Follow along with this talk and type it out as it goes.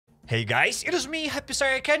Hey guys, it is me,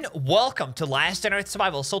 HappyCairek, and welcome to Last on Earth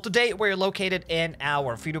Survival. So today we're located in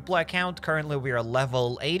our free-to-play account. Currently we are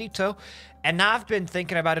level 82, and I've been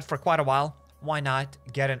thinking about it for quite a while. Why not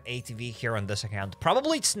get an ATV here on this account?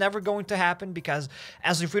 Probably it's never going to happen because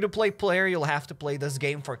as a free-to-play player, you'll have to play this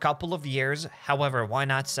game for a couple of years. However, why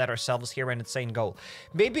not set ourselves here an insane goal?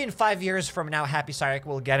 Maybe in 5 years from now, HappyCairek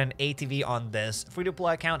will get an ATV on this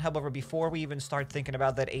free-to-play account. However, before we even start thinking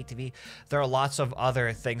about that ATV, there are lots of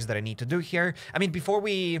other things that I need to do here. I mean, before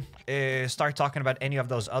we start talking about any of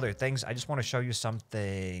those other things, I just want to show you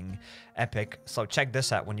something epic. So check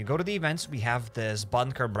this out. When you go to the events, we have this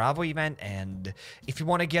Bunker Bravo event, and if you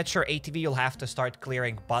want to get your ATV, you'll have to start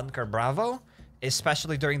clearing Bunker Bravo,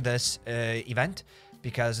 especially during this event,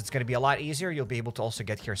 because it's going to be a lot easier. You'll be able to also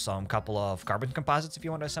get here some couple of carbon composites if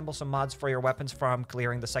you want to assemble some mods for your weapons from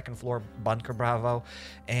clearing the second floor Bunker Bravo.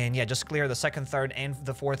 And yeah, just clear the second, third, and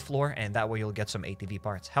the fourth floor, and that way you'll get some ATV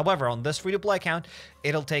parts. However, on this free-to-play account,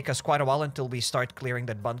 it'll take us quite a while until we start clearing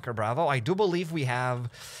that Bunker Bravo. I do believe we have...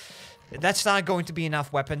 That's not going to be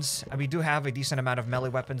enough weapons. We do have a decent amount of melee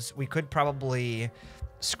weapons. We could probably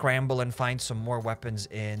scramble and find some more weapons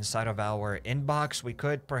inside of our inbox. We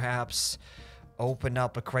could perhaps open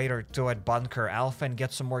up a crate or two at Bunker Alfa and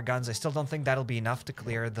get some more guns. I still don't think that'll be enough to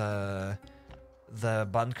clear the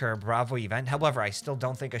Bunker Bravo event. However, I still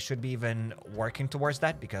don't think I should be even working towards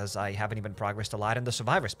that because I haven't even progressed a lot in the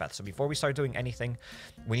Survivor's Path. So before we start doing anything,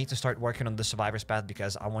 we need to start working on the Survivor's Path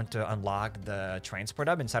because I want to unlock the Transport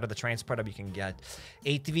Hub. Inside of the Transport Hub, you can get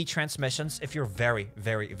ATV transmissions if you're very,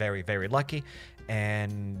 very, very, very lucky.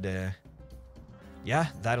 And... yeah,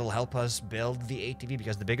 that'll help us build the ATV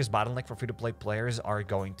because the biggest bottleneck for free-to-play players are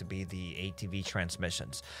going to be the ATV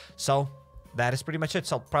transmissions. So that is pretty much it.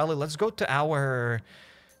 So probably let's go to our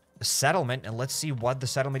settlement and let's see what the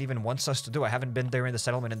settlement even wants us to do. I haven't been there in the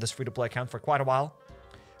settlement in this free-to-play account for quite a while.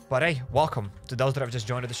 But hey, welcome to those that have just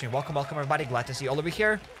joined the stream. Welcome, welcome everybody. Glad to see all of you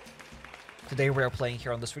here. Today we are playing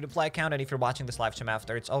here on this free-to-play account, and if you're watching this live stream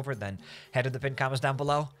after it's over, then head to the pinned comments down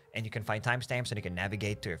below, and you can find timestamps, and you can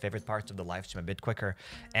navigate to your favorite parts of the live stream a bit quicker.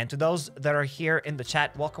 And to those that are here in the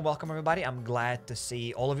chat, welcome, welcome everybody. I'm glad to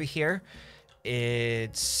see all of you here.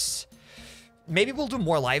 It's... Maybe we'll do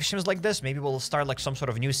more live streams like this. Maybe we'll start like some sort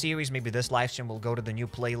of new series. Maybe this live stream will go to the new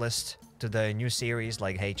playlist, to the new series,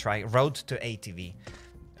 like, hey, try Road to ATV.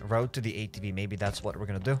 Road to the ATV. Maybe that's what we're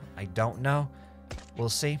gonna do. I don't know. We'll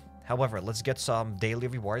see. However, let's get some daily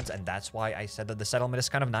rewards, and that's why I said that the settlement is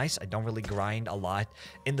kind of nice. I don't really grind a lot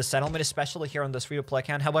in the settlement, especially here on this free-to-play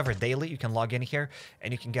account. However, daily, you can log in here,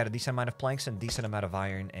 and you can get a decent amount of planks and decent amount of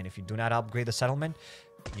iron. And if you do not upgrade the settlement,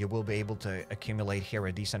 you will be able to accumulate here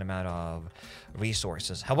a decent amount of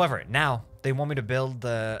resources. However, now they want me to build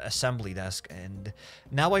the assembly desk, and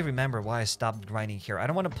now I remember why I stopped grinding here. I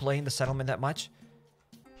don't want to play in the settlement that much.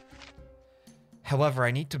 However,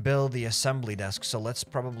 I need to build the assembly desk, so let's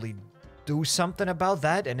probably do something about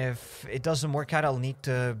that. And if it doesn't work out, I'll need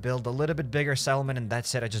to build a little bit bigger settlement, and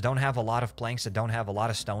that's it. I just don't have a lot of planks. I don't have a lot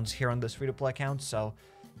of stones here on this free-to-play account, so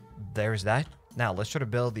there's that. Now, let's try to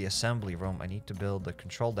build the assembly room. I need to build the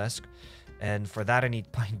control desk, and for that, I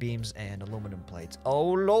need pine beams and aluminum plates.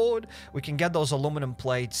 Oh, Lord! We can get those aluminum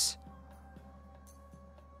plates.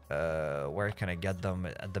 Where can I get them?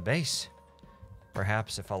 At the base.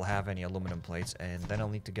 Perhaps if I'll have any aluminum plates, and then I'll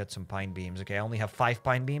need to get some pine beams. Okay, I only have 5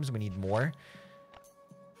 pine beams. We need more.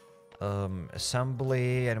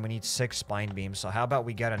 Assembly, and we need 6 pine beams. So how about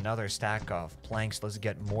we get another stack of planks? Let's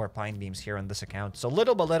get more pine beams here on this account. So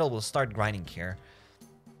little by little, we'll start grinding here.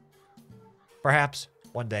 Perhaps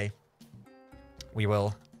one day we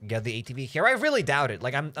will get the ATV here. I really doubt it.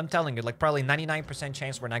 Like, I'm telling you, like, probably 99%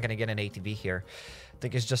 chance we're not gonna get an ATV here. I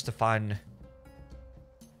think it's just a fun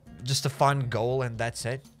goal, and that's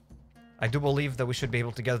it. I do believe that we should be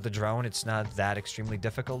able to get the drone. It's not that extremely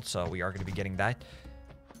difficult, so we are going to be getting that.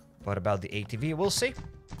 But about the ATV, we'll see.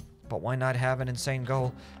 But why not have an insane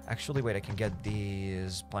goal? Actually, wait, I can get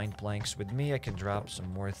these pine planks with me. I can drop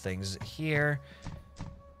some more things here.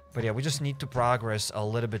 But yeah, we just need to progress a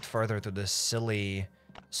little bit further to this silly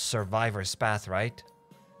Survivor's Path, right?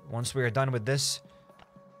 Once we are done with this,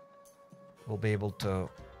 we'll be able to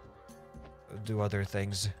do other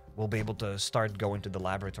things. We'll be able to start going to the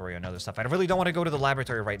laboratory and other stuff. I really don't want to go to the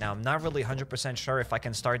laboratory right now. I'm not really 100% sure if I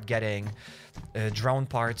can start getting drone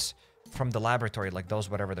parts from the laboratory, like those,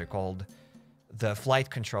 whatever they're called. The flight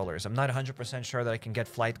controllers. I'm not 100% sure that I can get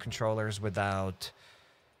flight controllers without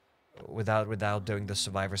doing the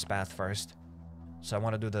Survivor's Path first. So I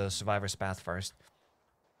want to do the Survivor's Path first.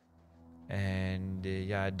 And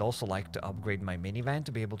yeah, I'd also like to upgrade my minivan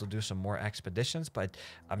to be able to do some more expeditions, but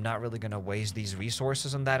I'm not really going to waste these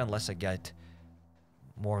resources on that unless I get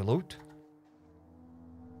more loot.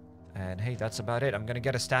 And hey, that's about it. I'm gonna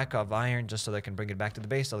get a stack of iron just so that I can bring it back to the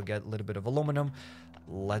base. I'll get a little bit of aluminum.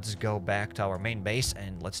 Let's go back to our main base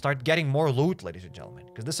and let's start getting more loot, ladies and gentlemen.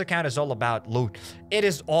 Because this account is all about loot. It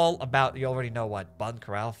is all about, you already know what,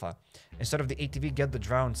 Bunker Alfa. Instead of the ATV, get the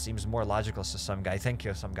drone seems more logical to some guy. Thank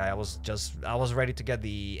you, some guy. I was ready to get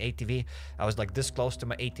the ATV. I was like this close to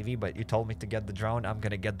my ATV, but you told me to get the drone. I'm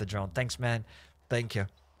gonna get the drone. Thanks, man. Thank you.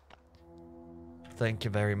 Thank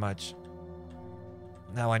you very much.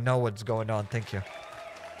 Now I know what's going on. Thank you.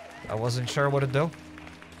 I wasn't sure what to do.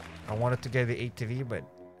 I wanted to get the ATV, but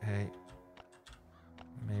hey,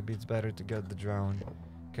 maybe it's better to get the drone.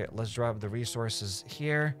 Okay, let's drop the resources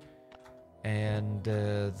here. And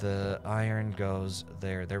the iron goes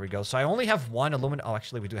there. There we go. So I only have one aluminum. Oh,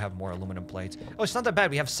 actually, we do have more aluminum plates. Oh, it's not that bad.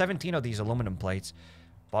 We have 17 of these aluminum plates.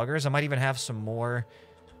 Buggers, I might even have some more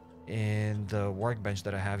in the workbench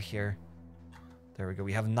that I have here. There we go.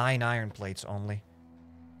 We have 9 iron plates only.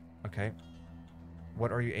 Okay.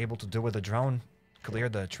 What are you able to do with the drone? Clear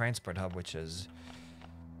the transport hub, which is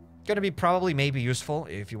going to be probably maybe useful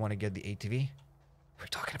if you want to get the ATV. We're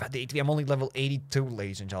talking about the ATV. I'm only level 82,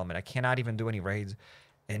 ladies and gentlemen. I cannot even do any raids.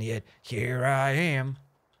 And yet, here I am.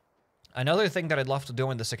 Another thing that I'd love to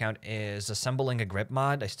do in this account is assembling a grip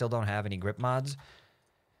mod. I still don't have any grip mods.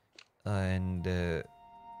 And it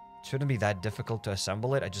shouldn't be that difficult to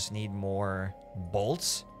assemble it. I just need more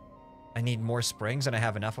bolts. I need more springs, and I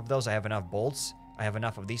have enough of those. I have enough bolts. I have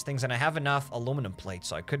enough of these things, and I have enough aluminum plates,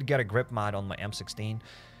 so I could get a grip mod on my M16.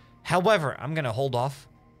 However, I'm going to hold off.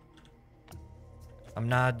 I'm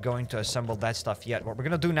not going to assemble that stuff yet. What we're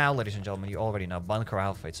going to do now, ladies and gentlemen, you already know, Bunker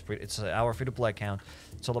Alfa. It's our free-to-play account.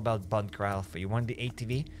 It's all about Bunker Alfa. You want the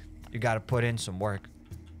ATV, you got to put in some work.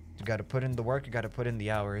 You got to put in the work, you got to put in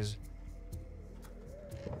the hours.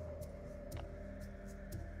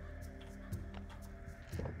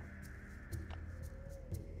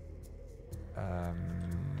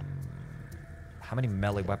 How many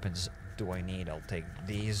melee weapons do I need? I'll take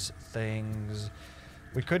these things.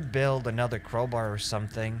 We could build another crowbar or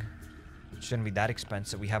something. It shouldn't be that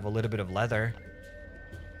expensive. We have a little bit of leather.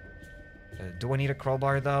 Do I need a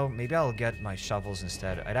crowbar though? Maybe I'll get my shovels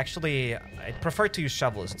instead. I'd prefer to use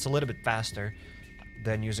shovels. It's a little bit faster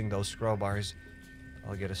than using those crowbars.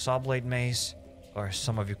 I'll get a sawblade mace, or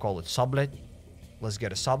some of you call it sawblade. Let's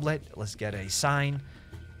get a sawblade. Let's get a sign.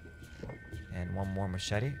 And one more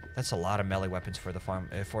machete. That's a lot of melee weapons for the farm,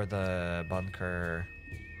 for the Bunker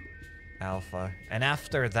Alfa. And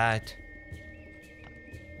after that,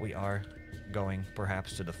 we are going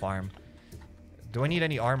perhaps to the farm. Do I need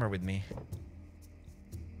any armor with me?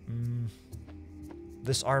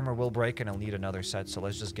 This armor will break and I'll need another set. So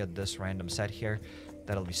let's just get this random set here.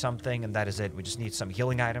 That'll be something, and that is it. We just need some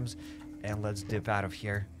healing items. And let's dip out of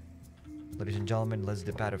here. Ladies and gentlemen, let's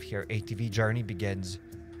dip out of here. ATV journey begins.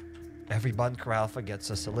 Every Bunker Alfa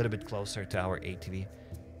gets us a little bit closer to our ATV.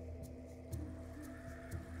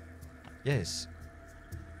 Yes.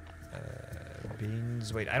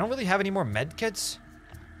 Beans. Wait, I don't really have any more med kits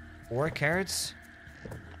or carrots.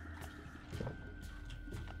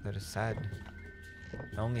 That is sad.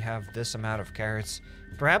 I only have this amount of carrots.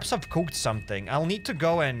 Perhaps I've cooked something. I'll need to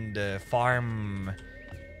go and farm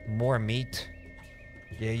more meat.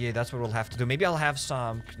 Yeah, that's what we'll have to do. Maybe I'll have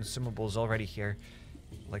some consumables already here.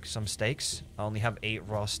 Like some steaks. I only have 8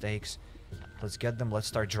 raw steaks. Let's get them. Let's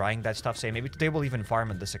start drying that stuff. Say maybe today we'll even farm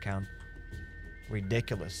on this account.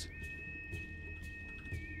 Ridiculous.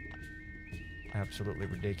 Absolutely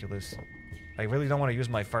ridiculous. I really don't want to use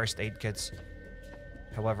my first aid kits.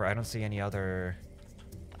 However, I don't see any other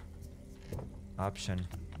option,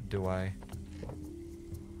 do I?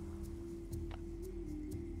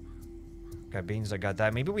 Got beans, I got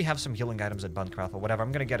that. Maybe we have some healing items at Bunker Alfa. Whatever,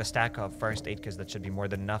 I'm gonna get a stack of first aid kits. That should be more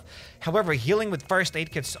than enough. However, healing with first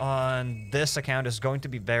aid kits on this account is going to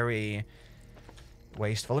be very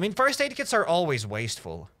wasteful. I mean, first aid kits are always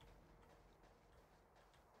wasteful.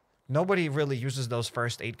 Nobody really uses those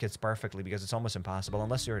first aid kits perfectly because it's almost impossible.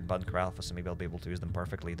 Unless you're in Bunker Alfa, so maybe I'll be able to use them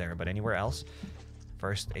perfectly there. But anywhere else,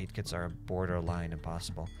 first aid kits are borderline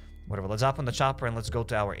impossible. Whatever, let's hop on the chopper and let's go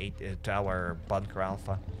to our Bunker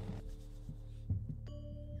Alfa.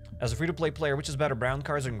 As a free-to-play player, which is better, brown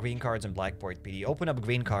cards or green cards in Blackport PD? Open up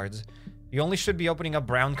green cards. You only should be opening up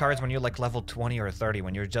brown cards when you're like level 20 or 30,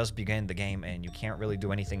 when you're just beginning the game and you can't really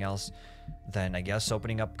do anything else. Then I guess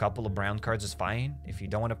opening up a couple of brown cards is fine. If you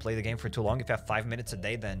don't want to play the game for too long, if you have 5 minutes a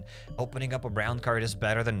day, then opening up a brown card is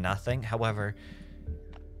better than nothing. However,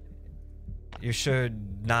 you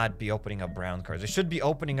should not be opening up brown cards. You should be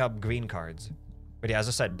opening up green cards. But yeah, as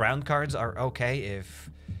I said, brown cards are okay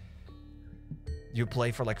if you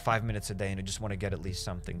play for like 5 minutes a day and you just want to get at least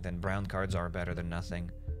something, then brown cards are better than nothing.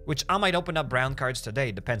 Which I might open up brown cards today.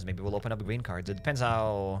 It depends. Maybe we'll open up green cards. It depends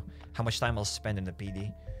how much time I'll spend in the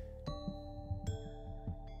PD.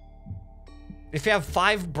 If you have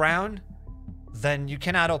 5 brown, then you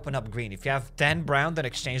cannot open up green. If you have 10 brown, then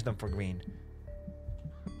exchange them for green.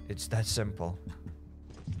 It's that simple.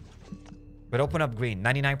 But open up green.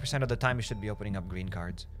 99% of the time you should be opening up green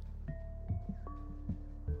cards.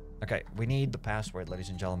 Okay, we need the password, ladies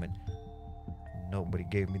and gentlemen. Nobody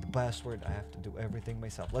gave me the password. I have to do everything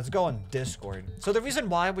myself. Let's go on Discord. So the reason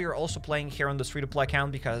why we are also playing here on this free-to-play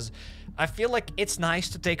account, because I feel like it's nice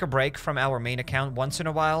to take a break from our main account once in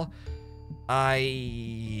a while.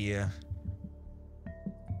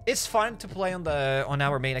 It's fun to play on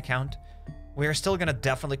our main account. We are still gonna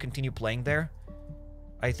definitely continue playing there.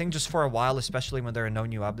 I think just for a while, especially when there are no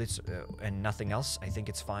new updates and nothing else, I think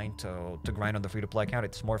it's fine to grind on the free-to-play account.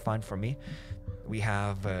 It's more fun for me. We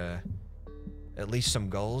have at least some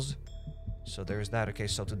goals. So there's that. Okay,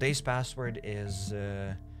 so today's password is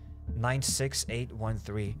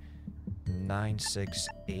 96813.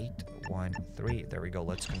 96813. There we go.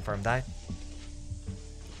 Let's confirm that.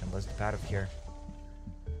 And let's get out of here.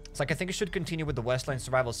 It's like, I think you should continue with the Westland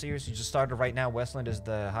Survival Series. You just started right now. Westland is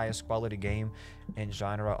the highest quality game in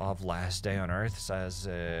genre of Last Day on Earth, says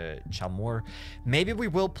Chamor. Maybe we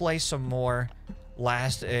will play some more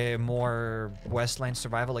more Westland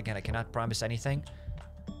Survival. Again, I cannot promise anything.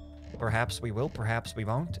 Perhaps we will, perhaps we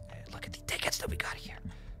won't. Look at the tickets that we got here.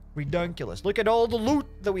 Ridiculous. Look at all the loot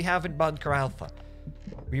that we have in Bunker Alfa.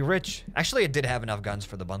 We rich. Actually, I did have enough guns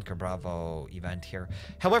for the Bunker Bravo event here.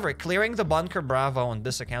 However, clearing the Bunker Bravo on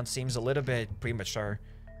this account seems a little bit premature.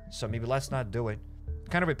 So maybe let's not do it.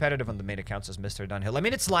 Kind of repetitive on the main accounts as Mr. Dunhill. I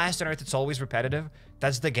mean, it's Last on Earth. It's always repetitive.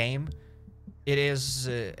 That's the game. It is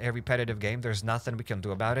a repetitive game. There's nothing we can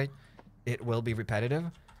do about it. It will be repetitive.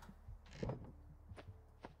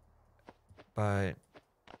 But,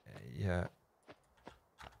 yeah.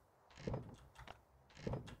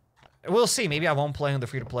 We'll see. Maybe I won't play on the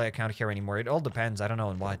free-to-play account here anymore. It all depends. I don't know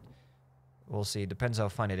on what. We'll see. Depends how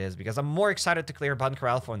fun it is. Because I'm more excited to clear Bunker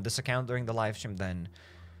Alfa on this account during the live stream than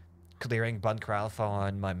clearing Bunker Alfa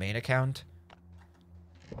on my main account.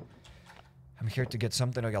 I'm here to get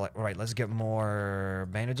something. Okay, alright, let's get more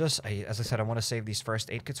bandages. As I said, I want to save these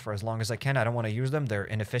first aid kits for as long as I can. I don't want to use them. They're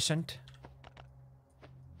inefficient.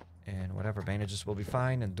 And whatever, bandages will be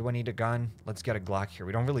fine. And do I need a gun? Let's get a Glock here.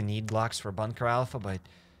 We don't really need Glocks for Bunker Alfa, but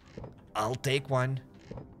I'll take one.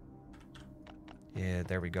 Yeah,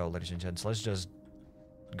 there we go, ladies and gents. Let's just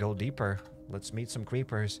go deeper. Let's meet some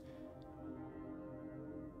creepers.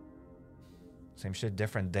 Same shit,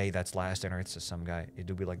 different day. That's Last on Earth, says some guy. It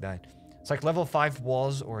do be like that. It's like level 5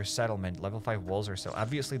 walls or settlement. Level 5 walls or so.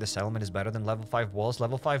 Obviously, the settlement is better than level 5 walls.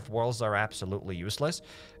 Level 5 walls are absolutely useless.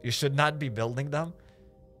 You should not be building them.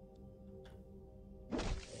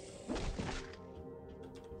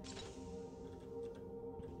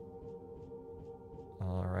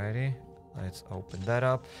 Alrighty. Let's open that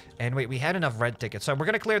up. And wait, we had enough red tickets. So we're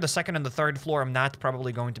going to clear the second and the third floor. I'm not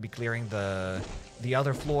probably going to be clearing the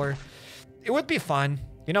other floor. It would be fun.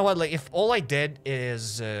 You know what? Like, if all I did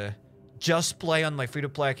is just play on my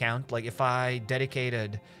free-to-play account, like if I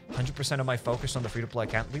dedicated 100% of my focus on the free-to-play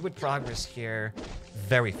account, we would progress here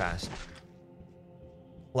very fast.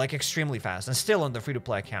 Like, extremely fast. And still on the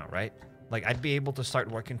free-to-play account, right? Like, I'd be able to start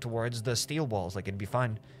working towards the steel walls. Like, it'd be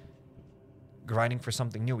fun. Grinding for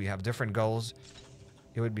something new. We have different goals.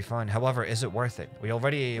 It would be fun. However, is it worth it?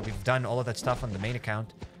 We've done all of that stuff on the main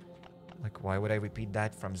account. Like, why would I repeat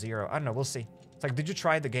that from zero? I don't know. We'll see. It's like, did you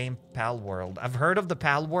try the game Pal World? I've heard of the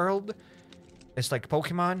Pal World. It's like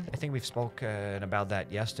Pokemon. I think we've spoken about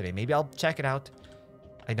that yesterday. Maybe I'll check it out.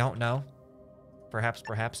 I don't know. Perhaps.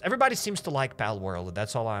 Everybody seems to like Pal World.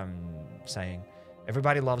 That's all I'm saying.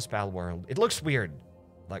 Everybody loves Pal World. It looks weird.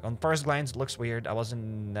 Like, on first glance, it looks weird. I wasn't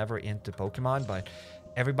never into Pokemon, but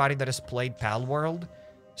everybody that has played Pal World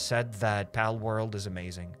said that Pal World is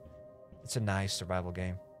amazing. It's a nice survival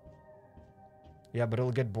game. Yeah, but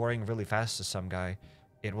it'll get boring really fast to some guy.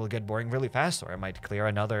 It will get boring really fast, or I might clear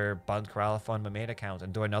another Bunker Alfa on my main account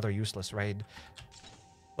and do another useless raid.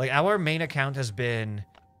 Like, our main account has been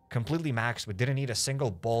completely maxed. We didn't need a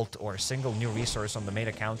single bolt or a single new resource on the main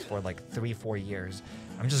account for like 3-4 years.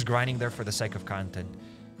 I'm just grinding there for the sake of content.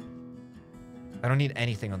 I don't need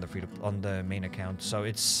anything on the main account, so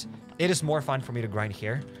it is more fun for me to grind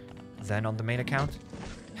here than on the main account.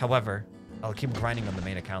 However, I'll keep grinding on the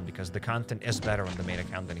main account because the content is better on the main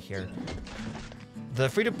account than here. The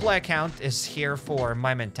free-to-play account is here for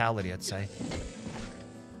my mentality, I'd say.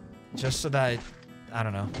 Just so that I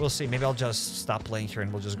don't know. We'll see. Maybe I'll just stop playing here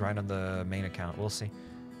and we'll just grind on the main account. We'll see.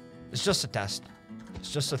 It's just a test.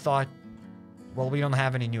 It's just a thought. Well, we don't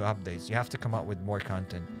have any new updates. You have to come up with more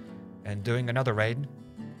content. And doing another raid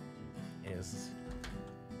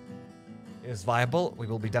is viable. We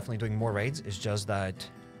will be definitely doing more raids. It's just that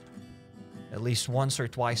at least once or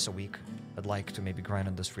twice a week, I'd like to maybe grind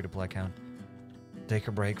on this free-to-play account. Take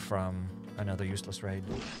a break from another useless raid.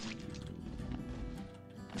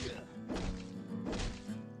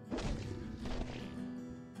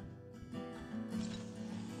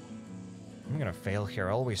 I'm gonna fail here.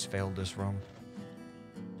 I always fail this room.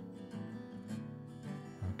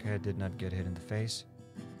 Okay, I did not get hit in the face.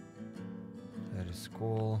 That is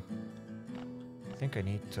cool. I think I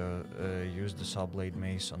need to use the saw blade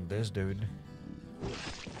mace on this dude.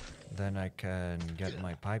 Then I can get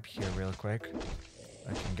my pipe here real quick.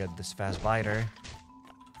 I can get this fast biter.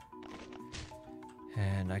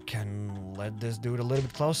 And I can let this dude a little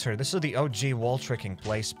bit closer. This is the OG wall tricking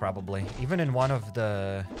place, probably. Even in one of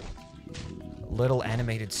the little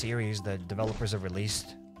animated series that developers have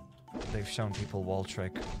released, they've shown people wall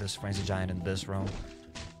trick this frenzy giant in this room.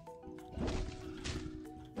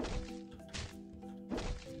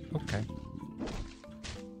 Okay.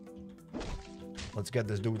 Let's get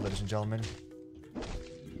this dude, ladies and gentlemen.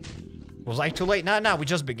 Was I too late? No, we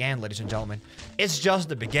just began, ladies and gentlemen. It's just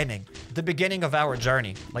the beginning. The beginning of our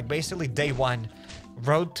journey. Like, basically, day one.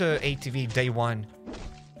 Road to ATV, day one.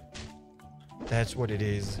 That's what it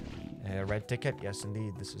is. Red ticket? Yes,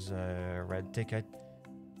 indeed. This is a red ticket.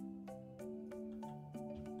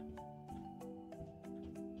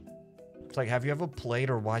 It's like, have you ever played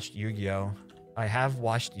or watched Yu-Gi-Oh? I have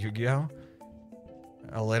watched Yu-Gi-Oh!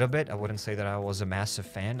 A little bit. I wouldn't say that I was a massive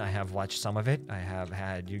fan. I have watched some of it. I have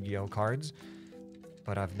had Yu-Gi-Oh! Cards.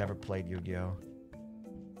 But I've never played Yu-Gi-Oh!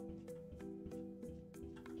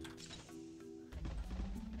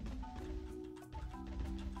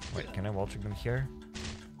 Wait, can I wall trick them here?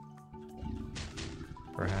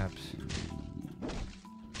 Perhaps.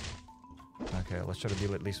 Okay, let's try to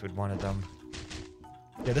deal at least with one of them.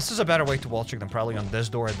 Yeah, this is a better way to wall trick them, probably on this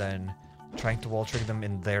door than trying to wall trick them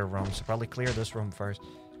in their room. So probably clear this room first.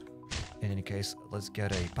 In any case, let's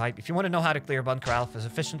get a pipe. If you want to know how to clear Bunker Alphas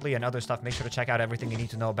efficiently and other stuff, make sure to check out everything you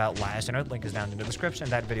need to know about Last on Earth. Link is down in the description.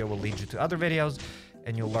 That video will lead you to other videos,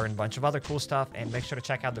 and you'll learn a bunch of other cool stuff. And make sure to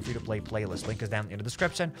check out the free-to-play playlist. Link is down in the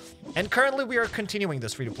description. And currently, we are continuing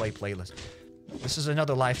this free-to-play playlist. This is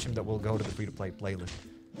another live stream that will go to the free-to-play playlist.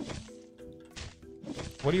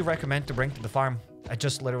 What do you recommend to bring to the farm? I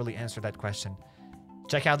just literally answered that question.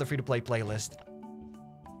 Check out the free-to-play playlist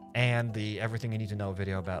and the Everything You Need to Know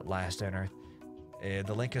video about Last on Earth.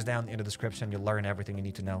 The link is down in the description. You'll learn everything you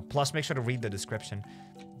need to know. Plus, make sure to read the description.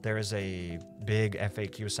 There is a big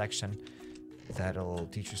FAQ section that'll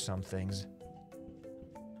teach you some things.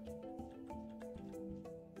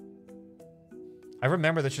 I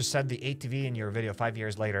remember that you said the ATV in your video 5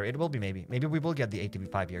 years later. It will be maybe. Maybe we will get the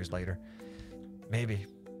ATV 5 years later. Maybe.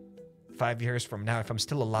 5 years from now, if I'm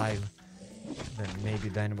still alive, then maybe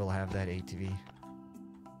then we'll have that ATV.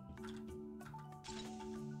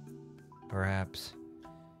 Perhaps.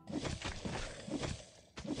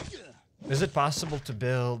 Is it possible to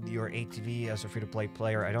build your ATV as a free-to-play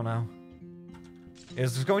player? I don't know.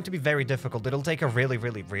 It's going to be very difficult. It'll take a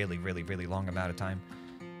really long amount of time.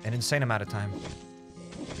 An insane amount of time.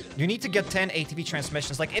 You need to get 10 ATV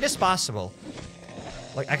transmissions. Like, it is possible.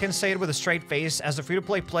 Like, I can say it with a straight face. As a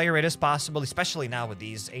free-to-play player, it is possible, especially now with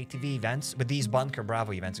these ATV events, with these Bunker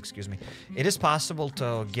Bravo events, excuse me. It is possible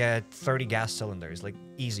to get 30 gas cylinders, like,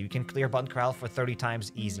 easy. You can clear Bunker Alfa 30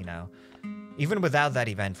 times easy now. Even without that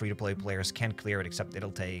event, free-to-play players can clear it, except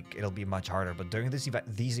it'll be much harder. But during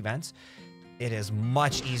these events, it is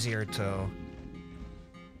much easier to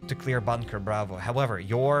clear Bunker Bravo. However,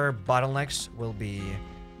 your bottlenecks will be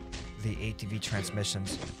the ATV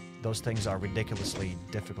transmissions. Those things are ridiculously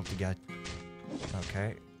difficult to get.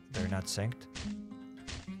 Okay, they're not synced.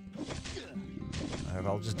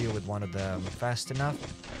 I'll just deal with one of them fast enough.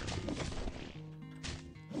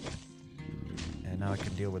 And now I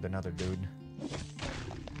can deal with another dude.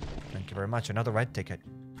 Thank you very much. Another red ticket.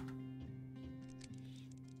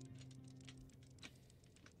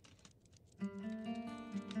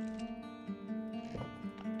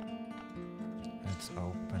 Let's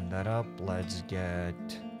open that up. Let's get...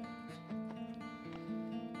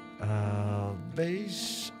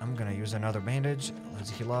 base. I'm gonna use another bandage. Let's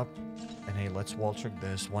heal up. And hey, let's wall trick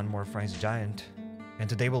this one more frenzy giant. And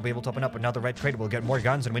today we'll be able to open up another red crate. We'll get more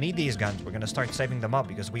guns, and we need these guns. We're gonna start saving them up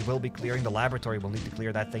because we will be clearing the laboratory. We'll need to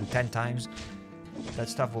clear that thing 10 times. That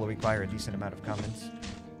stuff will require a decent amount of comments.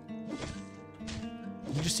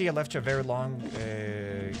 Did you see I left you a very long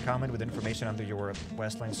comment with information under your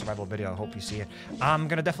Westland Survival video? I hope you see it. I'm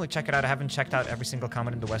gonna definitely check it out. I haven't checked out every single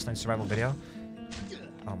comment in the Westland Survival video.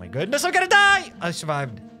 Oh my goodness, I'm gonna die! I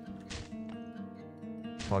survived.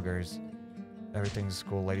 Buggers. Everything's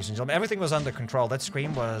cool, ladies and gentlemen. Everything was under control. That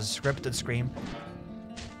scream was scripted scream.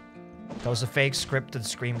 That was a fake scripted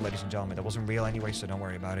scream, ladies and gentlemen. That wasn't real anyway, so don't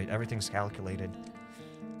worry about it. Everything's calculated.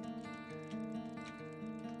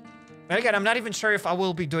 And again, I'm not even sure if I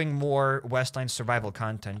will be doing more Westland Survival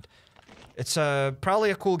content. It's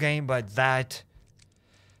probably a cool game, but that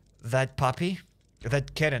puppy,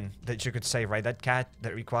 that kitten that you could save, right? That cat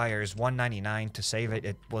that requires $1.99 to save it.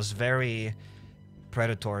 It was very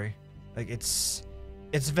predatory. Like it's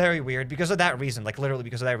very weird because of that reason. Like literally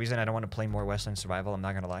because of that reason, I don't want to play more Westland Survival. I'm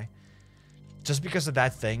not gonna lie. Just because of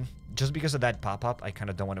that thing, just because of that pop-up, I kind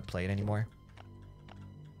of don't want to play it anymore.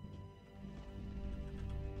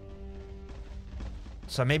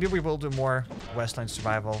 So maybe we will do more Westland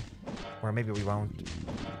Survival, or maybe we won't.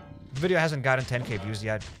 The video hasn't gotten 10k views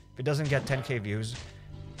yet. If it doesn't get 10k views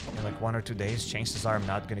in like 1 or 2 days, chances are I'm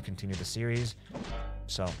not going to continue the series.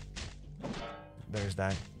 So, there's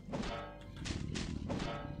that.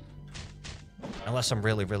 Unless I'm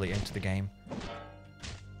really, really into the game.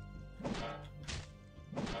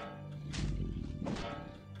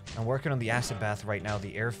 I'm working on the acid bath right now.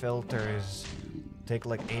 The air filters take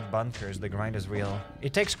like 8 bunkers. The grind is real.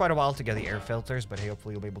 It takes quite a while to get the air filters, but hey,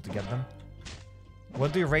 hopefully you'll be able to get them.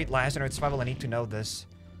 What do you rate Last Earth Survival? I need to know this.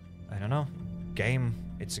 I don't know. Game.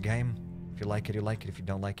 It's a game. If you like it, you like it. If you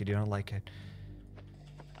don't like it, you don't like it.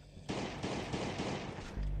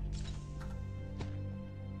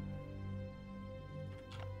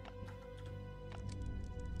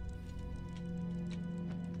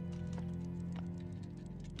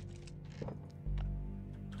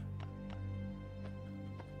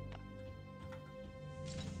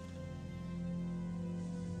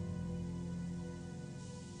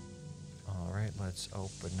 Let's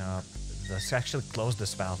open up. Let's actually close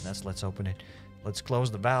this valve. Let's open it. Let's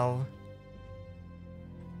close the valve.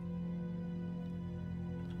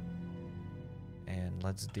 And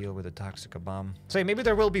let's deal with the Toxica bomb. So maybe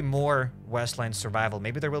there will be more Westland Survival.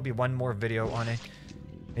 Maybe there will be 1 more video on it.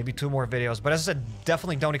 Maybe 2 more videos. But as I said,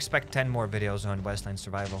 definitely don't expect 10 more videos on Westland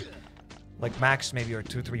Survival. Like max maybe or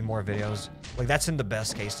 2-3 more videos. Like that's in the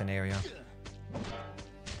best case scenario.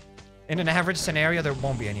 In an average scenario, there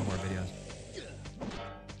won't be any more videos.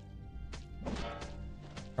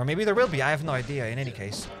 Or maybe there will be, I have no idea. In any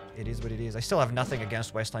case, it is what it is. I still have nothing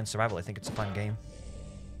against Westland Survival. I think it's a fun game.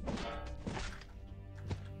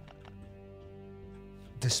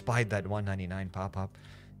 Despite that $1.99 pop-up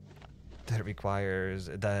that requires,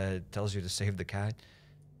 that tells you to save the cat.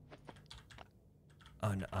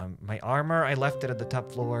 Oh, no, my armor, I left it at the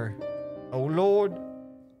top floor. Oh lord.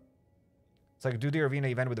 It's like, do the arena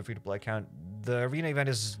event with a free-to-play account. The arena event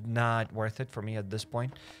is not worth it for me at this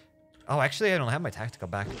point. Oh, actually, I don't have my tactical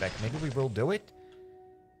backpack. Maybe we will do it.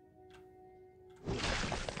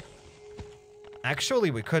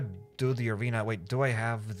 Actually, we could do the arena. Wait, do I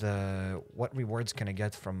have the... What rewards can I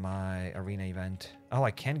get from my arena event? Oh,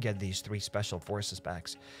 I can get these 3 special forces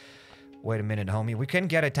packs. Wait a minute, homie. We can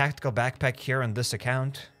get a tactical backpack here on this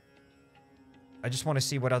account. I just want to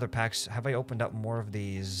see what other packs... Have I opened up more of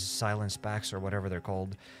these silence packs or whatever they're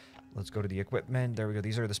called? Let's go to the equipment. There we go.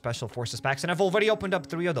 These are the special forces packs. And I've already opened up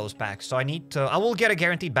 3 of those packs. So I need to... I will get a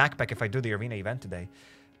guaranteed backpack if I do the arena event today.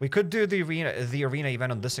 We could do the arena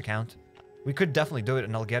event on this account. We could definitely do it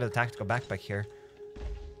and I'll get a tactical backpack here.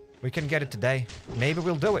 We can get it today. Maybe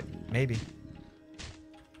we'll do it. Maybe.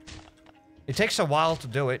 It takes a while to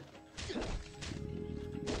do it.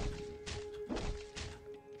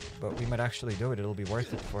 But we might actually do it. It'll be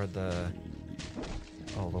worth it for the...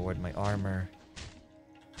 Oh lord, my armor.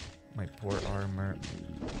 My poor armor.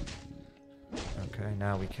 Okay,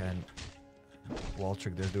 now we can wall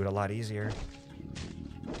trick this dude a lot easier.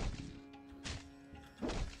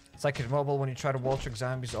 It's like in mobile when you try to wall trick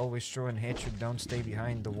zombies, always throw and hit you. Don't stay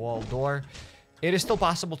behind the wall door. It is still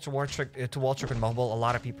possible to wall trick in mobile. A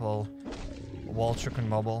lot of people wall trick in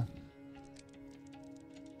mobile.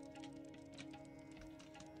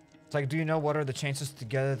 It's like, do you know what are the chances to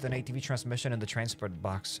get an ATV transmission in the transport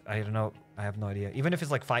box? I don't know. I have no idea. Even if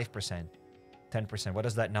it's like 5%, 10%, what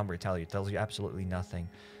does that number tell you? It tells you absolutely nothing.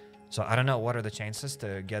 So I don't know what are the chances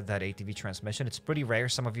to get that ATV transmission. It's pretty rare.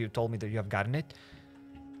 Some of you told me that you have gotten it.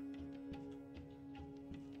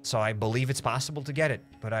 So I believe it's possible to get it,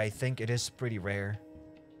 but I think it is pretty rare.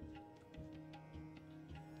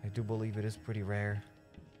 I do believe it is pretty rare.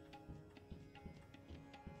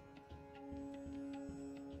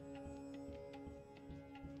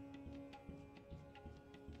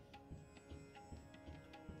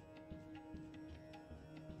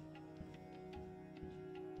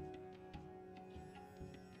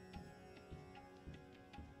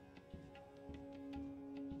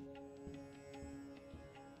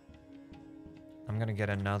 gonna get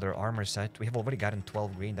another armor set. We have already gotten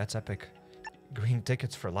 12 green. That's epic. Green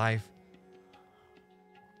tickets for life.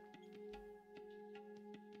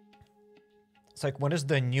 It's like, when is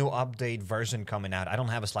the new update version coming out? I don't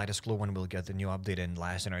have a slightest clue when we'll get the new update in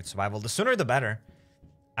Last in Earth Survival. The sooner the better.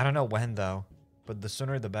 I don't know when though, but the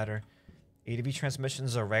sooner the better. ATV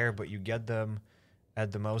transmissions are rare, but you get them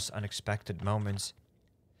at the most unexpected moments.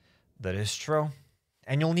 That is true.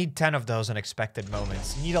 And you'll need 10 of those unexpected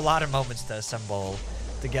moments. You need a lot of moments to assemble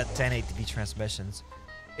to get 10 ATV transmissions.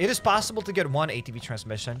 It is possible to get one ATV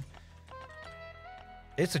transmission.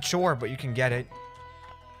 It's a chore, but you can get it.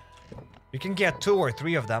 You can get 2 or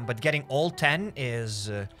 3 of them, but getting all 10 is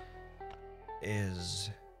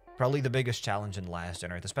probably the biggest challenge in Last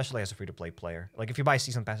in Earth, especially as a free-to-play player. Like, if you buy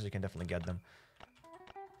season passes, you can definitely get them.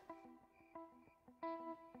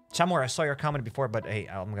 Chamor, I saw your comment before, but hey,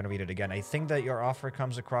 I'm gonna read it again. I think that your offer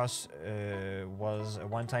comes across was a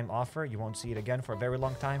one-time offer. You won't see it again for a very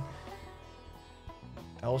long time.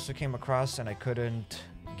 I also came across and I couldn't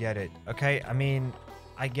get it. Okay, I mean,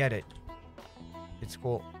 I get it. It's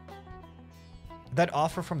cool. That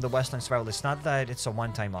offer from the Westland Survival, it's not that it's a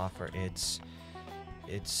one-time offer. It's,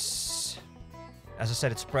 as I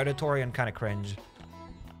said, it's predatory and kind of cringe.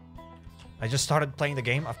 I just started playing the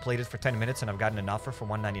game. I've played it for 10 minutes and I've gotten an offer for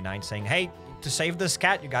 $1.99 saying, hey, to save this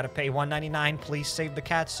cat, you gotta pay $1.99. Please save the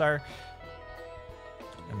cat, sir.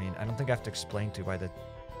 I mean, I don't think I have to explain to you why that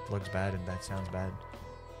looks bad and that sounds bad.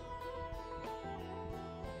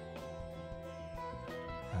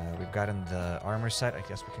 We've gotten the armor set. I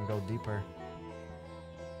guess we can go deeper.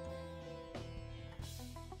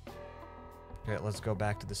 Okay, let's go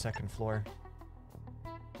back to the second floor.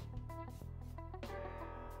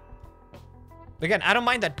 Again, I don't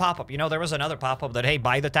mind that pop-up. You know, there was another pop-up that, hey,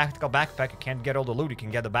 buy the tactical backpack. You can't get all the loot. You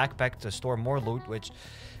can get the backpack to store more loot, which,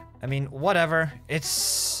 I mean, whatever.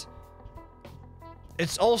 It's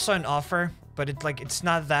also an offer, but it's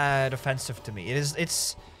not that offensive to me.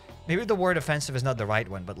 It's maybe the word offensive is not the right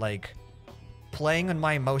one, but like playing on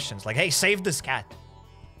my emotions. Like, hey, save this cat.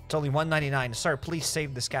 It's only $1.99. Sir, please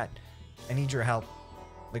save this cat. I need your help.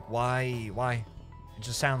 Like, why? Why? It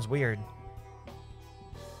just sounds weird.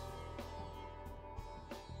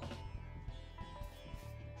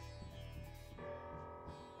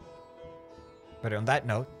 But on that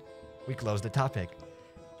note, we close the topic.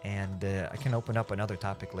 And I can open up another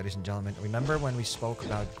topic, ladies and gentlemen. Remember when we spoke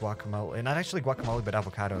about guacamole? Not actually guacamole, but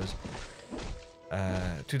avocados.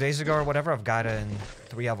 2 days ago or whatever, I've gotten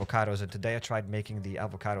 3 avocados. And today I tried making the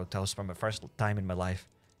avocado toast for my first time in my life.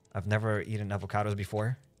 I've never eaten avocados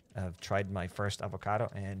before. I've tried my first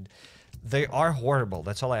avocado, and they are horrible.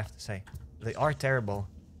 That's all I have to say. They are terrible.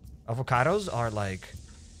 Avocados are like...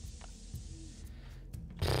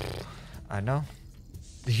 I know.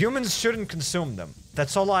 The humans shouldn't consume them.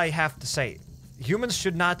 That's all I have to say. Humans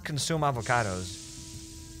should not consume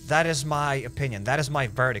avocados. That is my opinion. That is my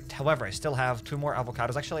verdict. However, I still have 2 more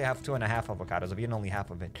avocados. Actually, I have 2.5 avocados. I've eaten only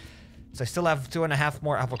half of it. So I still have 2.5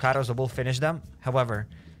 more avocados. I will finish them. However,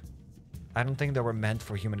 I don't think they were meant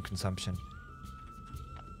for human consumption.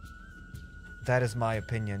 That is my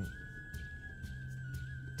opinion.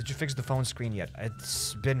 Did you fix the phone screen yet?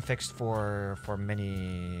 It's been fixed for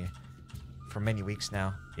many weeks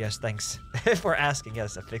now. Yes, thanks for asking.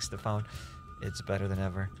 Yes, I fixed the phone. It's better than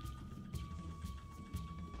ever.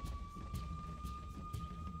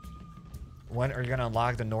 When are you gonna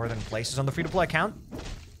unlock the northern places on the free-to-play account?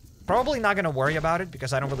 Probably not gonna worry about it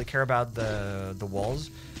because I don't really care about the walls.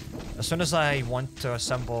 As soon as I want to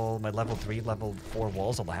assemble my level 3, level 4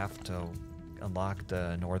 walls, I'll have to unlock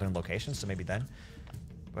the northern locations, so maybe then.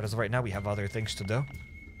 But as of right now, we have other things to do.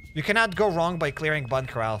 You cannot go wrong by clearing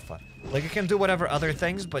Bunker Alfa. Like, you can do whatever other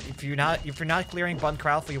things, but if you're not clearing Bunker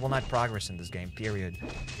Alfa, you will not progress in this game, period.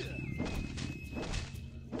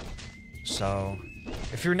 So,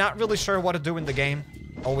 if you're not really sure what to do in the game,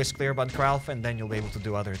 always clear Bunker Alfa, and then you'll be able to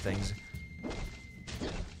do other things.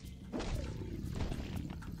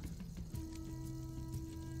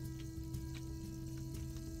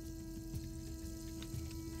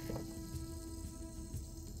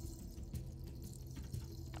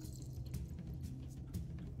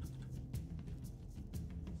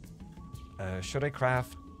 Should I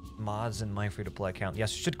craft mods in my free-to-play account?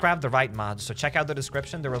 Yes, you should craft the right mods. So check out the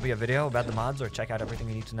description. There will be a video about the mods, or check out everything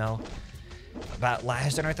you need to know about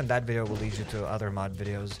Last in Earth, and that video will lead you to other mod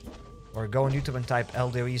videos. Or go on YouTube and type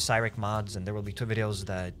LDoE Raids mods, and there will be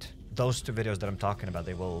those two videos that I'm talking about.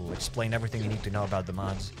 They will explain everything you need to know about the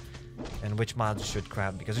mods and which mods you should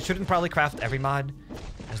craft. Because you shouldn't probably craft every mod,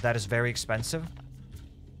 as that is very expensive,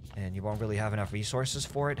 and you won't really have enough resources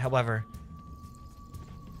for it. However,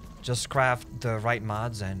 Just craft the right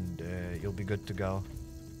mods and you'll be good to go.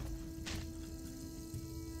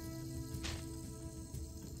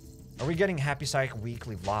 Are we getting HappyCairek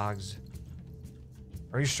weekly vlogs?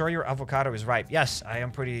 Are you sure your avocado is ripe? Yes, I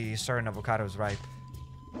am pretty certain avocado is ripe.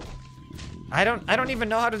 I don't even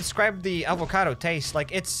know how to describe the avocado taste.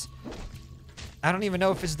 Like, it's... I don't even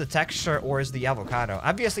know if it's the texture or is the avocado.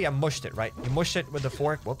 Obviously, I mushed it, right? You mush it with the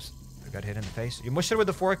fork. Whoops. I got hit in the face. You mush it with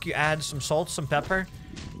the fork. You add some salt, some pepper.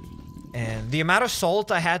 And the amount of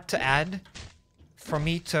salt I had to add for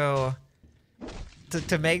me to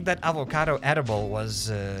make that avocado edible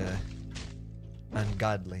was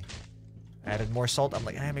ungodly. I added more salt. I'm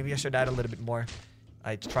like, maybe I should add a little bit more.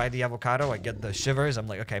 I try the avocado. I get the shivers. I'm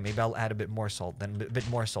like, okay, maybe I'll add a bit more salt. Then a bit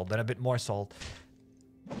more salt. Then a bit more salt.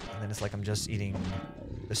 And then it's like I'm just eating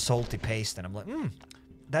the salty paste. And I'm like,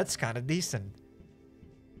 that's kind of decent.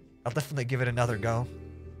 I'll definitely give it another go.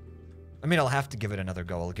 I mean, I'll have to give it another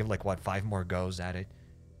go. I'll give like, what, 5 more goes at it.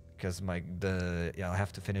 Because I'll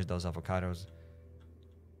have to finish those avocados.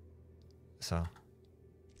 So,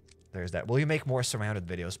 there's that. Will you make more surrounded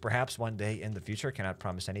videos? Perhaps one day in the future. Cannot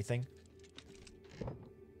promise anything.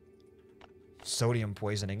 Sodium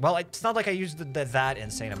poisoning. Well, it's not like I used that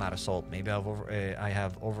insane amount of salt. Maybe I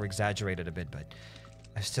have over-exaggerated a bit, but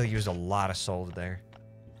I still used a lot of salt there.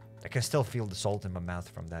 I can still feel the salt in my mouth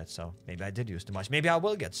from that, so maybe I did use too much. Maybe I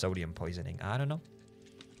will get sodium poisoning. I don't know.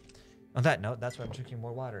 On that note, that's why I'm drinking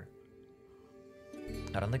more water.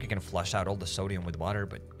 I don't think I can flush out all the sodium with water,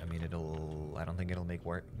 but I mean, I don't think it'll make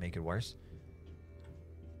it worse.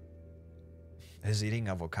 Is eating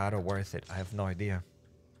avocado worth it? I have no idea.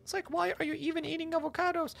 It's like, why are you even eating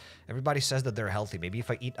avocados? Everybody says that they're healthy. Maybe if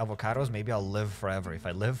I eat avocados, maybe I'll live forever. If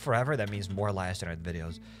I live forever, that means more Last on Earth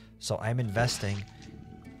videos. So I'm investing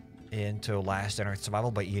into Last on Earth survival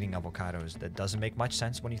by eating avocados. That doesn't make much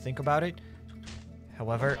sense when you think about it.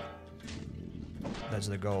 However, that's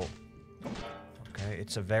the goal. Okay,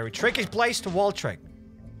 it's a very tricky place to wall trick.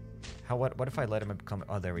 What if I let him come?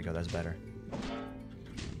 Oh, there we go. That's better.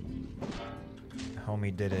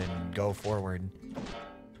 Homie didn't go forward.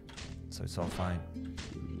 So it's all fine.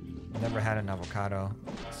 Never had an avocado.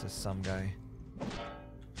 This is some guy.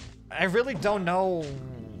 I really don't know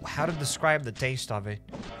how to describe the taste of it.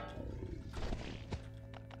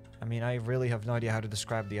 I mean, I really have no idea how to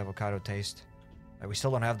describe the avocado taste. We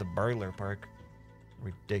still don't have the burglar perk.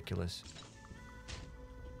 Ridiculous.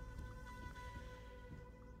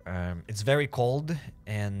 It's very cold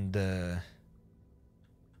and I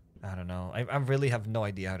don't know. I really have no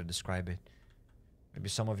idea how to describe it. Maybe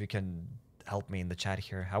some of you can help me in the chat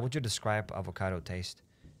here. How would you describe avocado taste?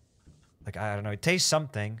 Like, I don't know. It tastes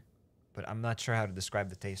something, but I'm not sure how to describe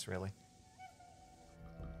the taste, really.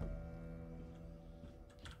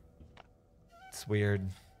 It's weird.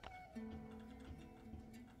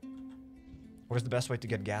 Where's the best way to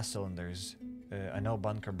get gas cylinders? I know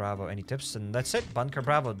Bunker Bravo. Any tips? And that's it. Bunker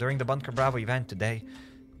Bravo. During the Bunker Bravo event today,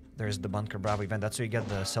 there's the Bunker Bravo event. That's where you get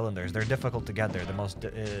the cylinders. They're difficult to get there.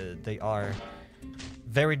 They are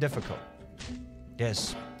very difficult.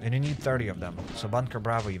 Yes. And you need 30 of them. So Bunker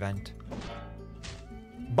Bravo event.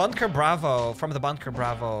 Bunker Bravo, from the Bunker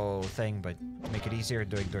Bravo thing, but to make it easier,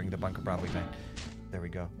 do it during the Bunker Bravo event. There we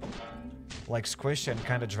go. Like squish and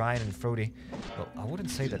kind of dry and fruity. Well, I wouldn't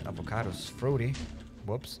say that avocado's fruity.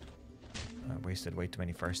 Whoops. I wasted way too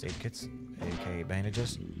many first aid kits, aka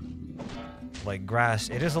bandages. Like grass.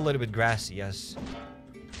 It is a little bit grassy, yes.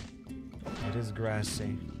 It is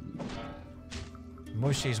grassy.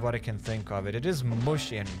 Mushy is what I can think of it. It is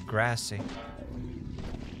mushy and grassy.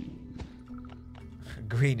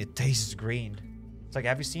 Green. It tastes green. It's like,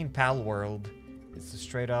 have you seen Pal World? It's a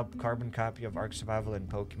straight up carbon copy of Ark Survival and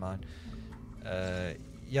Pokemon.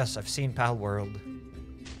 Yes, I've seen Pal World.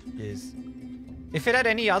 Yes. If it had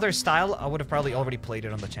any other style, I would have probably already played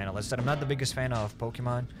it on the channel. As I said, I'm not the biggest fan of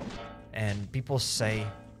Pokemon. And people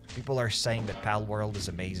are saying that Pal World is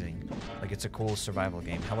amazing. Like, it's a cool survival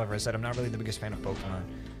game. However, as I said, I'm not really the biggest fan of Pokemon.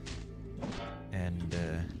 And,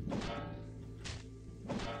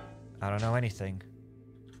 I don't know anything.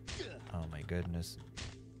 Oh my goodness.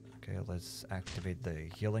 Okay, let's activate the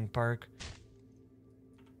healing perk.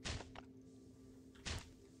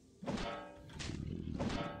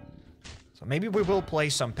 So maybe we will play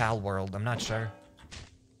some Pal World. I'm not sure.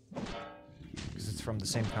 Because it's from the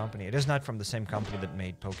same company. It is not from the same company that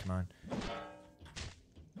made Pokemon.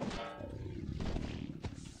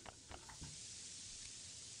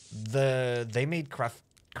 They made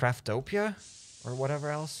Craftopia? Or whatever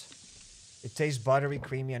else. It tastes buttery,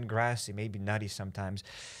 creamy, and grassy. Maybe nutty sometimes.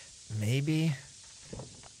 Maybe.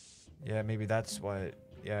 Yeah, maybe that's what...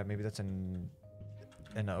 Yeah, maybe that's an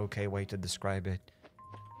okay way to describe it.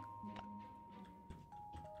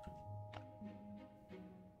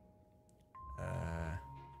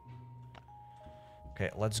 Okay,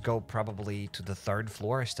 let's go probably to the 3rd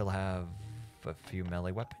floor. I still have a few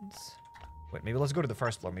melee weapons. Wait, maybe let's go to the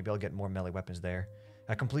 1st floor. Maybe I'll get more melee weapons there.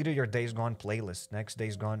 I completed your Days Gone playlist. Next,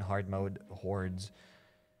 Days Gone, hard mode, hordes.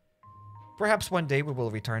 Perhaps one day we will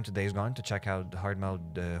return to Days Gone to check out hard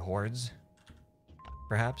mode hordes.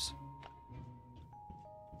 Perhaps.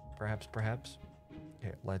 Perhaps.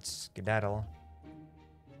 Okay, let's skedaddle.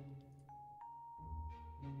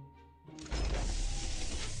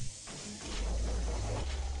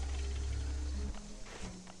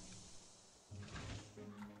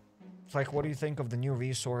 It's like, what do you think of the new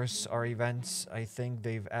resource or events? I think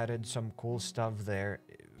they've added some cool stuff there.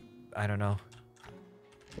 I don't know.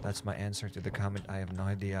 That's my answer to the comment. I have no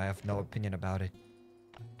idea. I have no opinion about it.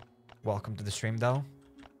 Welcome to the stream, though.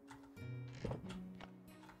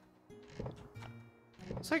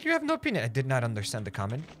 It's like you have no opinion. I did not understand the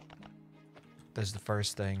comment. That's the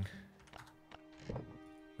first thing.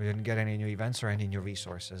 We didn't get any new events or any new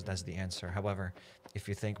resources. That's the answer. However, if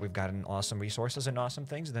you think we've gotten awesome resources and awesome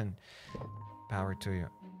things, then power to you.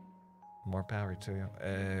 More power to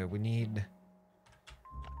you. We need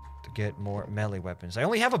to get more melee weapons. I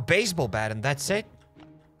only have a baseball bat and that's it.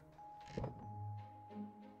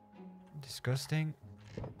 Disgusting.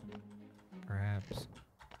 Perhaps.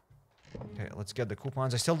 Okay, let's get the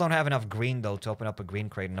coupons. I still don't have enough green, though, to open up a green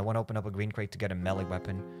crate. And I want to open up a green crate to get a melee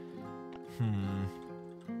weapon.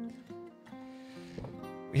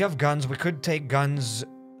 We have guns. We could take guns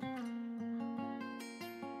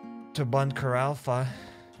to Bunker Alfa.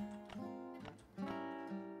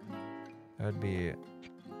 That would be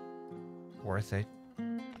worth it.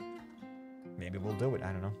 Maybe we'll do it.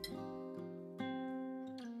 I don't know.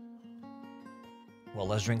 Well,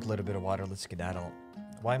 let's drink a little bit of water. Let's skedaddle.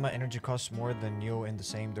 Why my energy costs more than you in the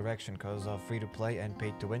same direction? Because of free to play and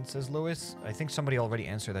paid to win, says Lewis. I think somebody already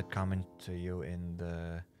answered that comment to you in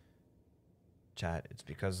the chat. It's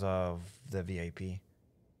because of the VIP.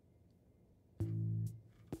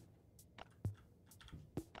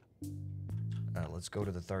 Let's go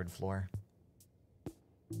to the 3rd floor.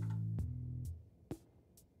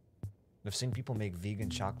 I've seen people make vegan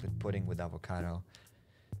chocolate pudding with avocado.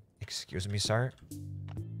 Excuse me, sir?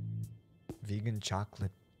 Vegan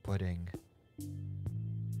chocolate pudding.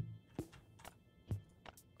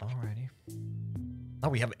 Alrighty. Oh,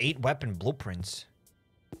 we have 8 weapon blueprints.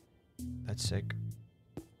 That's sick.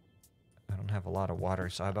 I don't have a lot of water,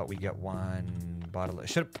 so how about we get 1 bottle?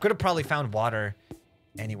 Could have probably found water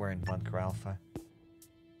anywhere in Bunker Alfa.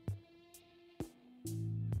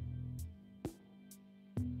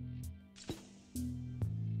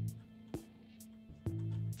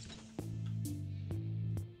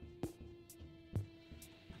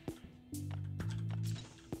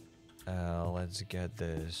 Let's get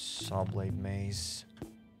this saw blade mace.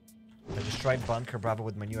 I just tried Bunker Bravo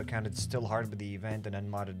with my new account. It's still hard with the event and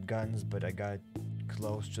unmodded guns, but I got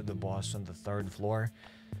close to the boss on the 3rd floor.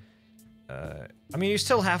 I mean, you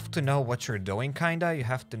still have to know what you're doing, kinda. You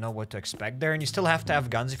have to know what to expect there, and you still have to have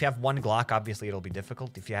guns. If you have 1 Glock, obviously it'll be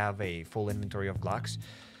difficult. If you have a full inventory of Glocks,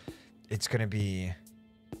 it's gonna be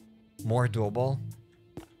more doable.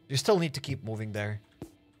 You still need to keep moving there.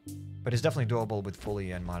 But it's definitely doable with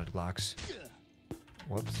fully unmodded Glocks.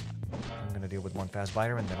 Whoops. I'm gonna deal with 1 fast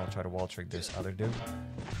biter and then I'll try to wall trick this other dude.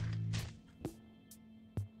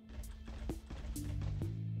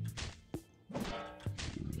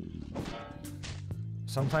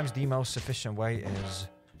 Sometimes the most efficient way is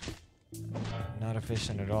not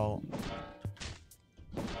efficient at all.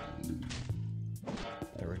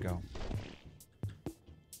 There we go.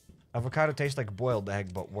 Avocado tastes like boiled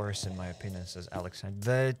egg, but worse in my opinion, says Alex.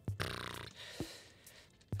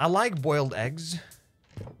 I like boiled eggs,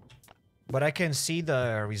 but I can see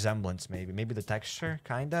the resemblance, maybe. Maybe the texture,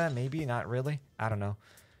 kinda. Maybe, not really. I don't know.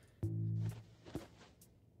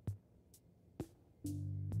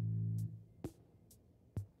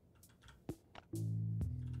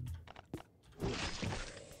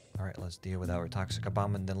 Alright, let's deal with our toxic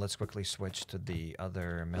bomb, and then let's quickly switch to the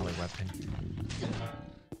other melee weapon.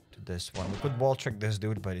 To this one. We could wall trick this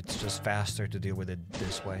dude, but it's just faster to deal with it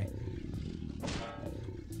this way.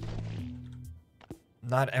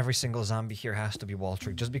 Not every single zombie here has to be wall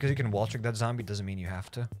tricked. Just because you can wall trick that zombie doesn't mean you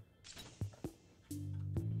have to.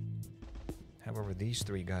 However, these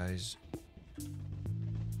 3 guys...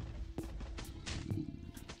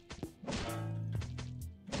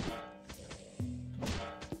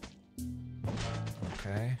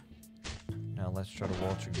 Okay. Now let's try to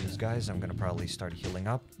wall trick these guys. I'm gonna probably start healing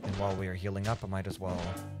up. And while we are healing up, I might as well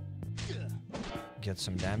get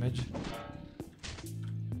some damage.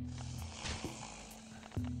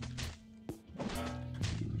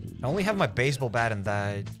 I only have my baseball bat and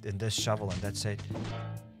this shovel, and that's it.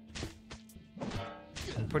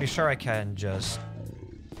 I'm pretty sure I can just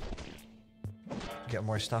get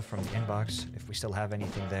more stuff from the inbox if we still have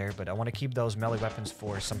anything there, but I want to keep those melee weapons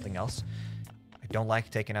for something else. I don't like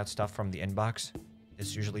taking out stuff from the inbox.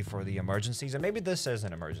 It's usually for the emergencies, and maybe this is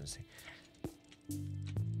an emergency.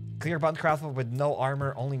 Clear Bunker Alfa with no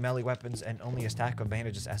armor, only melee weapons, and only a stack of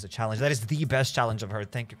bandages as a challenge. That is the best challenge I've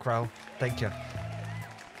heard. Thank you, Crow. Thank you.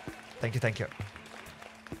 Thank you, thank you.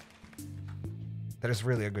 That is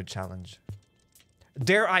really a good challenge.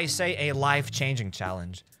 Dare I say a life-changing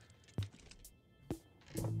challenge.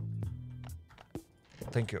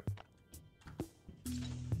 Thank you.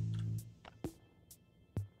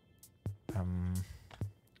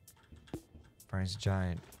 Burns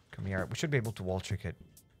Giant. Come here. We should be able to wall trick it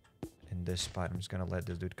in this spot. I'm just gonna let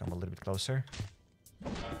this dude come a little bit closer.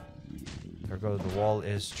 There we go. The wall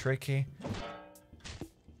is tricky.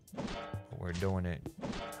 But we're doing it.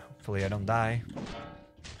 Hopefully I don't die.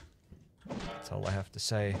 That's all I have to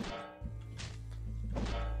say.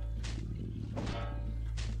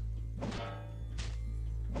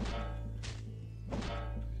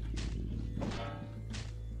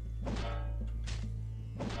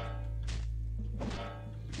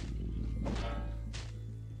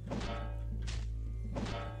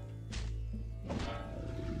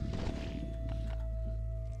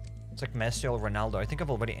 It's like Messi or Ronaldo. I think I've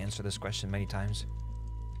already answered this question many times.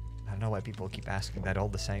 I don't know why people keep asking that all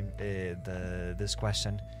the same. This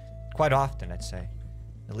question. Quite often, I'd say.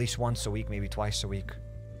 At least once a week, maybe twice a week.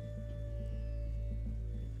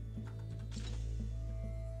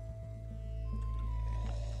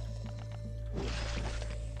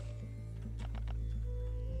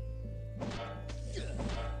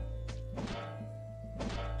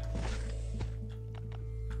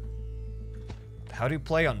 How do you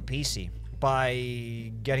play on PC?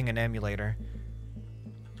 By getting an emulator.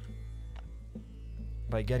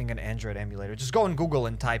 By getting an Android emulator. Just go on Google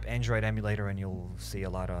and type Android emulator and you'll see a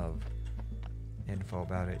lot of info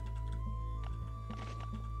about it.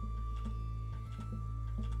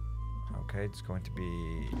 Okay, it's going to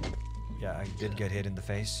be... Yeah, I did get hit in the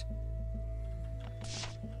face.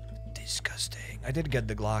 Disgusting. I did get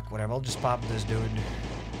the Glock, whatever. I'll just pop this dude.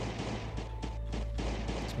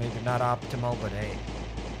 Maybe not optimal, but hey.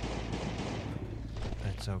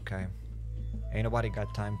 That's okay. Ain't nobody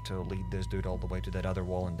got time to lead this dude all the way to that other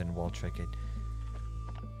wall and then wall trick it.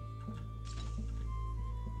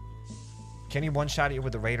 Can he one-shot you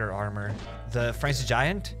with the Raider armor? The Frenzy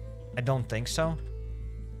Giant? I don't think so.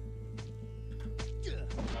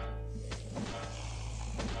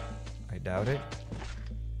 I doubt it.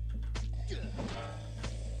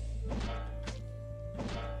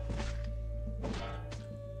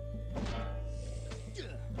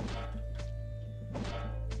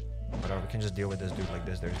 We can just deal with this dude like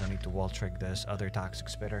this. There's no need to wall trick this other toxic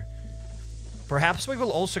spitter. Perhaps we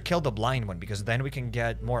will also kill the blind one, because then we can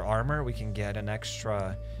get more armor. We can get an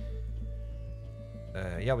extra...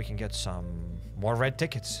 yeah, we can get some more red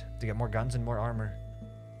tickets to get more guns and more armor.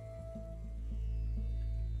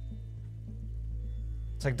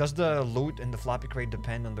 It's like, does the loot in the floppy crate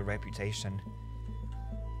depend on the reputation?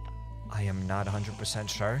 I am not 100%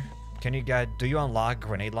 sure. Can you get... Do you unlock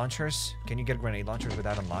grenade launchers? Can you get grenade launchers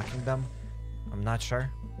without unlocking them? I'm not sure.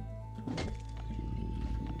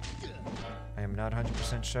 I am not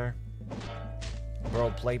 100% sure.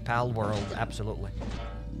 World play pal world, absolutely.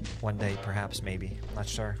 One day, perhaps, maybe. Not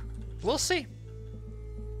sure. We'll see.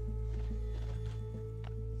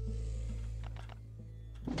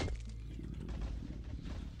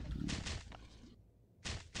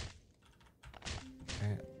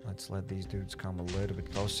 Okay, let's let these dudes come a little bit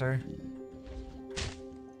closer.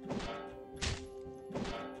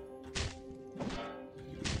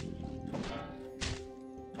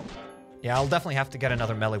 Yeah, I'll definitely have to get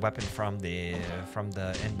another melee weapon from the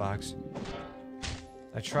inbox.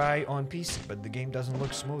 I try on PC, but the game doesn't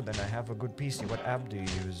look smooth, and I have a good PC. What app do you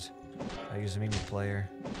use? I use Mimi Player.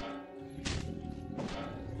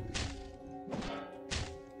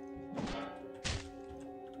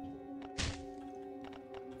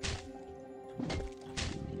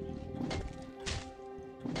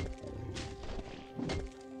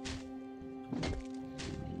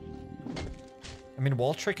 I mean,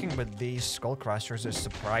 wall tricking with these skull crushers is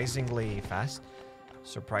surprisingly fast,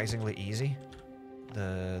 surprisingly easy.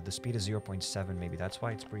 The speed is 0.7, maybe that's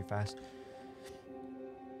why it's pretty fast.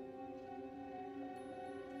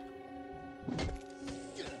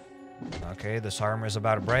 Okay, this armor is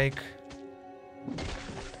about to break.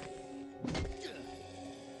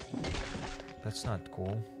 That's not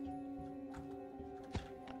cool.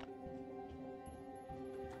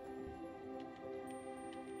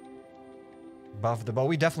 Buff the bow.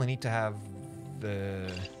 We definitely need to have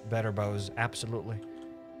the better bows. Absolutely.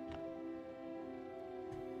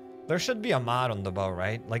 There should be a mod on the bow,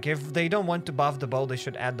 right? Like, if they don't want to buff the bow, they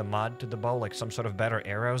should add the mod to the bow, like some sort of better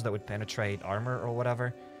arrows that would penetrate armor or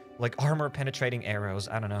whatever. Like, armor penetrating arrows.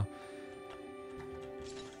 I don't know.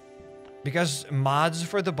 Because mods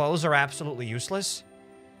for the bows are absolutely useless.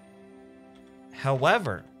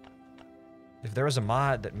 However, if there was a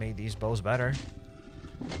mod that made these bows better,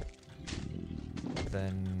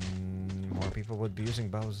 then more people would be using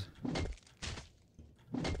bows.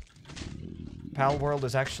 Pal World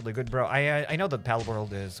is actually good, bro. I know that Pal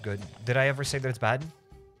World is good. Did I ever say that it's bad?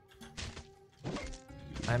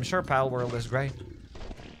 I'm sure Pal World is great.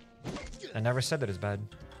 I never said that it's bad.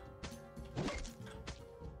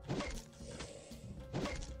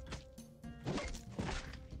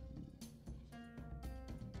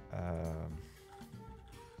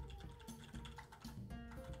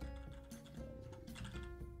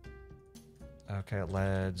 Okay,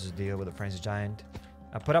 let's deal with the Frenzy Giant.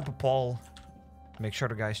 I put up a poll. Make sure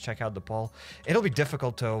the guys check out the poll. It'll be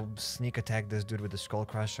difficult to sneak attack this dude with the Skull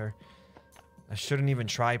Crusher. I shouldn't even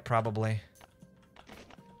try, probably.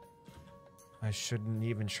 I shouldn't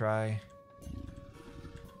even try.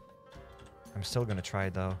 I'm still gonna try,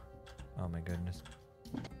 though. Oh my goodness.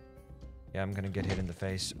 Yeah, I'm gonna get hit in the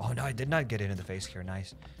face. Oh no, I did not get hit in the face here.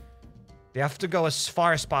 Nice. You have to go as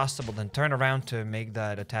far as possible, then turn around to make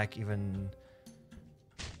that attack even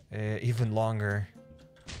longer.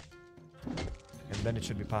 And then it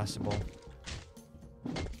should be possible.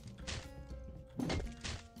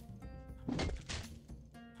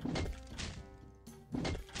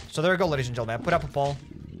 So there we go, ladies and gentlemen. I put up a poll.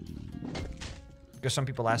 Because some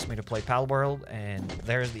people asked me to play Pal World, and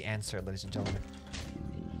there's the answer, ladies and gentlemen.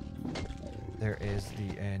 There is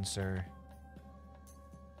the answer.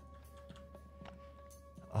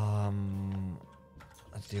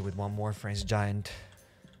 Let's deal with one more Frenzy Giant.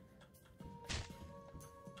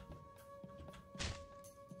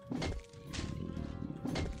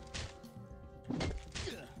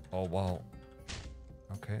 Oh, wow.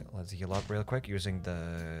 Okay, let's heal up real quick using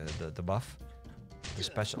the buff. The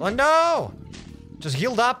special. Oh, no! Just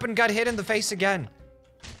healed up and got hit in the face again.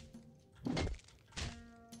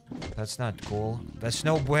 That's not cool. That's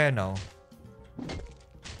no bueno.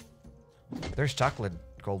 There's chocolate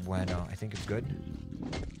called bueno. I think it's good.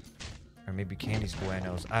 Or maybe candy's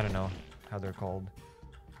buenos. I don't know how they're called.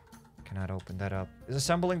 Cannot open that up. Is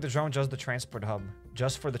assembling the drone just the transport hub?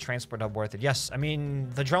 Just for the transport hub worth it? Yes, I mean,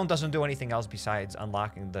 the drone doesn't do anything else besides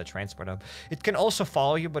unlocking the transport hub. It can also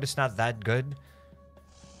follow you, but it's not that good.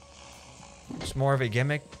 It's more of a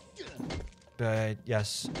gimmick. But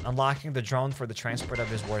yes, unlocking the drone for the transport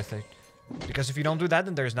hub is worth it. Because if you don't do that,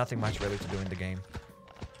 then there's nothing much really to do in the game.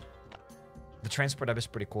 The transport hub is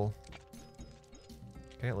pretty cool.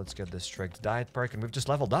 Okay, let's get this strict diet perk, and we've just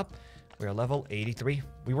leveled up. We're level 83.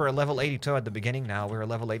 We were at level 82 at the beginning. Now we're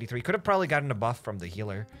level 83. Could have probably gotten a buff from the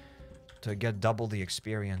healer to get double the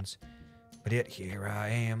experience. But yet, here I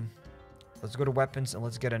am. Let's go to weapons, and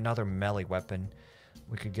let's get another melee weapon.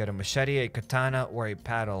 We could get a machete, a katana, or a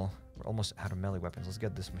paddle. We're almost out of melee weapons. Let's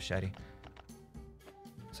get this machete.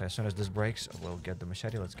 So as soon as this breaks, we'll get the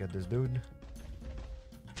machete. Let's get this dude.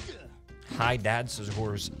 Hi, Dad, says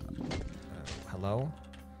Horse. Hello?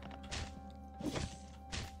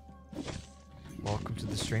 Welcome to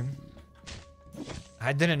the stream.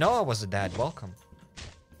 I didn't know I was a dad. Welcome.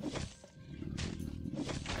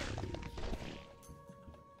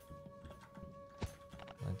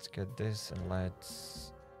 Let's get this and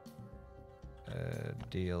let's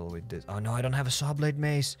deal with this. Oh no, I don't have a saw blade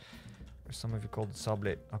mace. Or some of you called it saw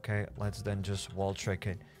blade. Okay, let's then just wall trick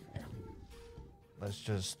it. Let's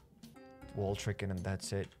just wall trick it and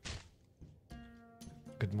that's it.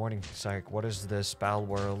 Good morning, Psych. What is this Pal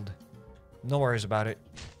World? No worries about it.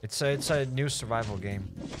 It's a new survival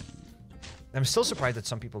game. I'm still surprised that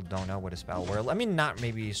some people don't know what is Pal World. I mean, not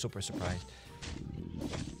maybe super surprised.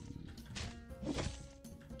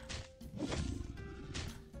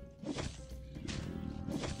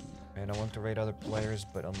 And I want to raid other players,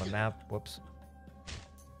 but on the map, whoops.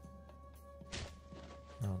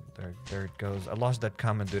 Oh, there it goes. I lost that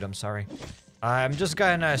comment, dude. I'm sorry. I'm just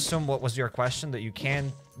gonna assume what was your question, that you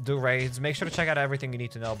can do raids. Make sure to check out everything you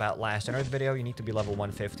need to know about last Earth video. You need to be level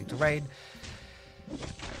 150 to raid.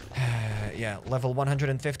 Yeah, level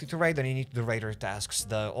 150 to raid, then you need to do raider tasks.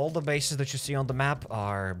 All the bases that you see on the map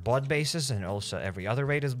are bot bases, and also every other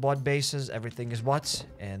raid is bot bases. Everything is bots,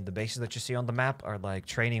 and the bases that you see on the map are like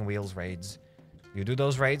training wheels raids. You do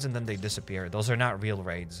those raids and then they disappear. Those are not real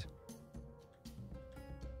raids.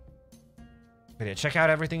 But yeah, check out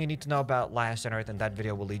everything you need to know about Last on Earth, and that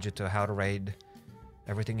video will lead you to how to raid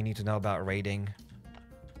everything you need to know about raiding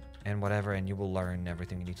and whatever, and you will learn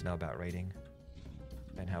everything you need to know about raiding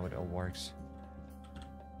and how it all works.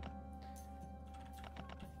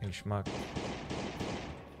 Hey, schmuck.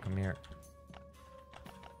 Come here.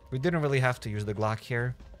 We didn't really have to use the Glock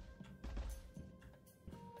here.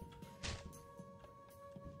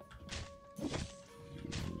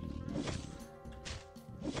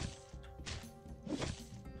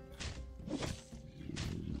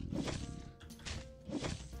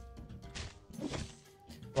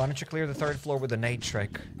 Why don't you clear the 3rd floor with a nade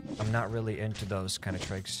trick? I'm not really into those kind of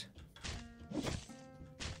tricks.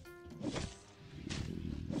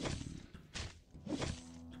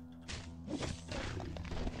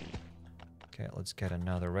 Okay, let's get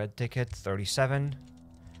another red ticket. 37.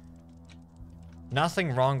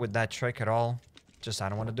 Nothing wrong with that trick at all. Just I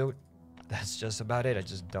don't want to do it. That's just about it. I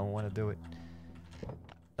just don't want to do it.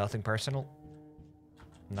 Nothing personal.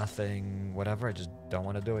 Nothing whatever. I just don't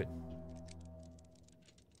want to do it.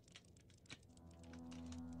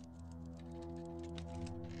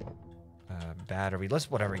 Battery. Let's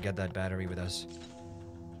whatever get that battery with us.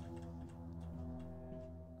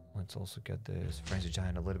 Let's also get this frenzy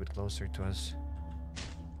giant a little bit closer to us.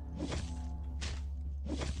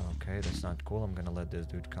 Okay, that's not cool. I'm gonna let this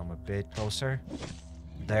dude come a bit closer.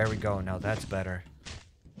 There we go. Now that's better.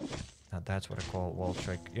 Now that's what I call a wall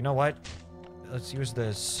trick. You know what? Let's use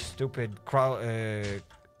this stupid crowbar. There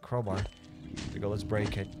we go. Let's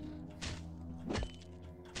break it.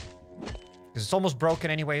 Because it's almost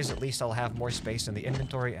broken anyways. At least I'll have more space in the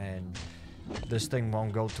inventory and this thing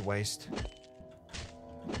won't go to waste.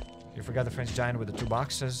 You forgot the French giant with the 2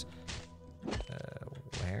 boxes.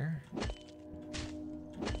 Where?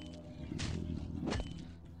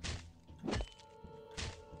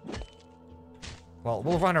 Well,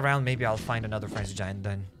 we'll run around. Maybe I'll find another French giant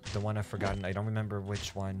then. The one I've forgotten. I don't remember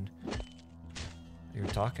which one you're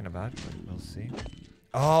talking about, but we'll see.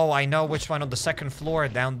 Oh, I know which one on the 2nd floor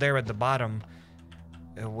down there at the bottom.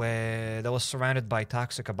 Where that was surrounded by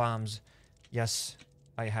toxic bombs. Yes,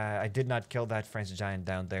 I did not kill that French giant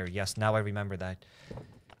down there. Yes, now I remember that.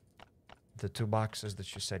 The 2 boxes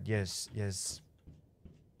that you said. Yes, yes.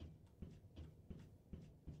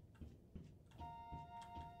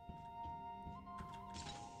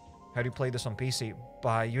 How do you play this on PC?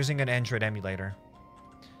 By using an Android emulator.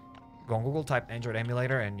 Go on Google, type Android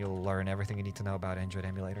emulator, and you'll learn everything you need to know about Android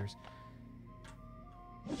emulators.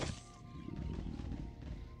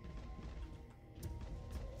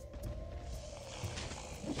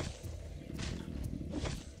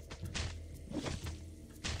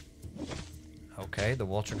 Okay, the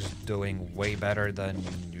wall trick is doing way better than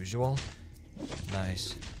usual.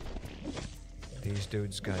 Nice. These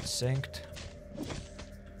dudes got synced.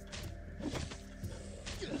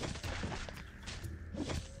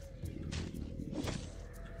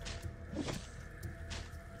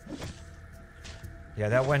 Yeah,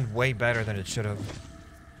 that went way better than it should have.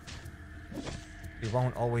 It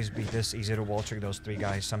won't always be this easy to wall trick those 3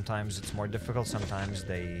 guys. Sometimes it's more difficult, sometimes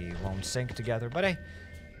they won't sync together. But hey,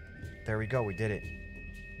 there we go, we did it.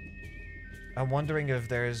 I'm wondering if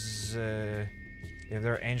there's if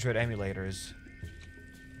there are Android emulators.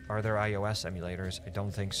 Are there iOS emulators? I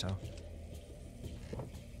don't think so.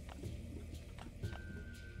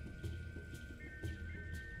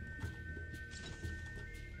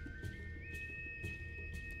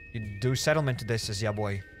 You do settlement to this, says yeah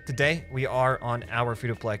boy. Today we are on our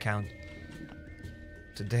free-to-play account.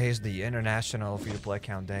 Today is the international free-to-play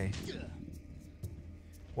account day.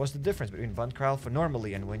 What's the difference between Bunker Alfa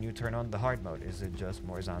normally and when you turn on the hard mode? Is it just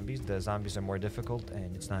more zombies? The zombies are more difficult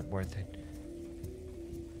and it's not worth it.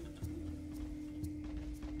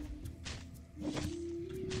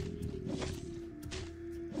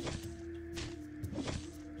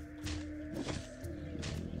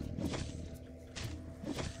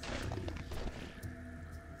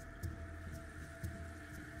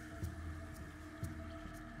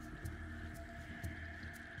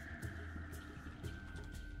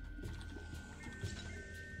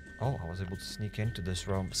 Oh, I was able to sneak into this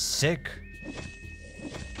room. Sick.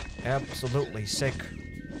 Absolutely sick.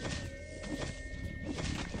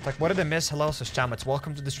 Like, what did I miss? Hello, says Chamats.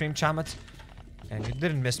 Welcome to the stream, Chamats. And you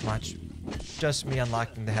didn't miss much. Just me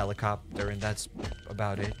unlocking the helicopter, and that's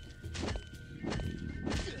about it.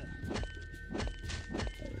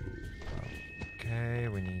 Okay,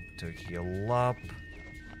 we need to heal up.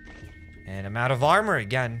 And I'm out of armor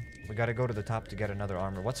again. We gotta go to the top to get another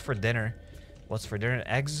armor. What's for dinner? What's for dinner?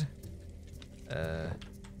 Eggs?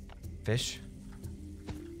 Fish?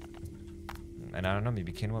 And I don't know,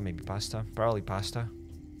 maybe quinoa, maybe pasta. Probably pasta.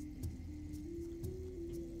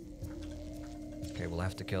 Okay, we'll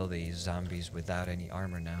have to kill these zombies without any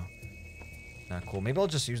armor now. Not cool. Maybe I'll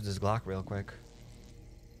just use this Glock real quick.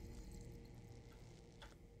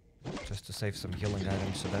 Just to save some healing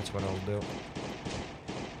items, so that's what I'll do.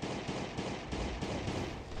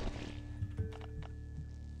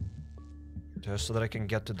 Just so that I can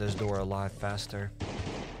get to this door a lot faster.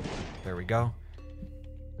 There we go.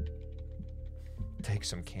 Take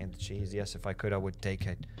some canned cheese. Yes, if I could, I would take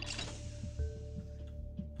it.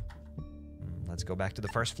 Let's go back to the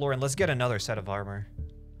first floor and let's get another set of armor.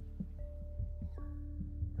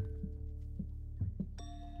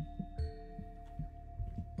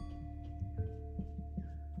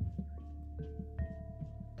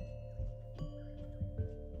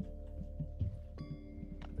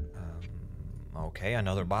 Okay,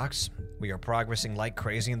 another box. We are progressing like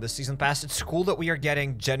crazy in this season pass. It's cool that we are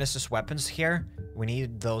getting Genesis weapons here. We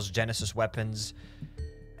need those Genesis weapons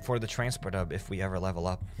for the transport hub if we ever level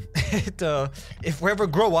up. If we ever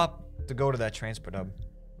grow up to go to that transport hub.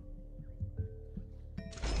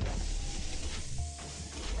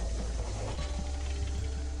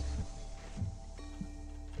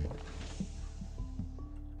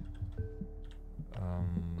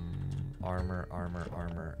 Armor.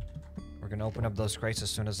 We're gonna open up those crates as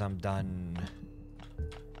soon as I'm done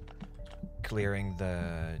clearing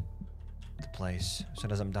the place. As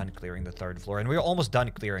soon as I'm done clearing the third floor. And we're almost done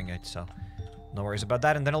clearing it, so no worries about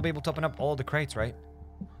that. And then I'll be able to open up all the crates, right?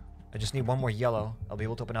 I just need one more yellow. I'll be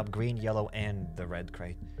able to open up green, yellow, and the red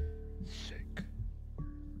crate. Sick.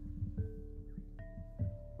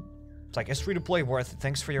 It's like, is free-to-play worth it?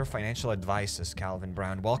 Thanks for your financial advice, says Calvin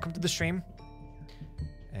Brown. Welcome to the stream.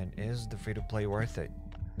 And is the free-to-play worth it?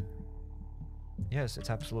 Yes, it's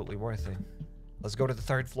absolutely worth it. Let's go to the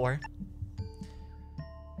third floor.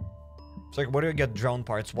 It's like, what do you get drone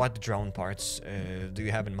parts? What drone parts do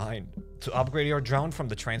you have in mind? To upgrade your drone from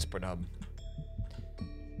the transport hub.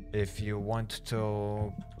 If you want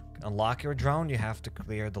to unlock your drone, you have to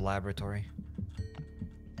clear the laboratory.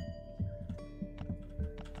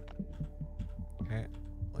 Okay,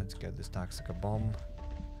 let's get this toxic bomb.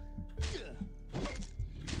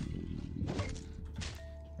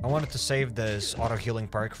 I wanted to save this auto-healing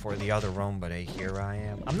perk for the other room, but hey, here I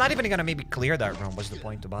am. I'm not even gonna maybe clear that room. What's the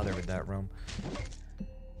point to bother with that room?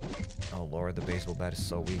 Oh lord, the baseball bat is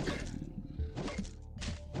so weak.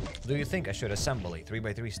 Do you think I should assemble a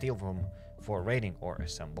 3x3 steel room for raiding or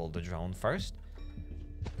assemble the drone first?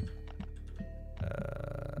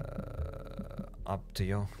 Up to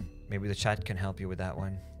you. Maybe the chat can help you with that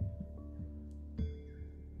one.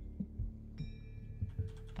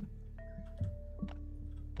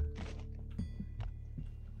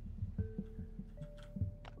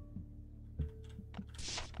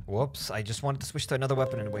 Whoops, I just wanted to switch to another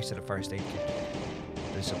weapon and wasted a first aid kit.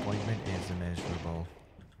 Disappointment is immeasurable.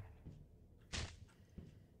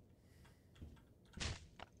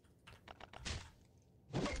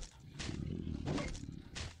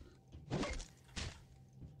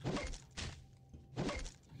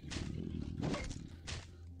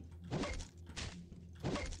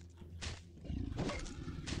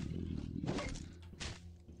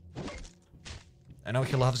 I know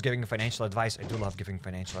he loves giving financial advice. I do love giving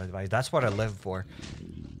financial advice. That's what I live for.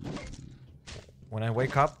 When I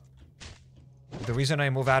wake up, the reason I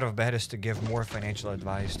move out of bed is to give more financial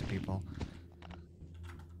advice to people.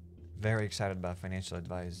 Very excited about financial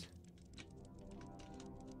advice.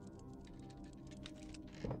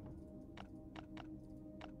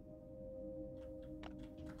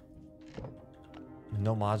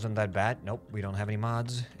 No mods on that bat. Nope, we don't have any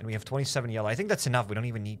mods. And we have 27 yellow. I think that's enough. We don't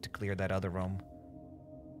even need to clear that other room.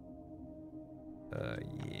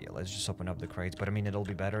 Yeah, let's just open up the crates. But I mean, it'll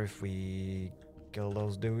be better if we kill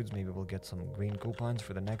those dudes. Maybe we'll get some green coupons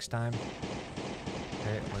for the next time.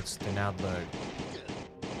 Okay, let's thin out the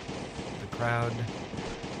crowd.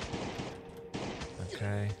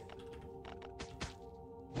 Okay.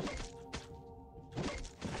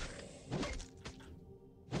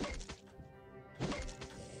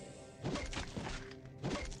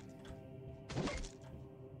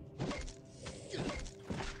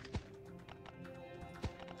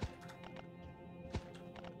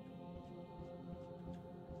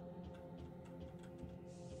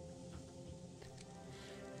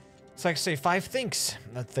 It's like, say, 5 things.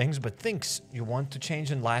 Not things, but things you want to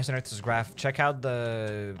change in Last Earth's graph. Check out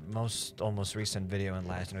the almost recent video in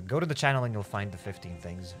Last Earth. Go to the channel and you'll find the 15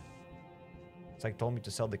 things. It's like, told me to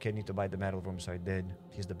sell the kidney to buy the metal room, so I did.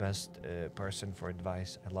 He's the best person for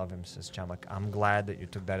advice. I love him, says Chamak. I'm glad that you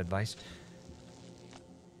took that advice.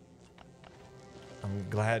 I'm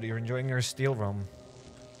glad you're enjoying your steel room.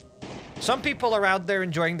 Some people are out there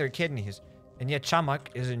enjoying their kidneys, and yet Chamak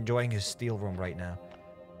is enjoying his steel room right now.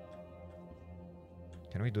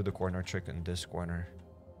 Can we do the corner trick in this corner?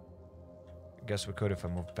 I guess we could if I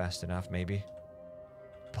moved fast enough, maybe.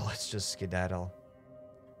 But let's just skedaddle.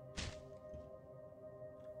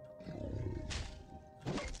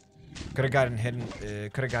 Could have gotten hidden.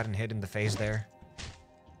 Could have gotten hit in the face there.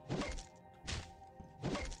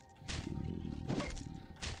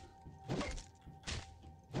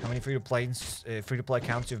 How many free-to-play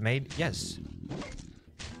accounts you've made? Yes.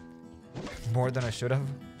 More than I should have.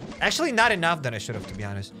 Actually, not enough than I should have, to be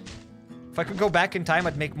honest. If I could go back in time,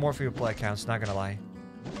 I'd make more free-to-play accounts. Not gonna lie.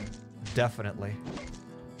 Definitely.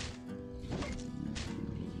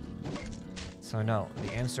 So no,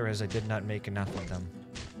 the answer is I did not make enough of them.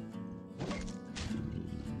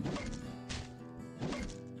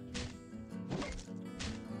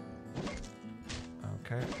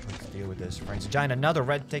 Okay, let's deal with this. Friends, giant, another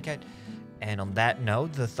red ticket. And on that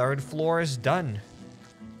note, the third floor is done.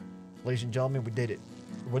 Ladies and gentlemen, we did it.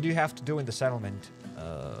 What do you have to do in the settlement?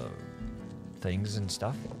 Things and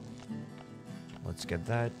stuff. Let's get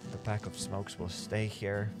that. The pack of smokes will stay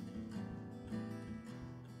here.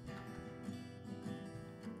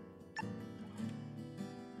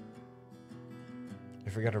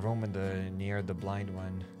 If we got a room in the near the blind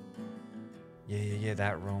one. Yeah,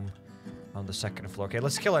 that room on the second floor. Okay,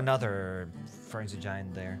 let's kill another frenzy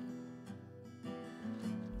giant there.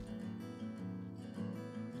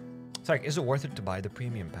 Sorry, is it worth it to buy the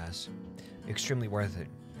premium pass? Extremely worth it.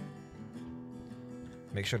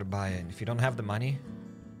 Make sure to buy it. If you don't have the money,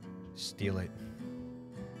 steal it.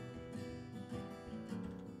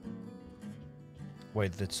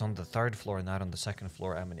 Wait, that's on the third floor, not on the second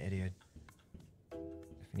floor. I'm an idiot. If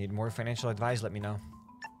you need more financial advice, let me know.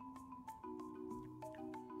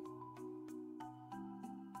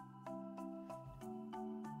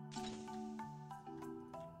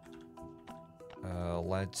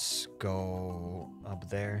 Let's go up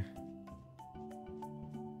there.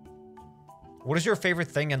 What is your favorite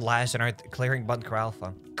thing in Last on Earth? Clearing Bunker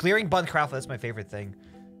Alfa. Clearing Bunker Alfa, that's my favorite thing.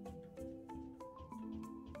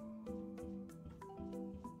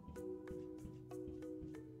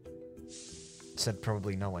 Said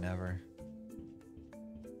probably no one ever.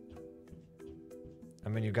 I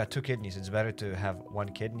mean, you got 2 kidneys. It's better to have 1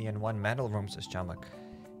 kidney and 1 metal room, says Chamak.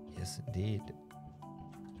 Yes, indeed.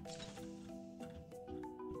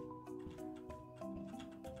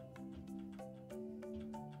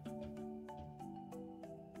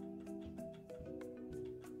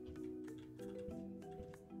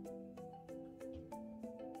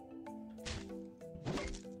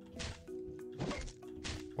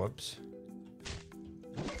 Whoops.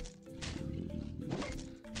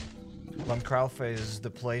 Bunker Alfa is the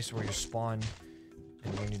place where you spawn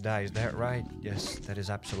and when you die. Is that right? Yes, that is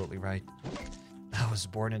absolutely right. I was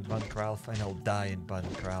born in Bunker Alfa and I'll die in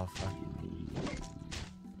Bunker Alfa.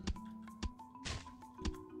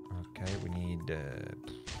 Okay, we need...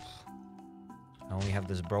 I only have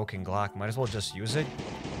this broken Glock. Might as well just use it.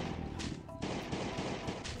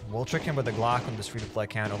 We'll trick him with the Glock on this free-to-play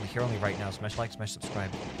account only right now. Smash like, smash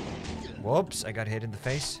subscribe. Whoops, I got hit in the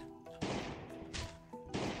face.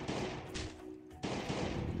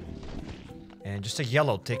 And just a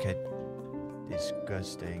yellow ticket.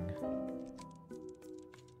 Disgusting.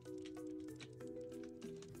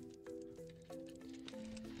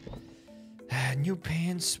 New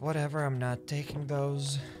pants, whatever, I'm not taking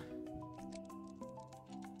those.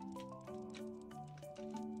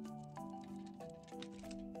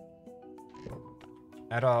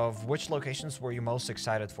 Out of which locations were you most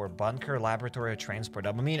excited for? Bunker, Laboratory, or Transport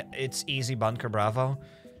Hub? I mean, it's easy, Bunker Bravo.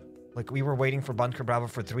 Like, we were waiting for Bunker Bravo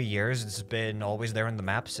for 3 years. It's been always there on the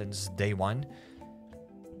map since day 1.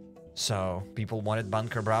 So, people wanted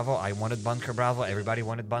Bunker Bravo. I wanted Bunker Bravo. Everybody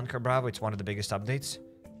wanted Bunker Bravo. It's one of the biggest updates.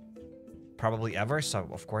 Probably ever. So,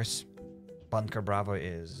 of course, Bunker Bravo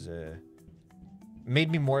is...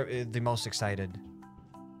 made me the most excited.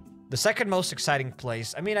 The second most exciting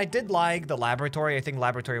place... I mean, I did like the Laboratory. I think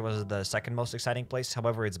Laboratory was the second most exciting place.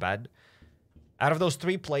 However, it's bad. Out of those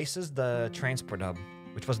 3 places, the Transport Hub,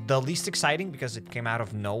 which was the least exciting because it came out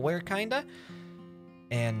of nowhere, kinda.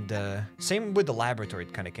 And same with the Laboratory,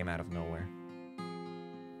 it kind of came out of nowhere.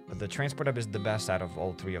 But the Transport Hub is the best out of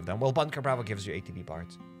all 3 of them. Well, Bunker Bravo gives you ATV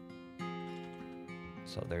parts.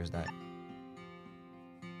 So there's that.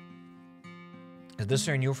 Is this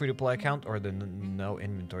your new free-to-play account or the no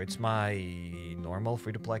inventory? It's my normal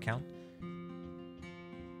free-to-play account.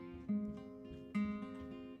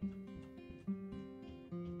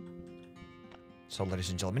 So, ladies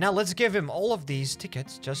and gentlemen, now let's give him all of these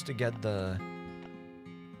tickets just to get the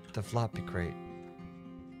floppy crate.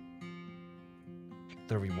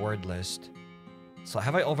 The reward list. So,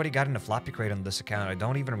 have I already gotten a floppy crate on this account? I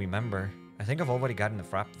don't even remember. I think I've already gotten the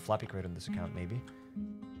floppy crate on this account, maybe.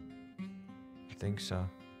 I think so.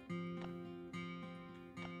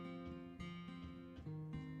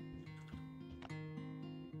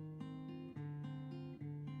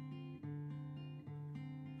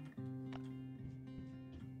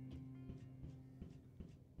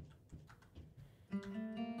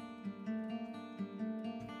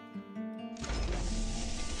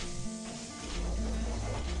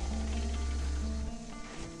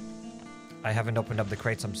 I haven't opened up the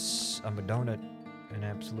crates. I'm a donut. An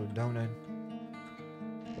absolute donut.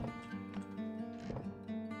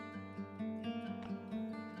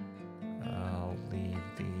 I'll leave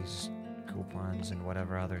these coupons and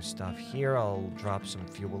whatever other stuff here. I'll drop some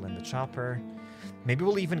fuel in the chopper. Maybe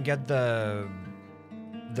we'll even get the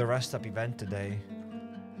rest up event today.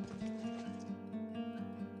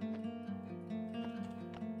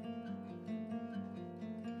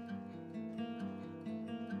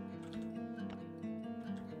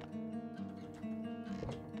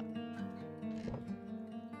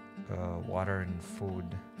 Water and food.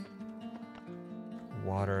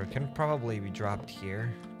 Water can probably be dropped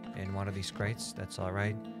here in one of these crates. That's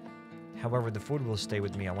alright. However, the food will stay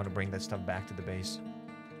with me. I want to bring that stuff back to the base.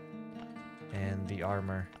 And the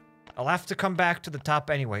armor. I'll have to come back to the top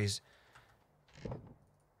anyways.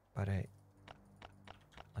 But hey.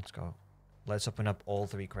 Let's go. Let's open up all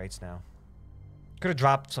 3 crates now. Could have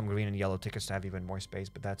dropped some green and yellow tickets to have even more space,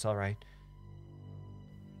 but that's alright.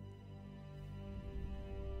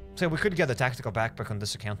 So we could get the tactical backpack on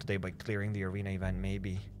this account today by clearing the arena event,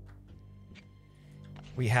 maybe.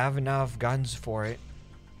 We have enough guns for it.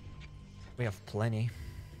 We have plenty.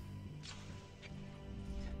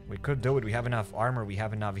 We could do it. We have enough armor. We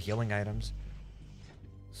have enough healing items.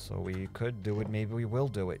 So we could do it. Maybe we will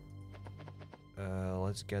do it.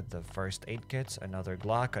 Let's get the first aid kits. Another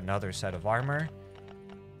Glock. Another set of armor.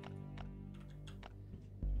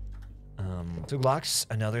 2 Glocks.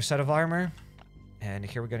 Another set of armor. And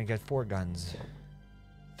here we're gonna get 4 guns.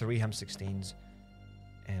 3 M16s.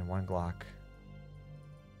 And 1 Glock.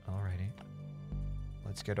 Alrighty.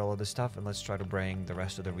 Let's get all of this stuff and let's try to bring the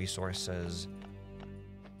rest of the resources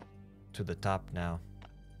to the top now.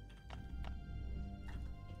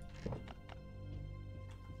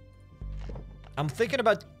 I'm thinking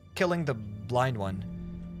about killing the blind one.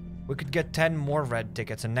 We could get 10 more red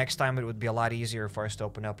tickets and next time it would be a lot easier for us to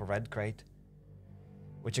open up a red crate.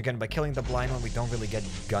 Which again, by killing the blind one, we don't really get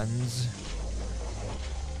guns.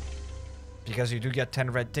 Because you do get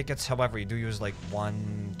 10 red tickets, however, you do use like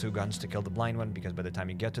 1-2 guns to kill the blind one, because by the time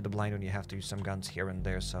you get to the blind one, you have to use some guns here and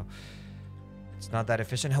there, so... It's not that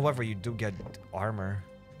efficient. However, you do get armor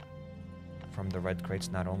from the red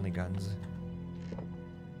crates, not only guns.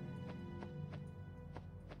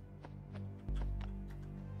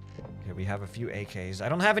 Here we have a few AKs. I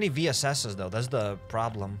don't have any VSSs though, that's the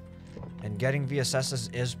problem. And getting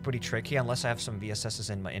VSSs is pretty tricky unless I have some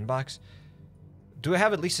VSSs in my inbox. Do I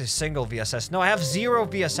have at least a single VSS? No, I have 0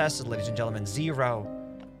 VSSs, ladies and gentlemen. 0.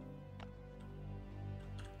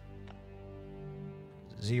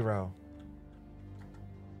 0.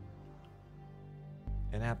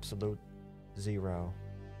 An absolute 0.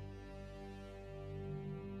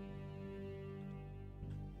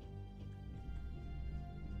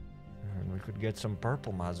 And we could get some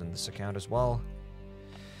purple mods in this account as well.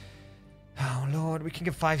 Oh lord, we can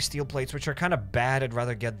get 5 steel plates, which are kind of bad. I'd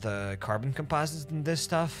rather get the carbon composites than this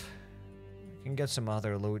stuff. We can get some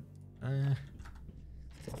other loot.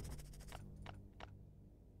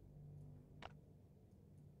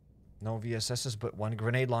 No VSSs, but 1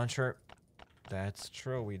 grenade launcher. That's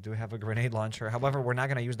true, we do have a grenade launcher. However, we're not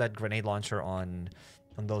going to use that grenade launcher on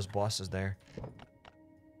those bosses there.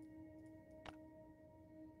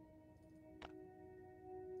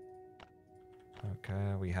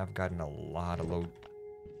 Okay, we have gotten a lot of loot.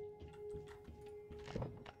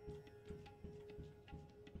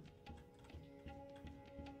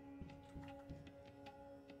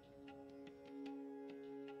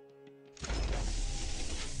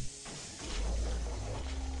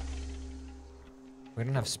 We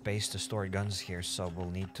don't have space to store guns here, so we'll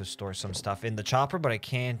need to store some stuff in the chopper, but I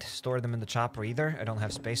can't store them in the chopper either. I don't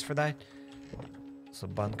have space for that. So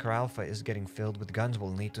Bunker Alfa is getting filled with guns.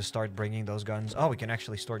 We'll need to start bringing those guns. Oh, we can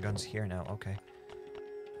actually store guns here now. Okay.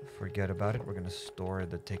 Forget about it. We're going to store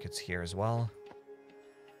the tickets here as well.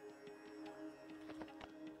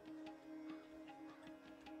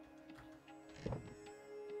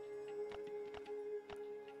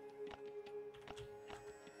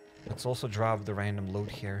 Let's also drop the random loot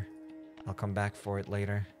here. I'll come back for it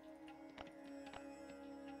later.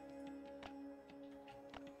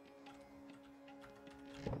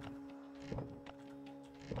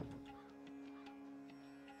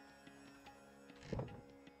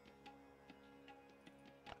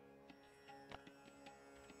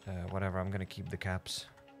 Whatever, I'm gonna keep the caps.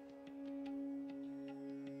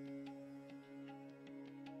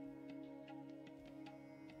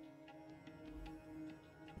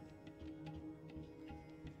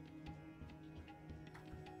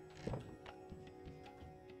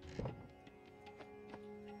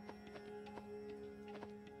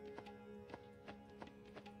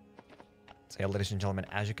 So, ladies and gentlemen,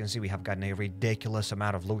 as you can see, we have gotten a ridiculous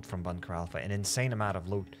amount of loot from Bunker Alfa. An insane amount of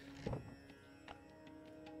loot.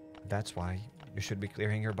 That's why you should be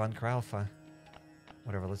clearing your Bunker Alfa.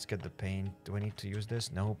 Whatever, let's get the paint. Do I need to use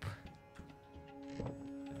this? Nope.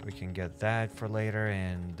 We can get that for later,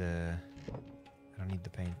 and I don't need the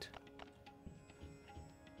paint.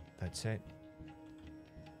 That's it.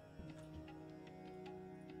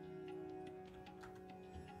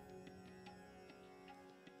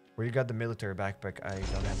 Where you got the military backpack, I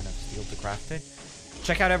don't have enough steel to craft it.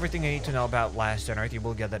 Check out everything you need to know about Last on Earth. You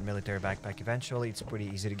will get that military backpack eventually. It's pretty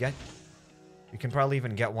easy to get. You can probably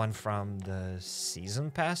even get one from the season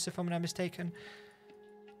pass, if I'm not mistaken.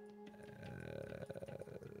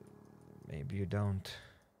 Maybe you don't.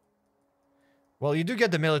 Well, you do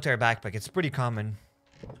get the military backpack. It's pretty common.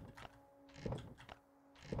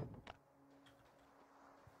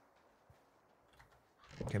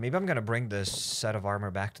 Okay, maybe I'm gonna bring this set of armor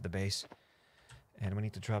back to the base. And we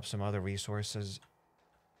need to drop some other resources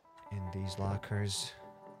in these lockers.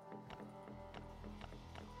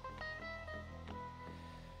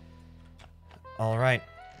 Alright.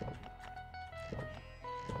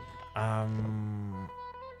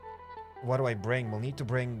 What do I bring? We'll need to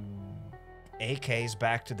bring AKs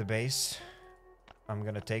back to the base. I'm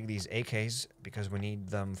gonna take these AKs because we need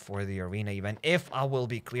them for the arena event. If I will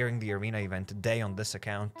be clearing the arena event today on this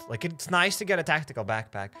account. Like, it's nice to get a tactical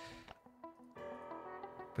backpack.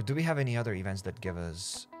 But do we have any other events that give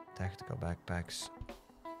us tactical backpacks?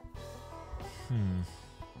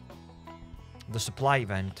 The supply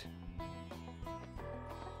event.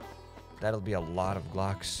 That'll be a lot of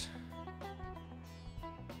Glocks.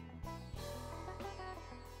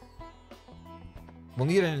 We'll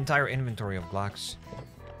need an entire inventory of Glocks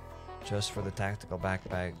just for the tactical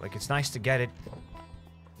backpack. Like, it's nice to get it.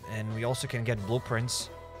 And we also can get blueprints.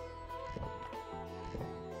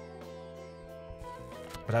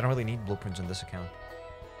 But I don't really need blueprints on this account.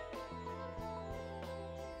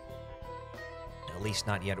 At least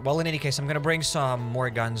not yet. Well, in any case, I'm gonna bring some more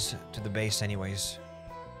guns to the base anyways.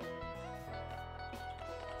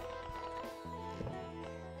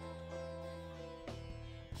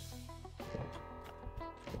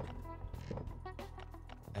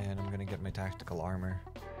 And I'm gonna get my tactical armor.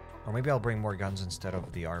 Or maybe I'll bring more guns instead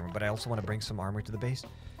of the armor. But I also want to bring some armor to the base.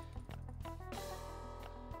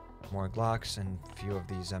 More Glocks and a few of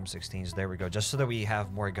these M16s. There we go. Just so that we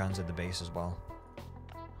have more guns at the base as well.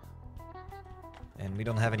 And we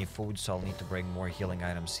don't have any food, so I'll need to bring more healing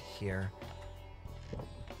items here.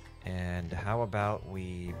 And how about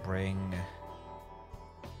we bring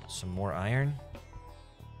some more iron?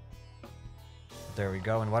 There we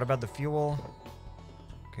go. And what about the fuel?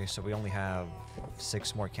 Okay, so we only have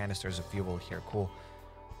 6 more canisters of fuel here. Cool.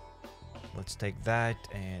 Let's take that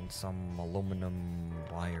and some aluminum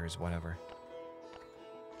wires, whatever.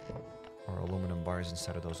 Or aluminum bars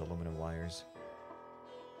instead of those aluminum wires.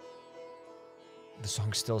 The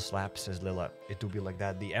song still slaps, says Lila. It do be like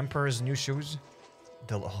that. The Emperor's new shoes,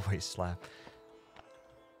 they'll always slap.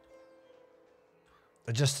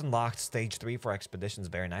 I just unlocked stage 3 for expeditions.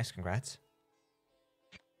 Very nice, congrats.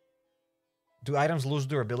 Do items lose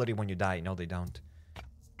durability when you die? No, they don't.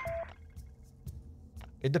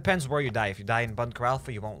 It depends where you die. If you die in Bunker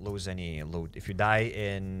Alfa, you won't lose any loot. If you die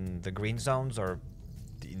in the green zones or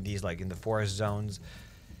in these, like in the forest zones,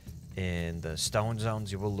 in the stone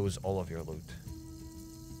zones, you will lose all of your loot.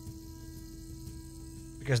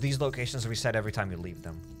 Because these locations reset every time you leave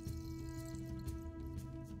them.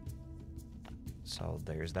 So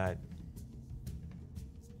there's that.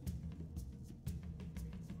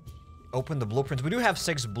 Open the blueprints. We do have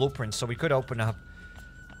 6 blueprints, so we could open up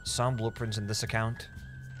some blueprints in this account.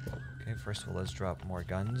 Okay, first of all, let's drop more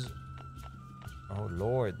guns. Oh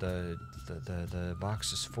lord, the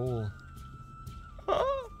box is full.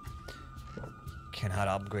 Cannot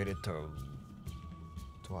upgrade it to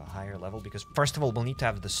a higher level because first of all, we'll need to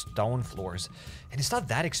have the stone floors, and it's not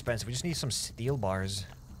that expensive. We just need some steel bars.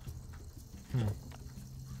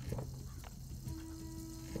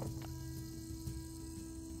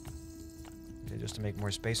 Okay, just to make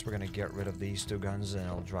more space, we're gonna get rid of these 2 guns, and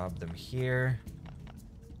I'll drop them here.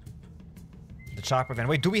 The chopper event.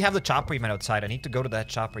 Wait, do we have the chopper event outside? I need to go to that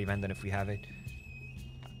chopper event then if we have it.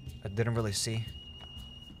 I didn't really see.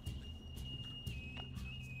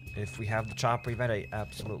 If we have the chopper event, I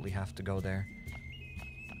absolutely have to go there.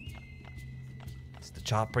 It's the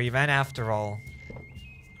chopper event after all.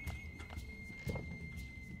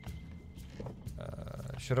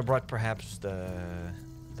 Should have brought perhaps the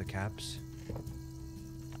caps.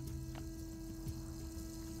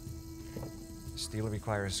 Steel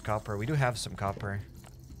requires copper. We do have some copper.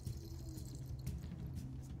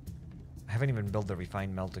 I haven't even built the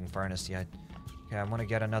refined melting furnace yet. Okay, I want to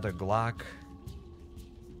get another Glock.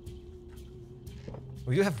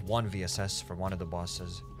 We do have one VSS for one of the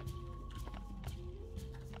bosses.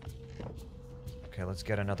 Okay, let's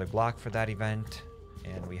get another Glock for that event.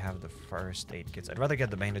 And we have the first aid kits. I'd rather get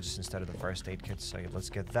the bandages instead of the first aid kits. So let's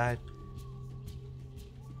get that.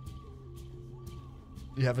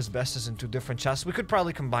 You have asbestos in 2 different chests. We could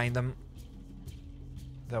probably combine them.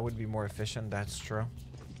 That would be more efficient. That's true.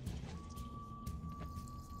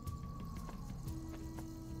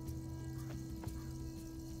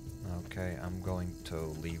 Okay, I'm going to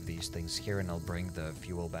leave these things here and I'll bring the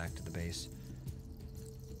fuel back to the base.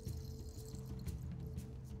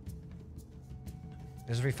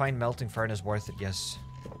 Is refined melting furnace worth it? Yes.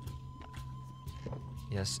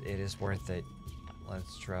 Yes, it is worth it.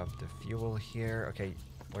 Let's drop the fuel here. Okay,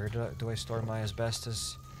 where do I store my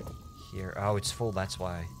asbestos? Here. Oh, it's full, that's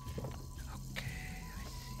why. Okay, I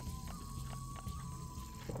see.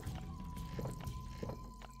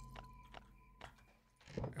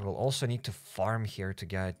 I will also need to farm here to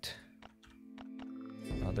get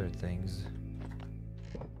other things.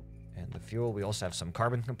 And the fuel, we also have some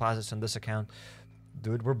carbon composites on this account.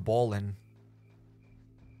 Dude, we're ballin'.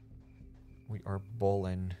 We are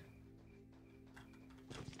ballin'.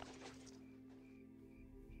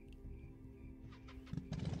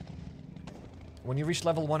 When you reach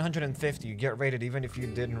level 150, you get raided even if you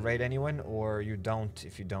didn't raid anyone, or you don't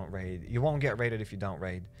if you don't raid. You won't get raided if you don't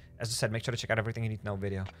raid. As I said, make sure to check out everything you need to know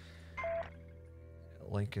video.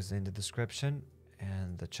 Link is in the description.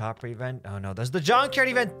 And the chopper event. Oh no, there's the junkyard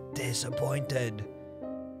event. Disappointed.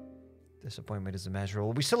 Disappointment is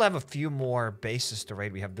immeasurable. We still have a few more bases to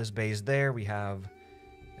raid. We have this base there. We have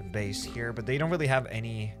a base here. But they don't really have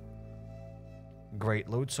any great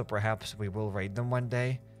loot. So perhaps we will raid them one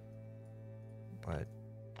day. But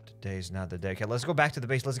today's not the day. Okay, let's go back to the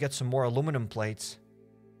base. Let's get some more aluminum plates.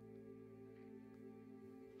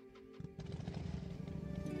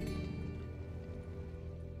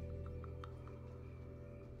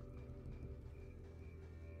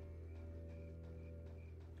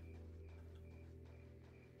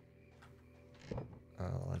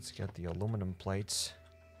 Let's get the aluminum plates.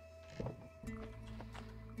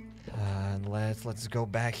 And let's go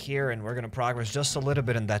back here, and we're gonna progress just a little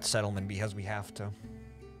bit in that settlement because we have to.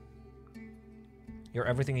 Your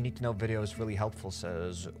everything you need to know video is really helpful,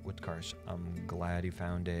 says Woodcars. I'm glad you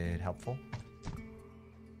found it helpful.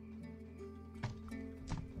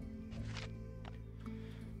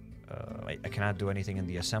 I cannot do anything in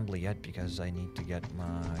the assembly yet because I need to get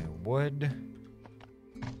my wood.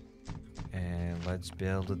 And let's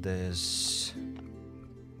build this.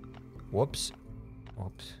 Whoops.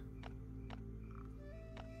 Whoops.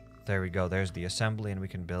 There we go. There's the assembly, and we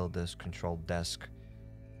can build this control desk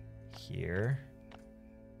here.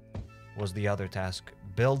 Was the other task.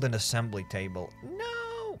 Build an assembly table.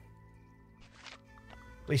 No!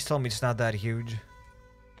 Please tell me it's not that huge.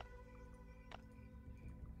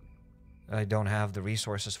 I don't have the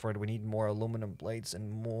resources for it. We need more aluminum plates and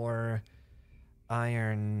more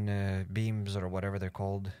iron beams or whatever they're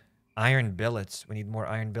called. Iron billets. We need more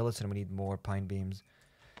iron billets and we need more pine beams.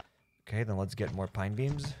 Okay, then let's get more pine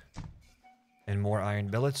beams. And more iron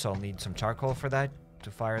billets, so I'll need some charcoal for that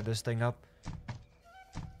to fire this thing up.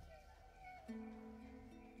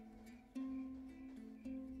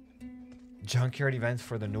 Junkyard event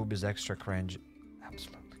for the noob is extra cringe.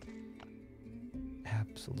 Absolutely.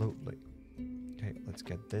 Absolutely. Okay, let's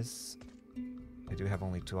get this. I do have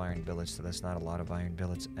only 2 iron billets, so that's not a lot of iron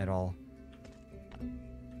billets at all.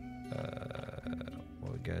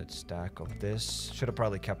 We'll get a stack of this. Should have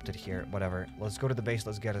probably kept it here. Whatever. Let's go to the base.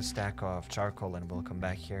 Let's get a stack of charcoal and we'll come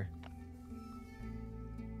back here.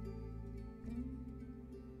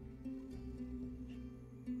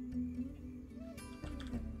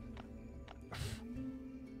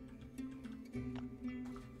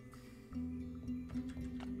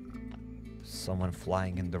 Someone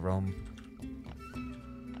flying in the room.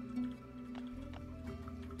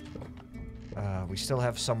 We still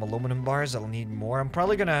have some aluminum bars. I'll need more. I'm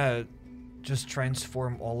probably gonna just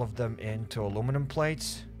transform all of them into aluminum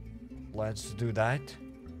plates. Let's do that.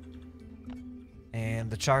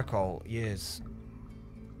 And the charcoal, yes.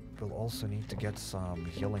 We'll also need to get some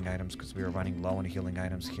healing items because we are running low on healing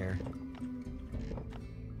items here.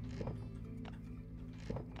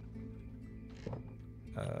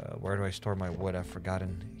 Where do I store my wood? I've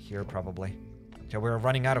forgotten. Here, probably. Okay, we're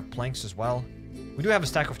running out of planks as well. We do have a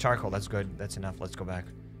stack of charcoal. That's good. That's enough. Let's go back.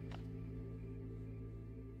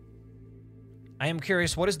 I am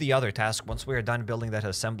curious, what is the other task once we are done building that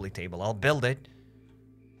assembly table? I'll build it.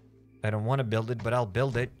 I don't want to build it, but I'll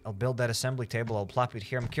build it. I'll build that assembly table. I'll plop it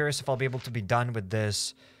here. I'm curious if I'll be able to be done with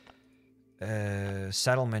this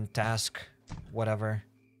settlement task, whatever.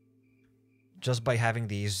 Just by having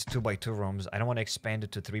these 2x2 rooms. I don't want to expand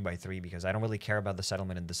it to 3x3 because I don't really care about the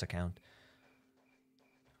settlement in this account.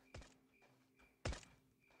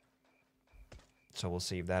 So we'll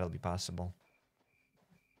see if that'll be possible.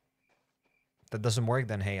 If that doesn't work,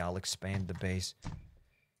 then hey, I'll expand the base.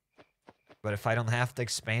 But if I don't have to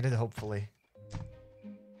expand it, hopefully.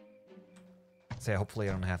 Say, hopefully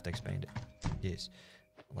I don't have to expand it. Yes.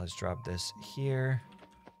 Let's drop this here.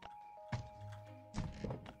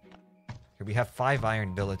 Here we have 5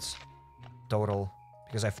 iron billets total.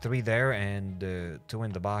 Because I have 3 there and 2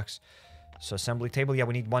 in the box. So assembly table, yeah,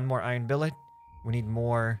 we need 1 more iron billet. We need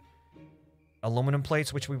more aluminum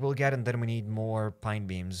plates, which we will get. And then we need more pine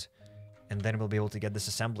beams. And then we'll be able to get this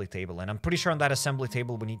assembly table. And I'm pretty sure on that assembly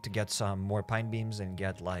table, we need to get some more pine beams and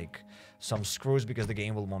get, like, some screws because the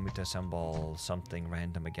game will want me to assemble something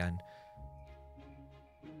random again.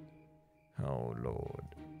 Oh, Lord.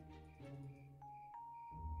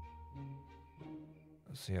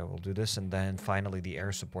 So, yeah, we'll do this. And then, finally, the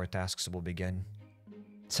air support tasks will begin.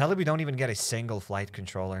 Sadly, we don't even get a single flight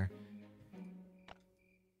controller.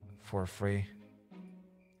 For free.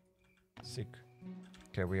 Sick.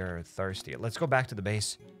 Okay, we are thirsty. Let's go back to the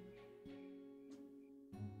base.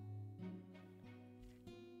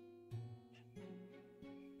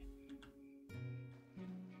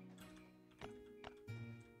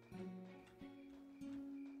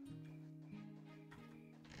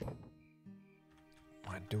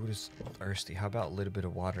 My dude is thirsty. How about a little bit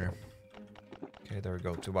of water? Okay, there we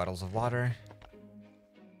go. 2 bottles of water.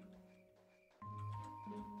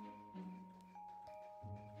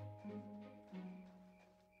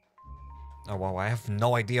 Oh, wow, I have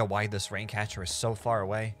no idea why this rain catcher is so far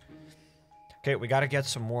away. Okay, we gotta get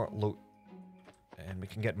some more loot. And we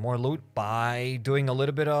can get more loot by doing a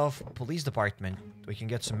little bit of police department. We can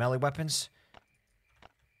get some melee weapons.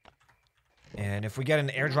 And if we get an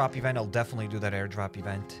airdrop event, I'll definitely do that airdrop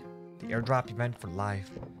event. The airdrop event for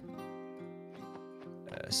life.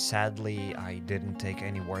 Sadly, I didn't take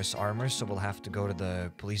any worse armor, so we'll have to go to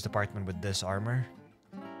the police department with this armor.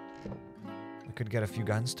 We could get a few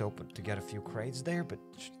guns to get a few crates there, but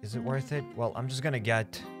is it worth it? Well, I'm just gonna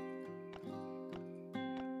get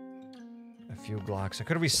a few Glocks. I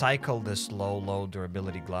could recycle this low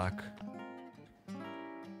durability Glock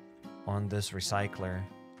on this recycler.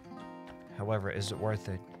 However, is it worth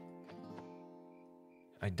it?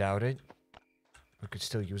 I doubt it. We could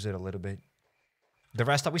still use it a little bit. The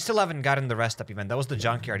rest up, we still haven't gotten the rest up event. That was the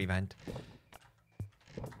junkyard event.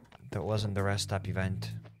 That wasn't the rest up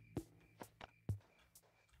event.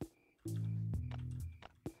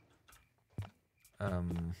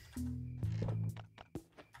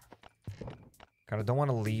 Kinda don't want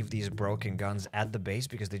to leave these broken guns at the base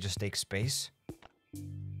because they just take space.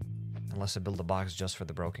 Unless I build a box just for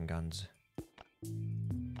the broken guns.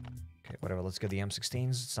 Okay, whatever, let's get the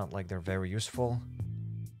M16s. It's not like they're very useful.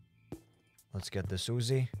 Let's get this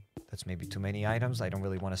Uzi. That's maybe too many items. I don't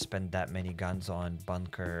really want to spend that many guns on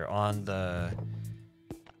bunker, on the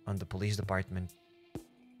police department.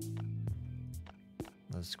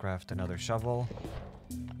 Let's craft another shovel.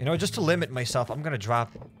 You know, just to limit myself, I'm gonna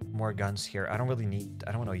drop more guns here. I don't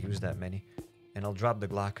want to use that many. And I'll drop the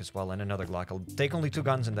Glock as well, and another Glock. I'll take only 2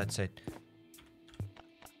 guns and that's it.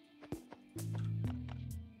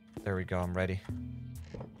 There we go, I'm ready.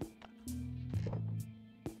 And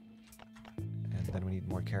then we need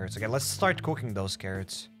more carrots. Okay, let's start cooking those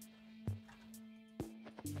carrots.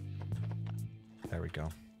 There we go.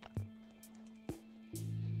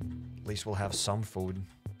 At least we'll have some food.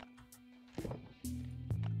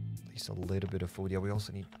 At least a little bit of food. Yeah, we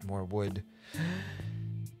also need more wood.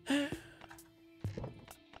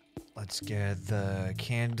 Let's get the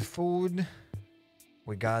canned food.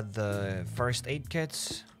 We got the first aid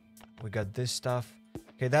kits. We got this stuff.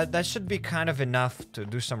 Okay, that should be kind of enough to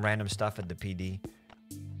do some random stuff at the PD.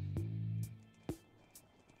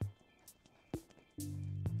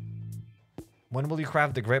 When will you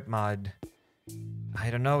craft the grip mod? I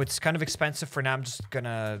don't know. It's kind of expensive for now. I'm just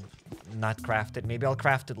gonna not craft it. Maybe I'll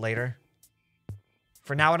craft it later.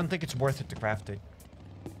 For now, I don't think it's worth it to craft it.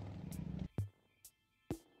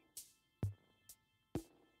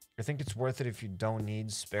 I think it's worth it if you don't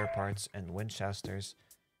need spare parts and Winchesters.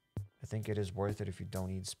 I think it is worth it if you don't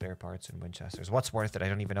need spare parts and Winchesters. What's worth it? I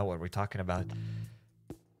don't even know what we're talking about.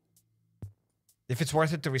 If it's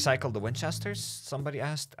worth it to recycle the Winchesters, somebody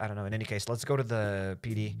asked. I don't know. In any case, let's go to the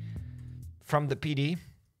PD. From the PD,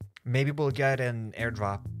 maybe we'll get an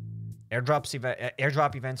airdrop.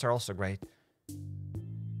 Airdrop events are also great.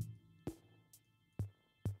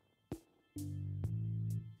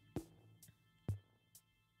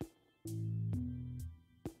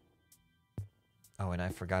 Oh, and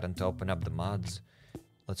I've forgotten to open up the mods.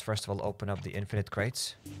 Let's first of all open up the infinite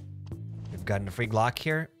crates. We've gotten a free Glock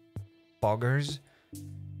here. Boggers.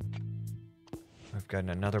 We've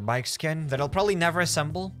gotten another bike skin that I'll probably never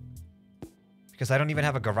assemble. Because I don't even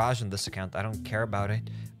have a garage in this account. I don't care about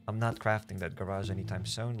it. I'm not crafting that garage anytime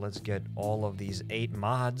soon. Let's get all of these 8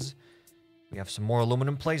 mods. We have some more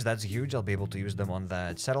aluminum plates. That's huge. I'll be able to use them on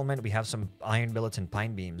that settlement. We have some iron billets and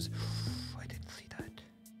pine beams. I didn't see that.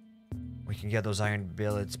 We can get those iron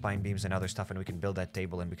billets, pine beams, and other stuff, and we can build that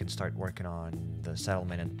table, and we can start working on the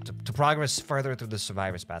settlement and to progress further through the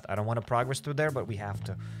survivor's path. I don't want to progress through there, but we have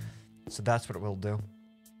to. So that's what we'll do.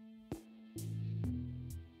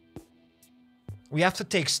 We have to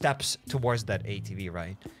take steps towards that ATV,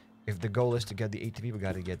 right? If the goal is to get the ATV, we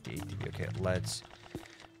got to get the ATV. Okay, let's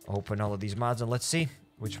open all of these mods, and let's see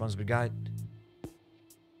which ones we got.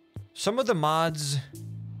 Some of the mods...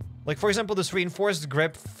 Like, for example, this reinforced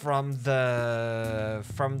grip from the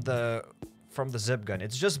zip gun.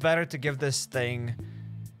 It's just better to give this thing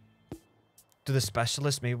to the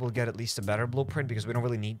specialist. Maybe we'll get at least a better blueprint because we don't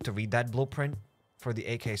really need to read that blueprint for the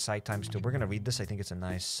AK sight ×2. We're going to read this. I think it's a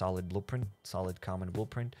nice, solid blueprint. Solid, common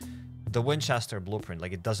blueprint. The Winchester blueprint,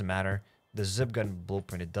 like, it doesn't matter. The zip gun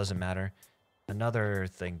blueprint, it doesn't matter. Another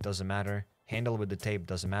thing, doesn't matter. Handle with the tape,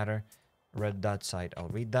 doesn't matter. Red dot sight, I'll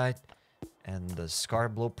read that. And the SCAR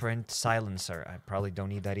blueprint, silencer. I probably don't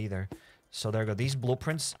need that either. So there you go. These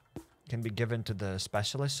blueprints can be given to the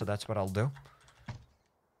specialist, so that's what I'll do.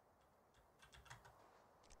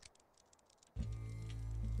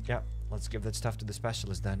 Yeah, let's give that stuff to the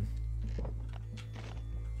specialist then.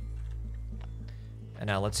 And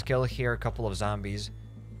now let's kill here a couple of zombies.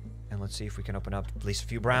 And let's see if we can open up at least a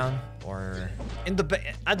few brown. Or...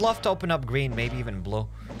 I'd love to open up green, maybe even blue.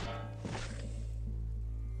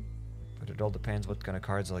 But it all depends what kind of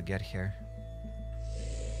cards I'll get here.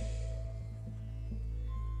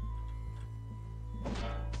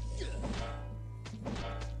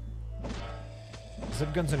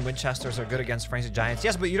 Zip guns and Winchesters are good against frenzied giants.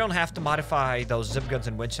 Yes, but you don't have to modify those zip guns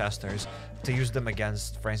and Winchesters to use them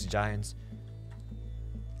against frenzied giants.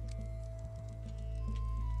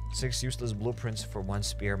 6 useless blueprints for 1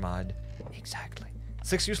 spear mod. Exactly.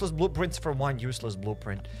 6 useless blueprints for 1 useless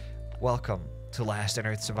blueprint. Welcome to Last on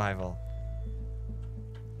Earth Survival.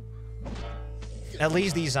 At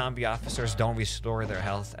least these zombie officers don't restore their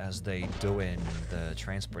health as they do in the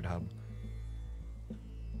transport hub.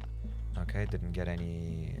 Okay, didn't get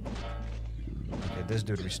any... Okay, this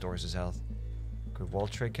dude restores his health. Could wall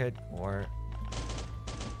trick it, or...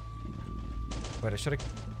 But I should have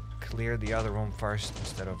cleared the other room first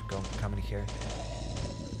instead of coming here.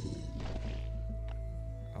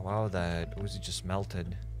 Oh wow, that Uzi just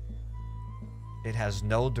melted. It has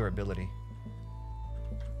no durability.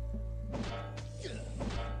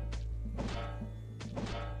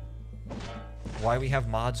 Why we have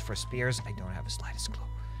mods for spears? I don't have the slightest clue.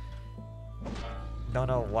 Don't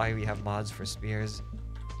know why we have mods for spears.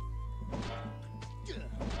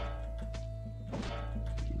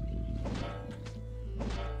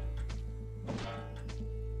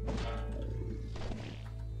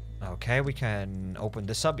 Okay, we can open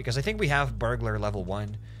this up because I think we have burglar level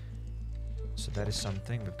 1. So that is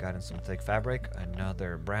something. We've gotten some thick fabric.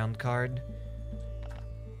 Another brown card.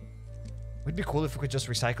 Would be cool if we could just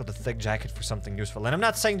recycle the thick jacket for something useful. And I'm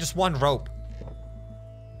not saying just 1 rope.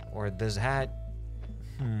 Or this hat.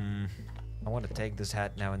 I want to take this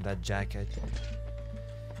hat now and that jacket.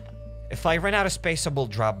 If I run out of space, I will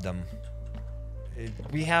drop them.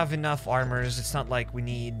 We have enough armors. It's not like we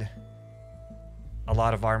need a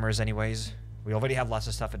lot of armors anyways. We already have lots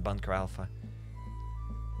of stuff at Bunker Alfa.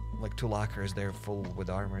 Like 2 lockers, they're full with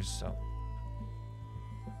armors, so...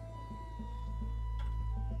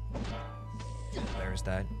 There's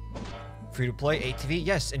that. Free to play ATV?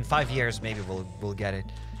 Yes, in 5 years maybe we'll get it.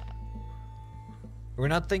 We're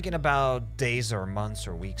not thinking about days or months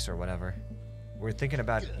or weeks or whatever. We're thinking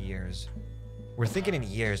about years. We're thinking in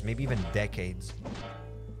years, maybe even decades.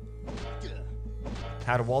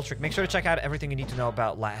 How to wall trick. Make sure to check out everything you need to know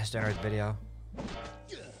about Last on Earth video.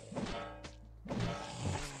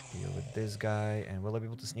 Deal with this guy. And will I be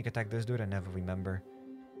able to sneak attack this dude? I never remember.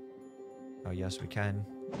 Oh, yes, we can.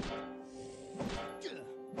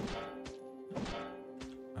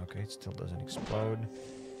 Okay, it still doesn't explode.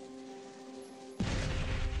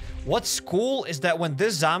 What's cool is that when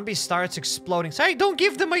this zombie starts exploding... Sorry, don't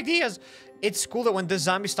give them ideas! It's cool that when this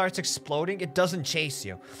zombie starts exploding, it doesn't chase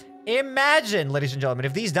you. Imagine, ladies and gentlemen,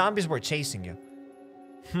 if these zombies were chasing you.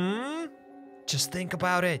 Just think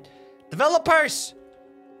about it. Developers!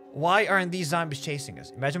 Why aren't these zombies chasing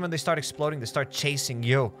us? Imagine when they start exploding, they start chasing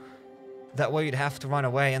you. That way you'd have to run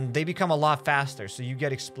away, and they become a lot faster, so you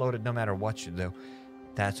get exploded no matter what you do.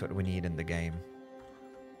 That's what we need in the game.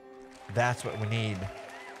 That's what we need.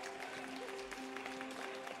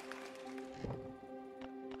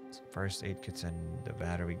 First aid kits and the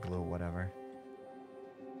battery glue, whatever.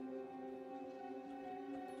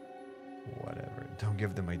 Whatever. Don't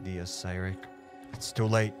give them ideas, HappyCairek. It's too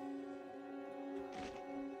late.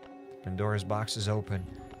 Pandora's box is open.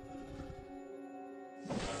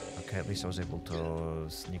 Okay, at least I was able to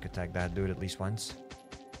sneak attack that dude at least once.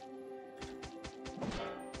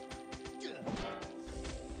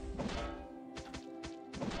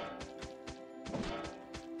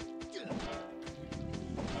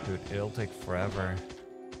 Dude, it'll take forever.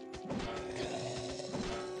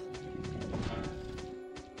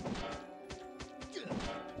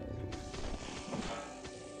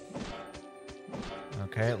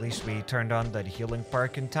 Okay, at least we turned on that healing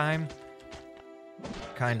perk in time.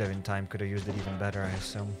 Kind of in time. Could have used it even better, I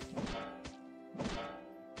assume.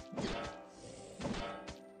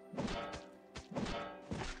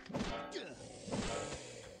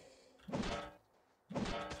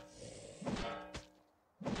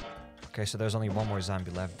 Okay, so there's only one more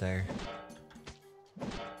zombie left there.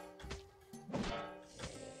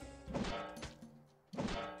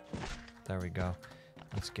 There we go.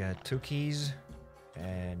 Let's get 2 keys.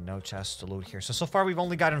 And no chest to loot here. So far we've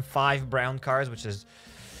only gotten 5 brown cards, which is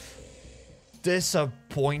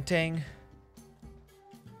disappointing.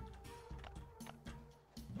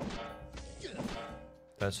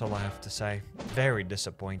 That's all I have to say. Very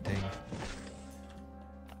disappointing.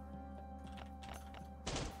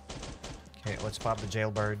 Okay, let's pop the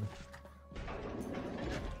jailbird.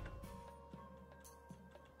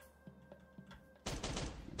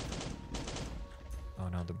 Oh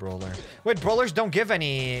no, the brawler. Wait, brawlers don't give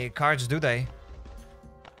any cards, do they?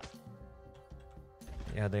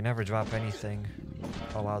 Yeah, they never drop anything.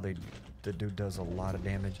 Oh wow, the dude does a lot of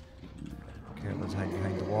damage. Okay, let's hide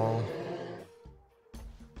behind the wall.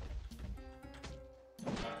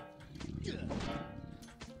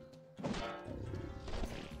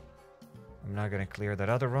 I'm not gonna clear that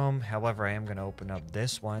other room. However, I am gonna open up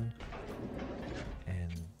this one.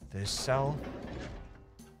 And this cell.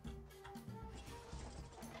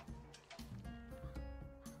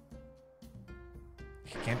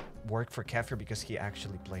 He can't work for Kefir because he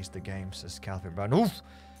actually plays the game, says Calvin Brown. Oof!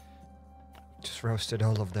 Just roasted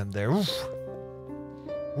all of them there. Oof!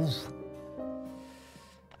 Oof.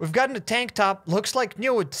 We've gotten a tank top. Looks like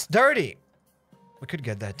new. It's dirty. We could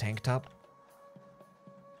get that tank top.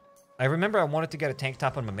 I remember I wanted to get a tank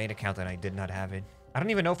top on my main account and I did not have it. I don't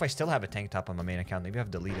even know if I still have a tank top on my main account. Maybe I've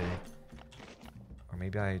deleted it. Or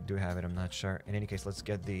maybe I do have it. I'm not sure. In any case, let's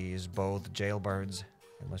get these both jailbirds.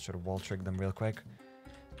 And let's try to wall trick them real quick.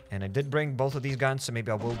 And I did bring both of these guns, so maybe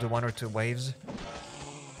I will do 1 or 2 waves.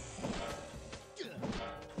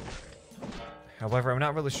 However, I'm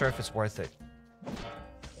not really sure if it's worth it.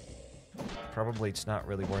 Probably it's not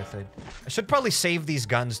really worth it. I should probably save these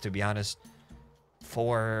guns, to be honest.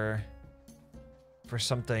 For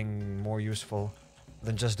something more useful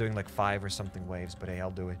than just doing like 5 or something waves, but hey, I'll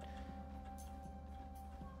do it.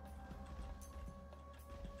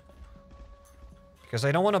 Because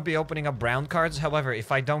I don't want to be opening up brown cards. However,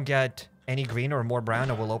 if I don't get any green or more brown,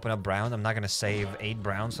 I will open up brown. I'm not going to save 8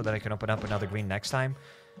 brown so that I can open up another green next time.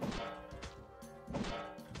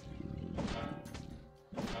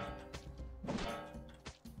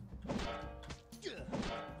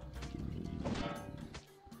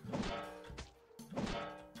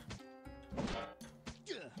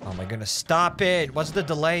 Oh my goodness, stop it! What's the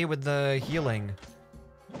delay with the healing?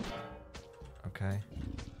 Okay.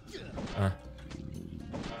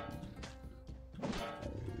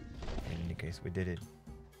 In any case, we did it.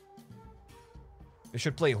 We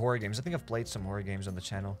should play horror games. I think I've played some horror games on the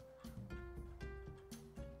channel.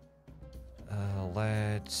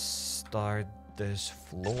 Let's start this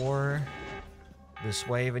floor. This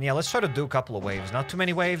wave. And yeah, let's try to do a couple of waves. Not too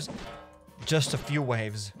many waves. Just a few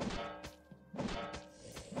waves.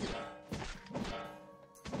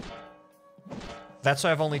 That's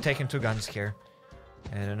why I've only taken 2 guns here.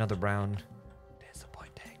 And another brown.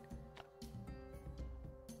 Disappointing.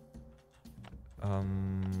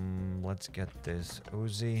 Let's get this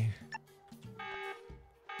Uzi.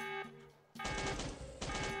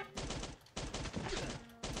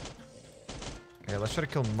 Okay, let's try to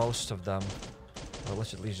kill most of them. Or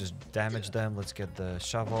let's at least just damage them. Let's get the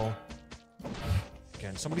shovel.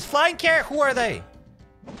 Again, somebody's flying care. Who are they?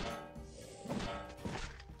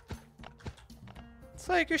 It's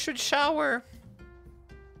like you should shower.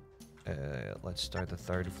 Let's start the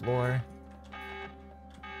 3rd floor.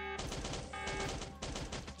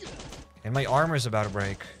 And my armor's about to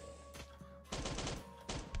break.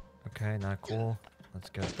 Okay, not cool. Let's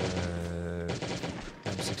get the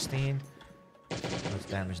M16. Let's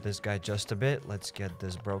damage this guy just a bit. Let's get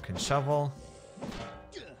this broken shovel.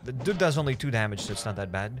 The dude does only 2 damage, so it's not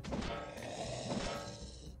that bad.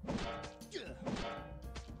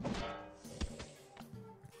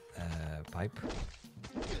 Pipe.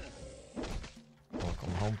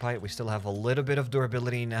 Welcome home, pipe. We still have a little bit of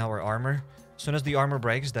durability in our armor. As soon as the armor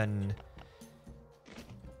breaks, then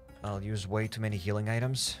I'll use way too many healing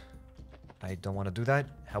items. I don't want to do that.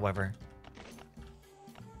 However,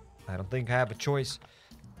 I don't think I have a choice.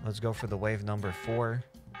 Let's go for the wave number 4.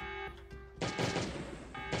 Okay,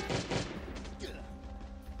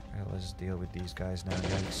 let's deal with these guys now,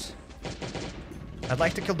 guys. I'd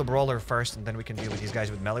like to kill the brawler first, and then we can deal with these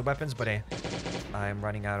guys with melee weapons, but I'm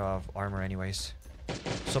running out of armor anyways.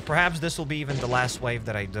 So perhaps this will be even the last wave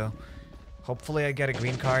that I do. Hopefully I get a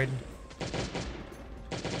green card.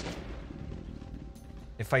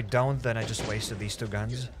 If I don't, then I just wasted these 2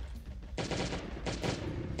 guns.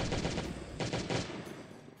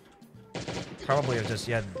 Probably I just,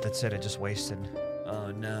 yeah, that's it. I just wasted.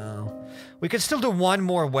 Oh no. We could still do one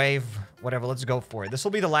more wave. Whatever, let's go for it. This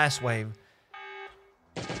will be the last wave.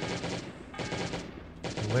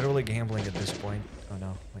 Literally gambling at this point. Oh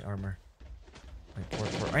no, my armor. My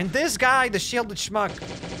poor. And this guy, the shielded schmuck.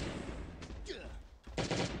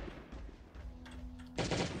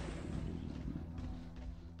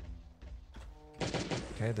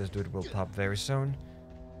 Okay, this dude will pop very soon.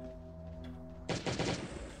 Okay,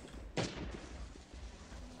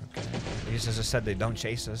 at least as I said, they don't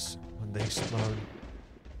chase us when they explode.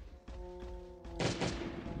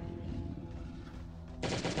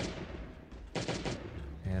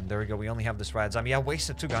 And there we go, we only have this rad zombie. Yeah, I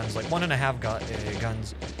wasted 2 guns, like 1.5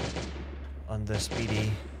 guns on this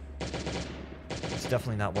PD. It's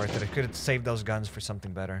definitely not worth it. I could have saved those guns for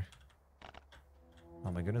something better.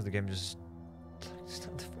 Oh my goodness, the game just...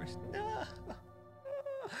 No.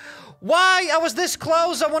 Why? I was this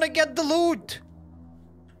close. I want to get the loot.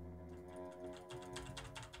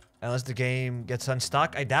 Unless the game gets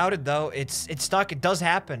unstuck. I doubt it though. It's stuck. It does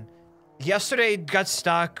happen. Yesterday it got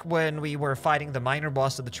stuck when we were fighting the minor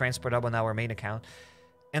boss of the transport hub on our main account.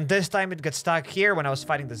 And this time it got stuck here when I was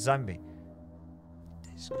fighting the zombie.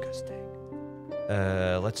 Disgusting.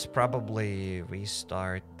 Let's probably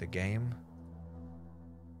restart the game.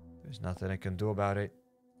 There's nothing I can do about it.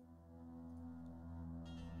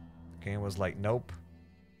 The game was like, nope.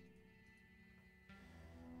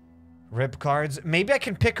 Rip cards. Maybe I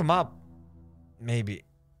can pick them up. Maybe.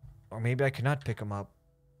 Or maybe I cannot pick them up.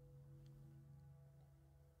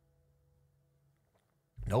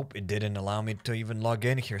 Nope, it didn't allow me to even log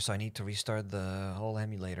in here, so I need to restart the whole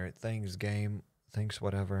emulator. Thanks, game. Thanks,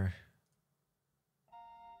 whatever.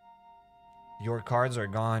 Your cards are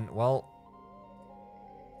gone. Well...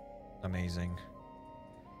 Amazing.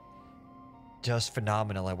 Just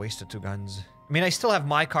phenomenal. I wasted 2 guns. I mean, I still have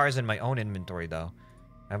my cards in my own inventory, though.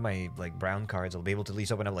 I have my, like, brown cards. I'll be able to at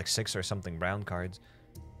least open up, like, 6 or something brown cards.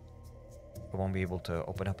 I won't be able to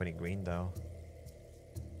open up any green, though.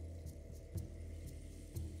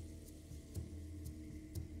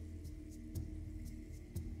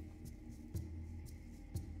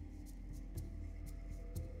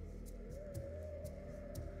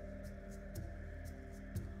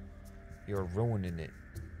 You're ruining it.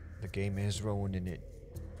 The game is ruining it.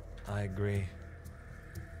 I agree.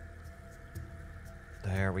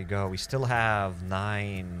 There we go. We still have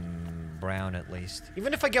 9 brown at least.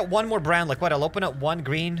 Even if I get 1 more brown, like what? I'll open up 1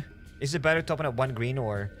 green. Is it better to open up 1 green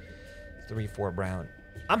or 3, 4 brown?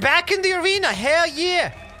 I'm back in the arena. Hell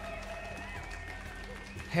yeah.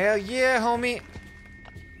 Hell yeah, homie.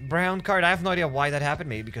 Brown card. I have no idea why that happened.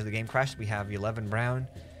 Maybe because the game crashed. We have 11 brown.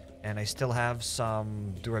 And I still have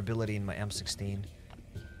some durability in my M16.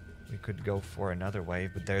 We could go for another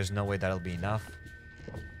wave, but there's no way that'll be enough.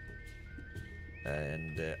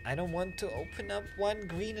 And I don't want to open up 1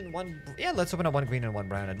 green and 1... Yeah, let's open up 1 green and 1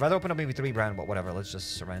 brown. I'd rather open up maybe 3 brown, but whatever. Let's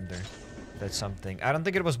just surrender. That's something. I don't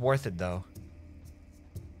think it was worth it, though.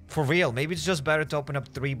 For real. Maybe it's just better to open up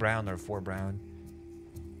 3 brown or 4 brown.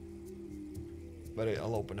 But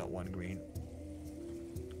I'll open up 1 green.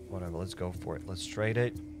 Whatever, let's go for it. Let's trade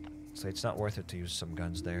it. So it's not worth it to use some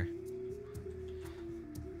guns there.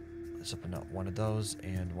 Let's open up one of those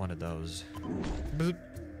and one of those. Boop.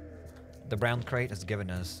 The brown crate has given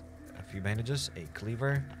us a few bandages, a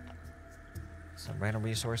cleaver, some random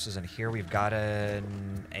resources, and here we've got a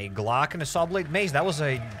Glock and a saw blade mace. That was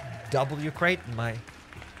a W crate, in my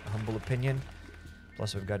humble opinion.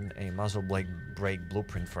 Plus, we've gotten a muzzle blade brake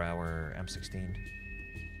blueprint for our M16.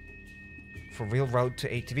 For real road to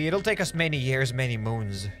ATV, it'll take us many years, many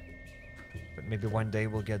moons. But maybe one day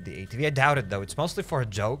we'll get the ATV. I doubt it, though. It's mostly for a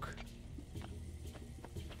joke.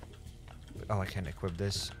 Oh, I can't equip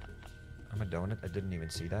this. I'm a donut. I didn't even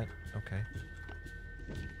see that. Okay.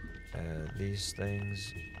 These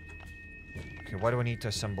things. Okay, why do I need to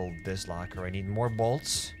assemble this locker? I need more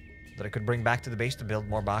bolts that I could bring back to the base to build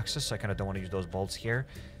more boxes, so I kind of don't want to use those bolts here.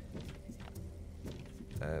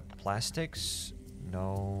 Plastics?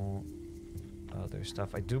 No. Other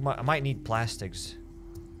stuff. I might need plastics.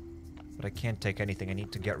 But I can't take anything. I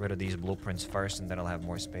need to get rid of these blueprints first, and then I'll have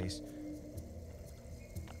more space.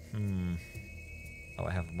 Oh,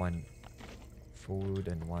 I have one food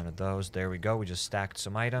and one of those. There we go. We just stacked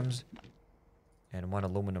some items. And one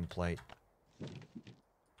aluminum plate.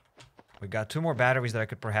 We got 2 more batteries that I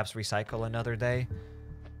could perhaps recycle another day.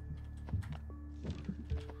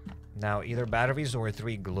 Now, either batteries or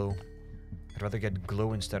 3 glue. I'd rather get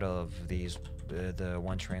glue instead of these, the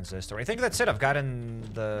 1 transistor. I think that's it. I've gotten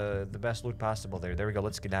the best loot possible there. There we go.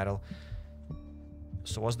 Let's skedaddle.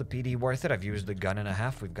 So was the PD worth it? I've used the gun and a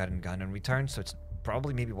half. We've gotten gun in return, so it's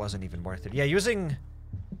probably maybe wasn't even worth it. Yeah, using...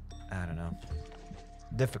 I don't know.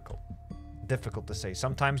 Difficult. Difficult to say.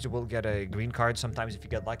 Sometimes you will get a green card. Sometimes if you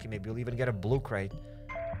get lucky, maybe you'll even get a blue crate.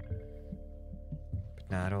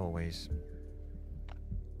 But not always.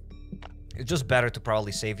 It's just better to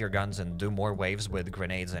probably save your guns and do more waves with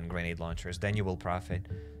grenades and grenade launchers. Then you will profit.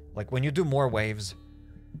 Like, when you do more waves...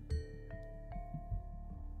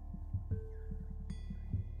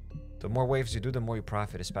 The more waves you do, the more you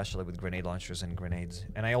profit, especially with grenade launchers and grenades.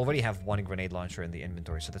 And I already have 1 grenade launcher in the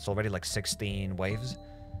inventory, so that's already like 16 waves.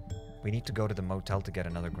 We need to go to the motel to get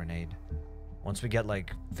another grenade. Once we get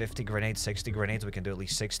like 50 grenades, 60 grenades, we can do at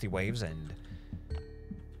least 60 waves, and...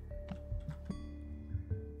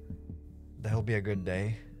 that'll be a good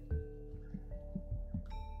day.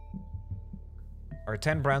 Are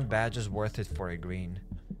 10 brown badges worth it for a green?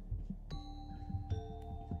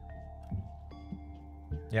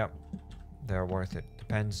 Yep. They're worth it.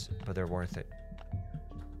 Depends, but they're worth it.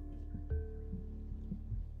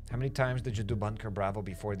 How many times did you do Bunker Bravo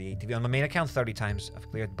before the ATV? On my main account, 30 times. I've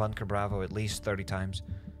cleared Bunker Bravo at least 30 times.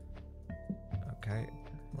 Okay.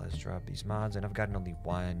 Let's drop these mods. And I've gotten only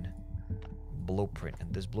 1 blueprint.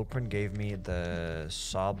 And this blueprint gave me the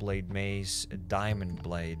saw blade mace, diamond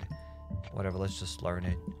blade. Whatever, let's just learn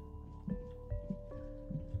it.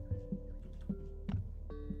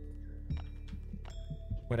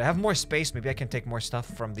 When I have more space, maybe I can take more stuff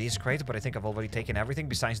from these crates, but I think I've already taken everything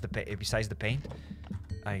besides the paint.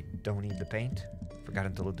 I don't need the paint.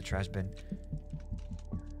 Forgotten to loot the trash bin.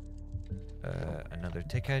 Another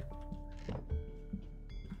ticket.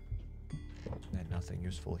 And nothing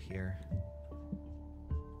useful here.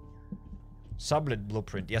 Sublet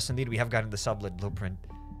blueprint. Yes, indeed, we have gotten the sublet blueprint.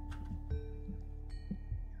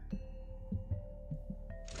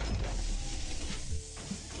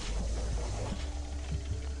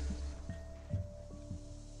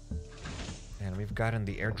 And we've gotten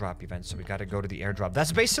the airdrop event, so we gotta go to the airdrop.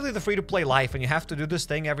 That's basically the free-to-play life, and you have to do this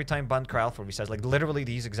thing every time Bunker Alfa resets. Like, literally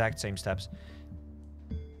these exact same steps.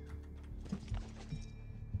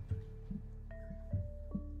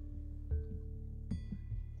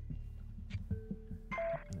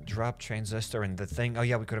 Drop transistor and the thing. Oh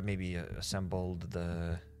yeah, we could have maybe assembled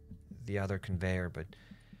the other conveyor, but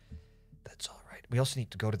that's all right. We also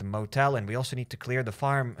need to go to the motel, and we also need to clear the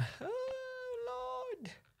farm. Oh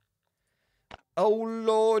Lord! Oh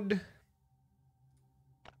Lord!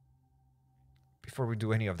 Before we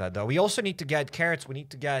do any of that, though, we also need to get carrots. We need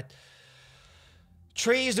to get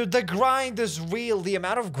trees. Dude, the grind is real. The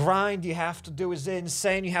amount of grind you have to do is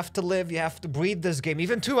insane. You have to live. You have to breathe this game.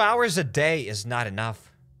 Even 2 hours a day is not enough.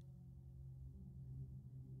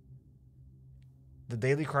 The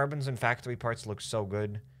daily carbons and factory parts look so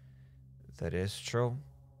good. That is true.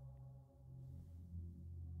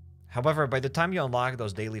 However, by the time you unlock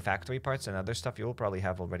those daily factory parts and other stuff, you will probably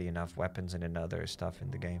have already enough weapons and other stuff in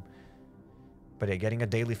the game. But yeah, getting a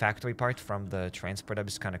daily factory part from the transport hub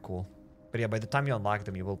is kind of cool. But yeah, by the time you unlock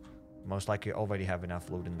them, you will most likely already have enough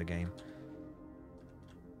loot in the game.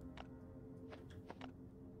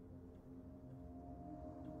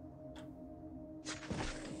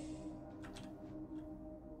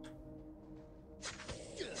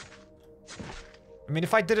 I mean,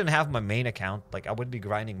 if I didn't have my main account, like, I would be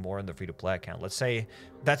grinding more on the free-to-play account. Let's say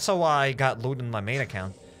that's how I got loot in my main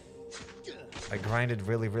account. I grinded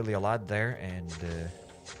really, really a lot there, and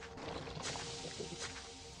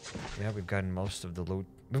yeah, we've gotten most of the loot.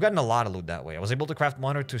 We've gotten a lot of loot that way. I was able to craft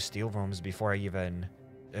 1 or 2 steel rooms before I even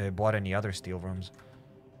bought any other steel rooms.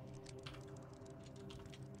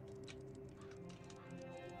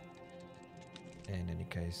 In any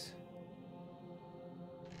case,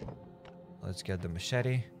 let's get the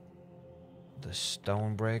machete, the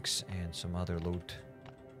stone bricks, and some other loot.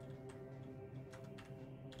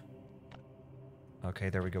 Okay,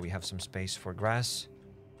 there we go. We have some space for grass.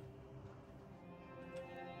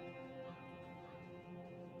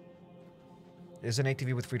 Is an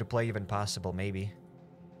ATV with free-to-play even possible? Maybe.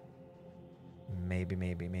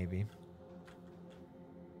 Maybe.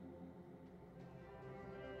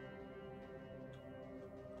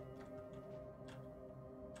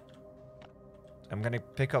 I'm gonna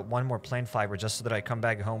pick up 1 more plant fiber just so that I come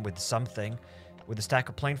back home with something. With a stack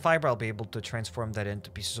of plant fiber, I'll be able to transform that into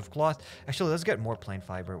pieces of cloth. Actually, let's get more plant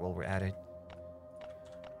fiber while we're at it.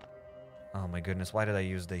 Oh my goodness, why did I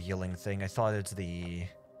use the healing thing? I thought it's the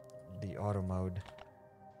auto mode.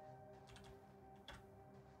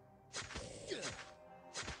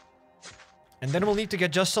 And then we'll need to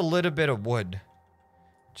get just a little bit of wood.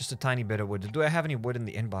 Just a tiny bit of wood. Do I have any wood in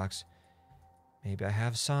the inbox? Maybe I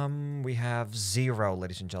have some. We have 0,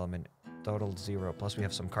 ladies and gentlemen. Total 0. Plus we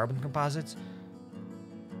have some carbon composites.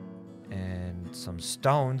 And some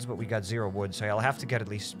stones, but we got 0 wood, so I'll have to get at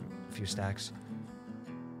least a few stacks.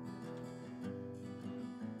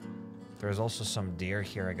 There's also some deer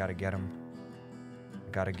here. I gotta get them.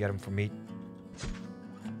 I gotta get them for meat.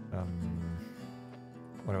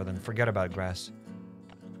 Whatever then. Forget about grass.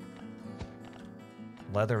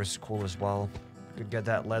 Leather is cool as well. Could get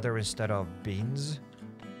that leather instead of beans.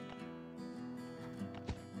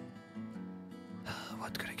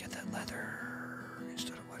 What could I get that leather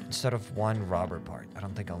instead of what? Instead of 1 robber part. I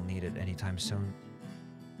don't think I'll need it anytime soon.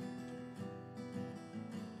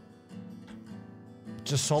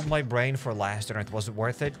 Just sold my brain for last Earth. Was it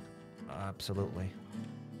worth it? Absolutely.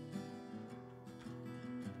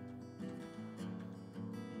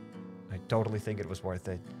 I totally think it was worth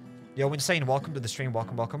it. Yo, Insane, welcome to the stream.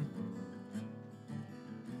 Welcome.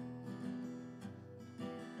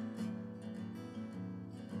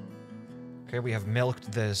 Okay, we have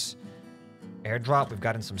milked this airdrop. We've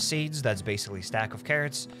gotten some seeds. That's basically a stack of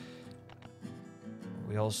carrots.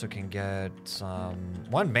 We also can get some...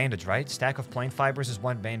 1 bandage, right? Stack of plant fibers is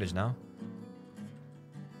 1 bandage, no?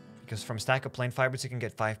 Because from stack of plant fibers, you can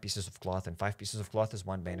get 5 pieces of cloth, and 5 pieces of cloth is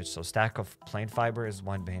 1 bandage. So stack of plant fiber is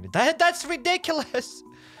 1 bandage. That's ridiculous!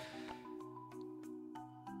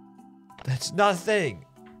 That's nothing!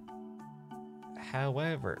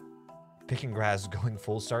 However, picking grass going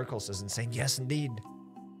full circles is insane. Yes, indeed.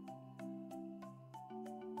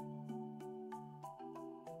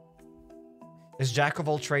 Is Jack of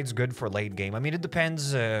all trades good for late game? I mean, it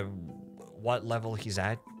depends what level he's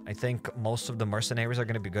at. I think most of the mercenaries are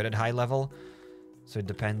going to be good at high level. So it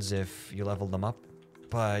depends if you level them up.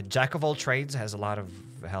 But Jack of all trades has a lot of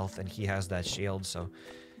health and he has that shield. So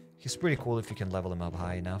he's pretty cool if you can level him up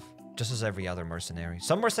high enough. Just as every other mercenary.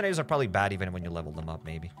 Some mercenaries are probably bad even when you level them up,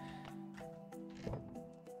 maybe.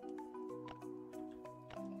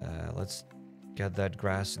 Let's get that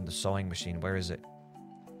grass in the sewing machine. Where is it?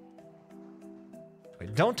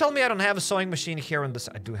 Wait, don't tell me I don't have a sewing machine here on this.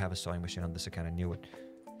 I do have a sewing machine on this account. I knew it.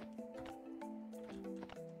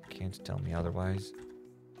 Can't tell me otherwise.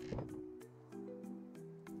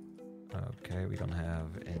 Okay, we don't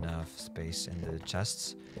have enough space in the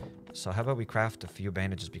chests. So how about we craft a few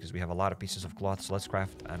bandages because we have a lot of pieces of cloth. So let's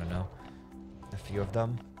craft, I don't know, a few of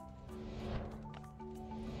them.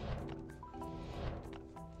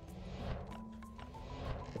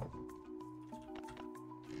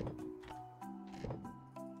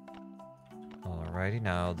 Alrighty,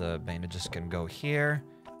 now the bandages can go here.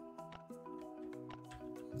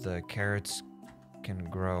 The carrots can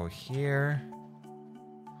grow here.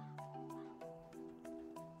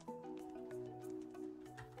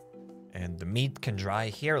 And the meat can dry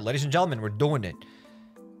here. Ladies and gentlemen, we're doing it.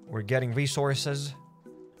 We're getting resources.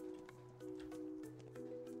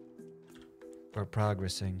 We're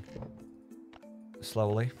progressing.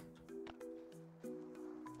 Slowly.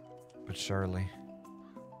 But surely.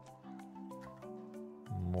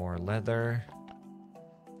 More leather.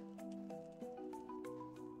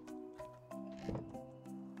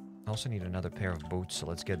 I also need another pair of boots, so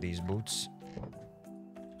let's get these boots.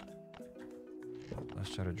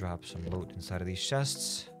 Let's try to drop some loot inside of these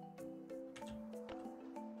chests.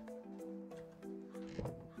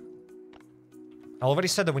 I already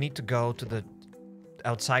said that we need to go to the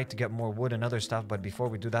outside to get more wood and other stuff, but before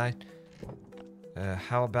we do that,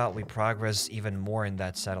 how about we progress even more in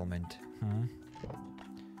that settlement?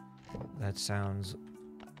 That sounds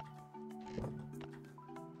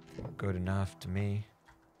good enough to me.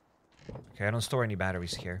 Okay, I don't store any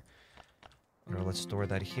batteries here. Let's store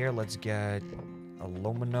that here. Let's get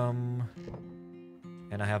aluminum.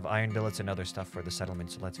 And I have iron billets and other stuff for the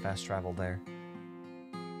settlement, so let's fast travel there.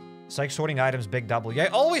 Psych sorting items, big double. Yeah, I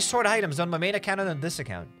always sort items on my main account and on this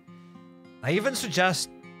account. I even suggest...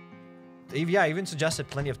 Yeah, I even suggested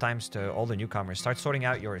plenty of times to all the newcomers. Start sorting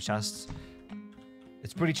out your chests.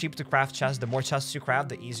 It's pretty cheap to craft chests. The more chests you craft,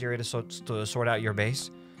 the easier it is to sort out your base.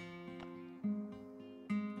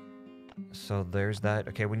 So there's that.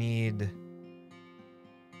 Okay, we need...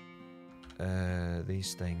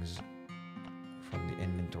 these things from the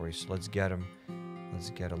inventory. So let's get them. Let's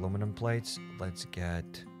get aluminum plates. Let's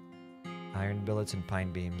get iron billets and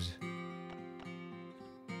pine beams.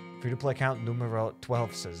 Free-to-play account numero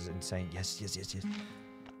 12 says insane. Yes, yes, yes, yes.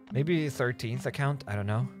 Maybe 13th account? I don't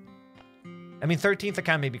know. I mean, 13th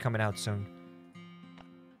account may be coming out soon.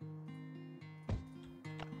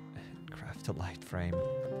 Craft a light frame.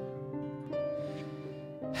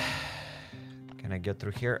 Can I get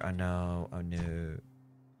through here? Oh, no. Oh, no.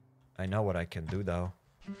 I know what I can do, though.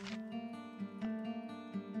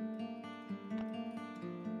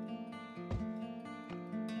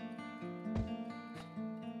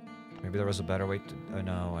 Maybe there was a better way to... Oh,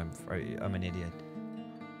 no. I'm an idiot.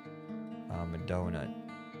 I'm a donut.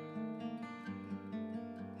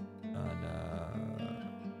 Oh, no.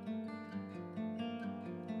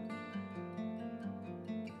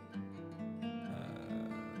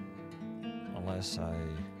 Unless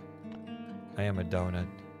I am a donut.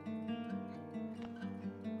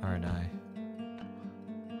 Aren't I?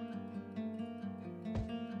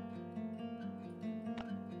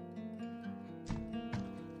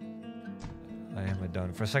 I am a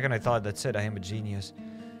donut. For a second I thought that's it. I am a genius.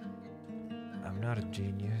 I'm not a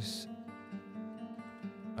genius.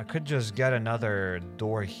 I could just get another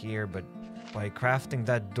door here, but by crafting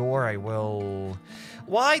that door I will...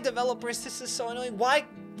 Why, developers? This is so annoying. Why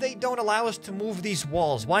they don't allow us to move these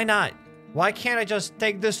walls? Why not? Why can't I just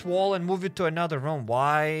take this wall and move it to another room?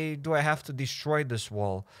 Why do I have to destroy this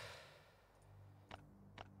wall?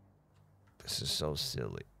 This is so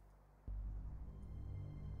silly.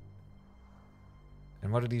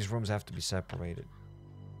 And why do these rooms have to be separated?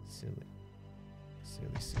 Silly.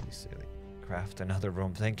 Silly, silly, silly. Craft another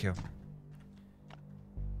room. Thank you.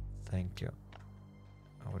 Thank you.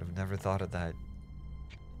 I would have never thought of that.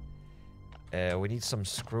 We need some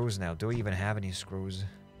screws now. Do we even have any screws?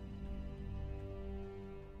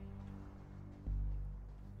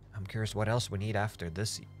 I'm curious what else we need after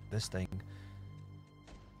this thing.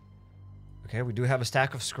 Okay, we do have a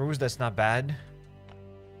stack of screws. That's not bad.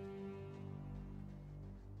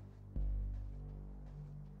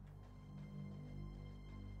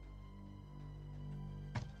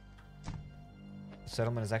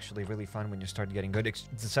 Settlement is actually really fun when you start getting good.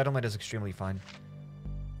 The settlement is extremely fun.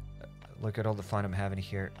 Look at all the fun I'm having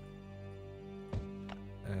here.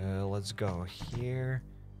 Let's go here.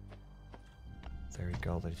 There we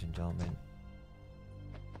go, ladies and gentlemen.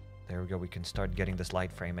 There we go. We can start getting this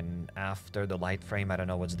light frame, and after the light frame, I don't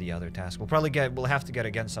know what's the other task. We'll have to get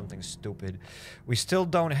again something stupid. We still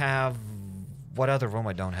don't have... What other room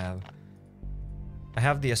I don't have? I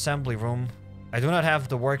have the assembly room. I do not have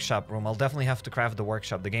the workshop room. I'll definitely have to craft the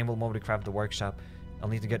workshop. The game will mostly craft the workshop. I'll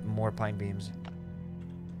need to get more pine beams.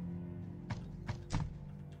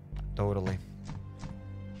 Totally.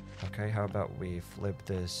 Okay, how about we flip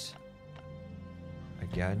this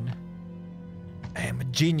again? I am a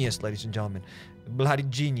genius, ladies and gentlemen. A bloody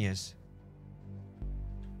genius.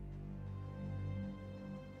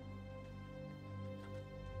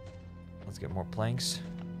 Let's get more planks.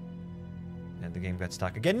 And the game got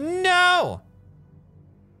stuck again. No!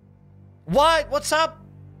 What? What's up?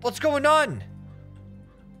 What's going on?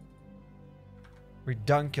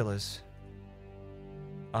 Redunculous.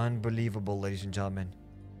 Unbelievable, ladies and gentlemen.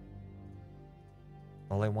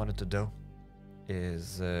 All I wanted to do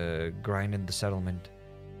is grind in the settlement.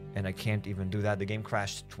 And I can't even do that. The game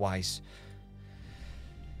crashed twice.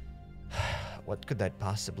 What could that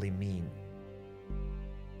possibly mean?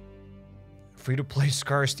 Free-to-play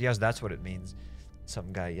scarce. Yes, that's what it means.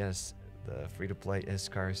 Some guy, yes. The free-to-play is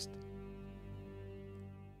scarce.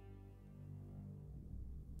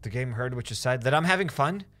 The game heard what you said. That I'm having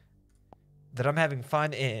fun? That I'm having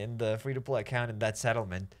fun in the free-to-play account in that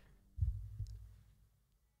settlement.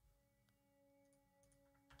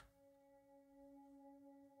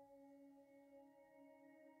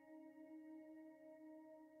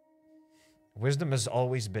 Wisdom has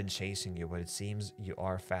always been chasing you, but it seems you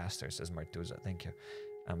are faster, says Martuza. Thank you.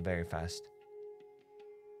 I'm very fast.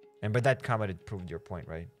 And by that comment, it proved your point,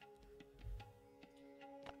 right?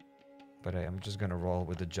 But I'm just gonna roll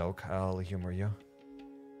with the joke. I'll humor you.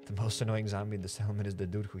 The most annoying zombie in the settlement is the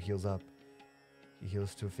dude who heals up. He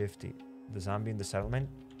heals 250. The zombie in the settlement?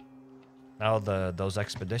 Oh, those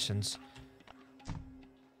expeditions.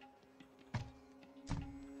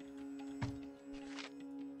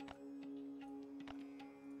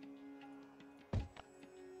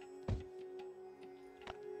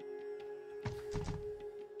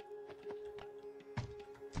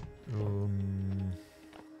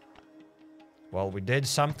 Well, we did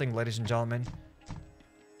something, ladies and gentlemen.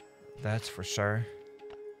 That's for sure.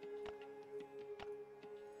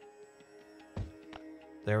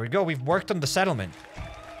 There we go. We've worked on the settlement.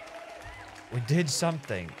 We did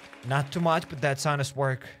something. Not too much, but that's honest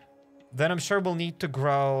work. Then I'm sure we'll need to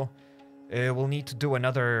grow. We'll need to do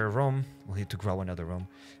another room. We'll need to grow another room.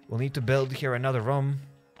 We'll need to build here another room.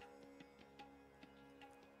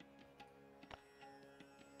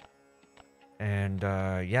 And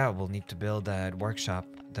yeah, we'll need to build that workshop.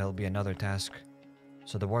 That'll be another task.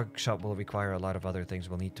 So the workshop will require a lot of other things.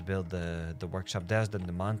 We'll need to build the workshop desk, then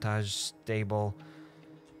the montage table.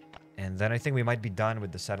 And then I think we might be done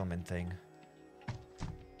with the settlement thing.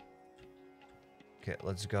 Okay,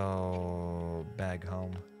 let's go back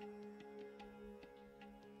home.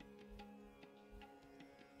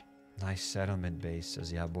 Nice settlement base,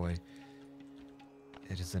 says yeah boy.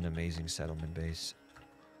 It is an amazing settlement base.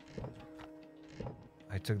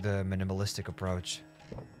 I took the minimalistic approach.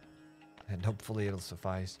 And hopefully it'll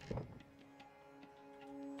suffice.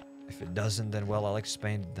 If it doesn't, then well, I'll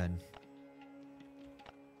expand it then.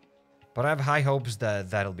 But I have high hopes that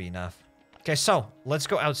that'll be enough. Okay, so let's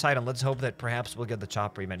go outside and let's hope that perhaps we'll get the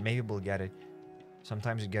chopper event. Maybe we'll get it.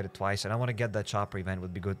 Sometimes you get it twice, and I want to get that chopper event.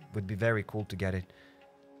 Would be good. Would be very cool to get it.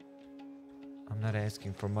 I'm not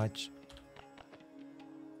asking for much.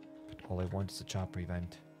 But all I want is the chopper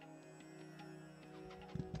event.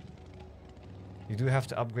 You do have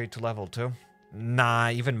to upgrade to level 2. Nah,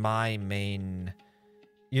 even my main...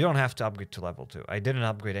 You don't have to upgrade to level 2. I didn't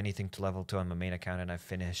upgrade anything to level 2 on my main account, and I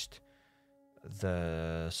finished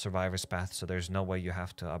the Survivor's Path, so there's no way you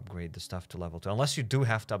have to upgrade the stuff to level 2. Unless you do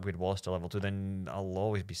have to upgrade walls to level 2, then I'll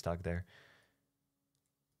always be stuck there.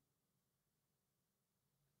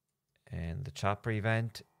 And the chopper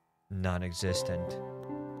event, non-existent.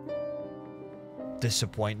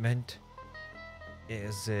 Disappointment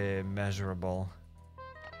is immeasurable.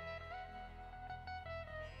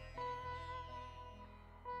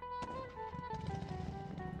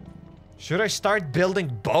 Should I start building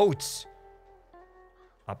boats?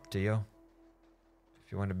 Up to you.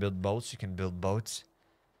 If you want to build boats, you can build boats.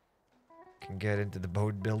 You can get into the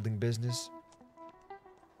boat building business.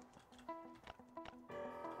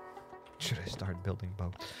 Should I start building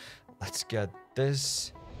boats? Let's get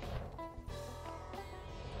this.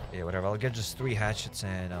 Yeah, whatever. I'll get just 3 hatchets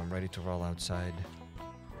and I'm ready to roll outside.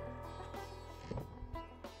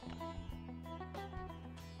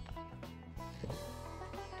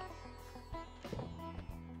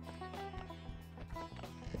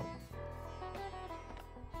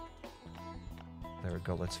 There we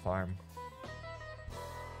go, let's farm.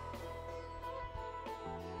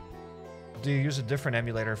 Do you use a different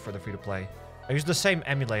emulator for the free-to-play? I use the same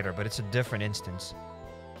emulator, but it's a different instance.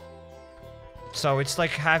 So it's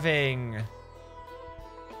like having...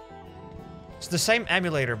 It's the same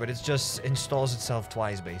emulator, but it just installs itself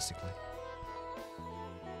twice, basically.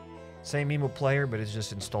 Same emo player, but it's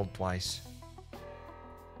just installed twice.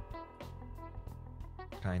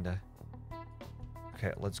 Kinda.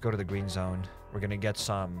 Okay, let's go to the green zone. We're gonna get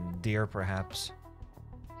some deer, perhaps.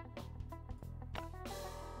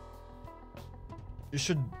 You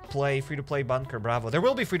should play free-to-play Bunker Bravo. There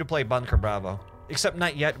will be free-to-play Bunker Bravo. Except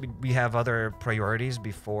not yet. We have other priorities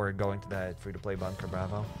before going to that free-to-play Bunker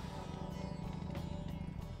Bravo.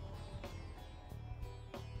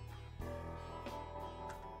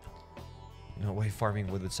 No way farming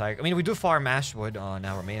wood with cycle. I mean, we do farm ashwood on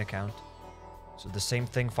our main account. So the same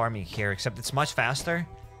thing farming here, except it's much faster.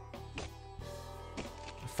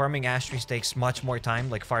 Farming ash trees takes much more time.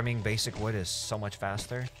 Like, farming basic wood is so much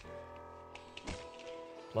faster.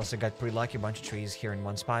 Plus, I got pretty lucky, a bunch of trees here in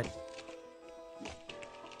one spot.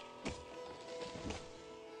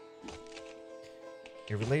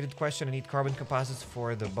 A related question, I need carbon composites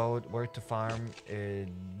for the boat. Where to farm?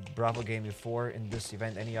 Bravo Game 4 in this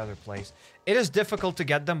event, any other place. It is difficult to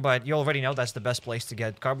get them, but you already know that's the best place to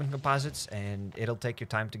get carbon composites, and it'll take you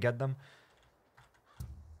time to get them.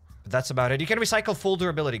 But that's about it. You can recycle full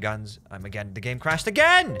durability guns. Again, the game crashed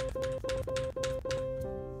again!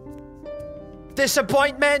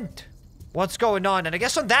 Disappointment! What's going on? And I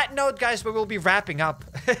guess on that note, guys, we will be wrapping up.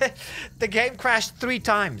 The game crashed 3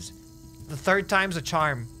 times. The 3rd time's a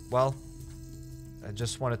charm. Well, I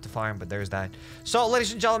just wanted to farm, but there's that. So,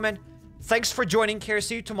 ladies and gentlemen, thanks for joining here.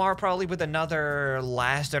 See you tomorrow probably with another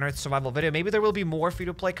Last on Earth survival video. Maybe there will be more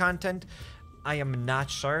free-to-play content. I am not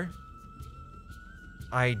sure.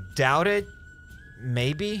 I doubt it.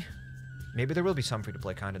 Maybe. Maybe there will be some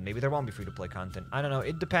free-to-play content. Maybe there won't be free-to-play content. I don't know.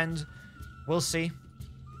 It depends. We'll see.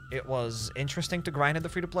 It was interesting to grind in the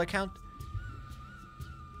free-to-play account.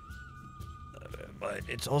 But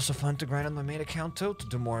it's also fun to grind on my main account too, to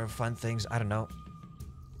do more fun things. I don't know.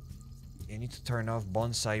 You need to turn off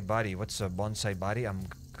bonsai body. What's a bonsai body? I'm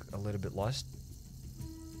a little bit lost.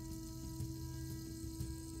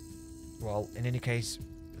 Well, in any case,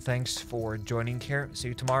 thanks for joining here. See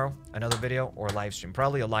you tomorrow. Another video or live stream.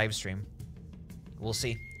 Probably a live stream. We'll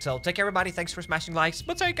see. So, take care, everybody. Thanks for smashing likes.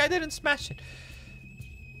 But sorry, I didn't smash it.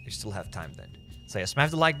 You still have time then. So yeah, smash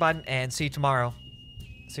the like button and see you tomorrow.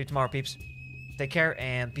 See you tomorrow, peeps. Take care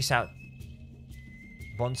and peace out.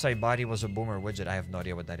 Bonsai body was a boomer widget. I have no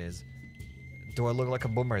idea what that is. Do I look like a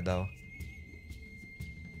boomer though?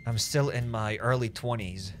 I'm still in my early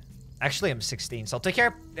 20s. Actually, I'm 16. So take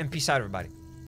care and peace out, everybody.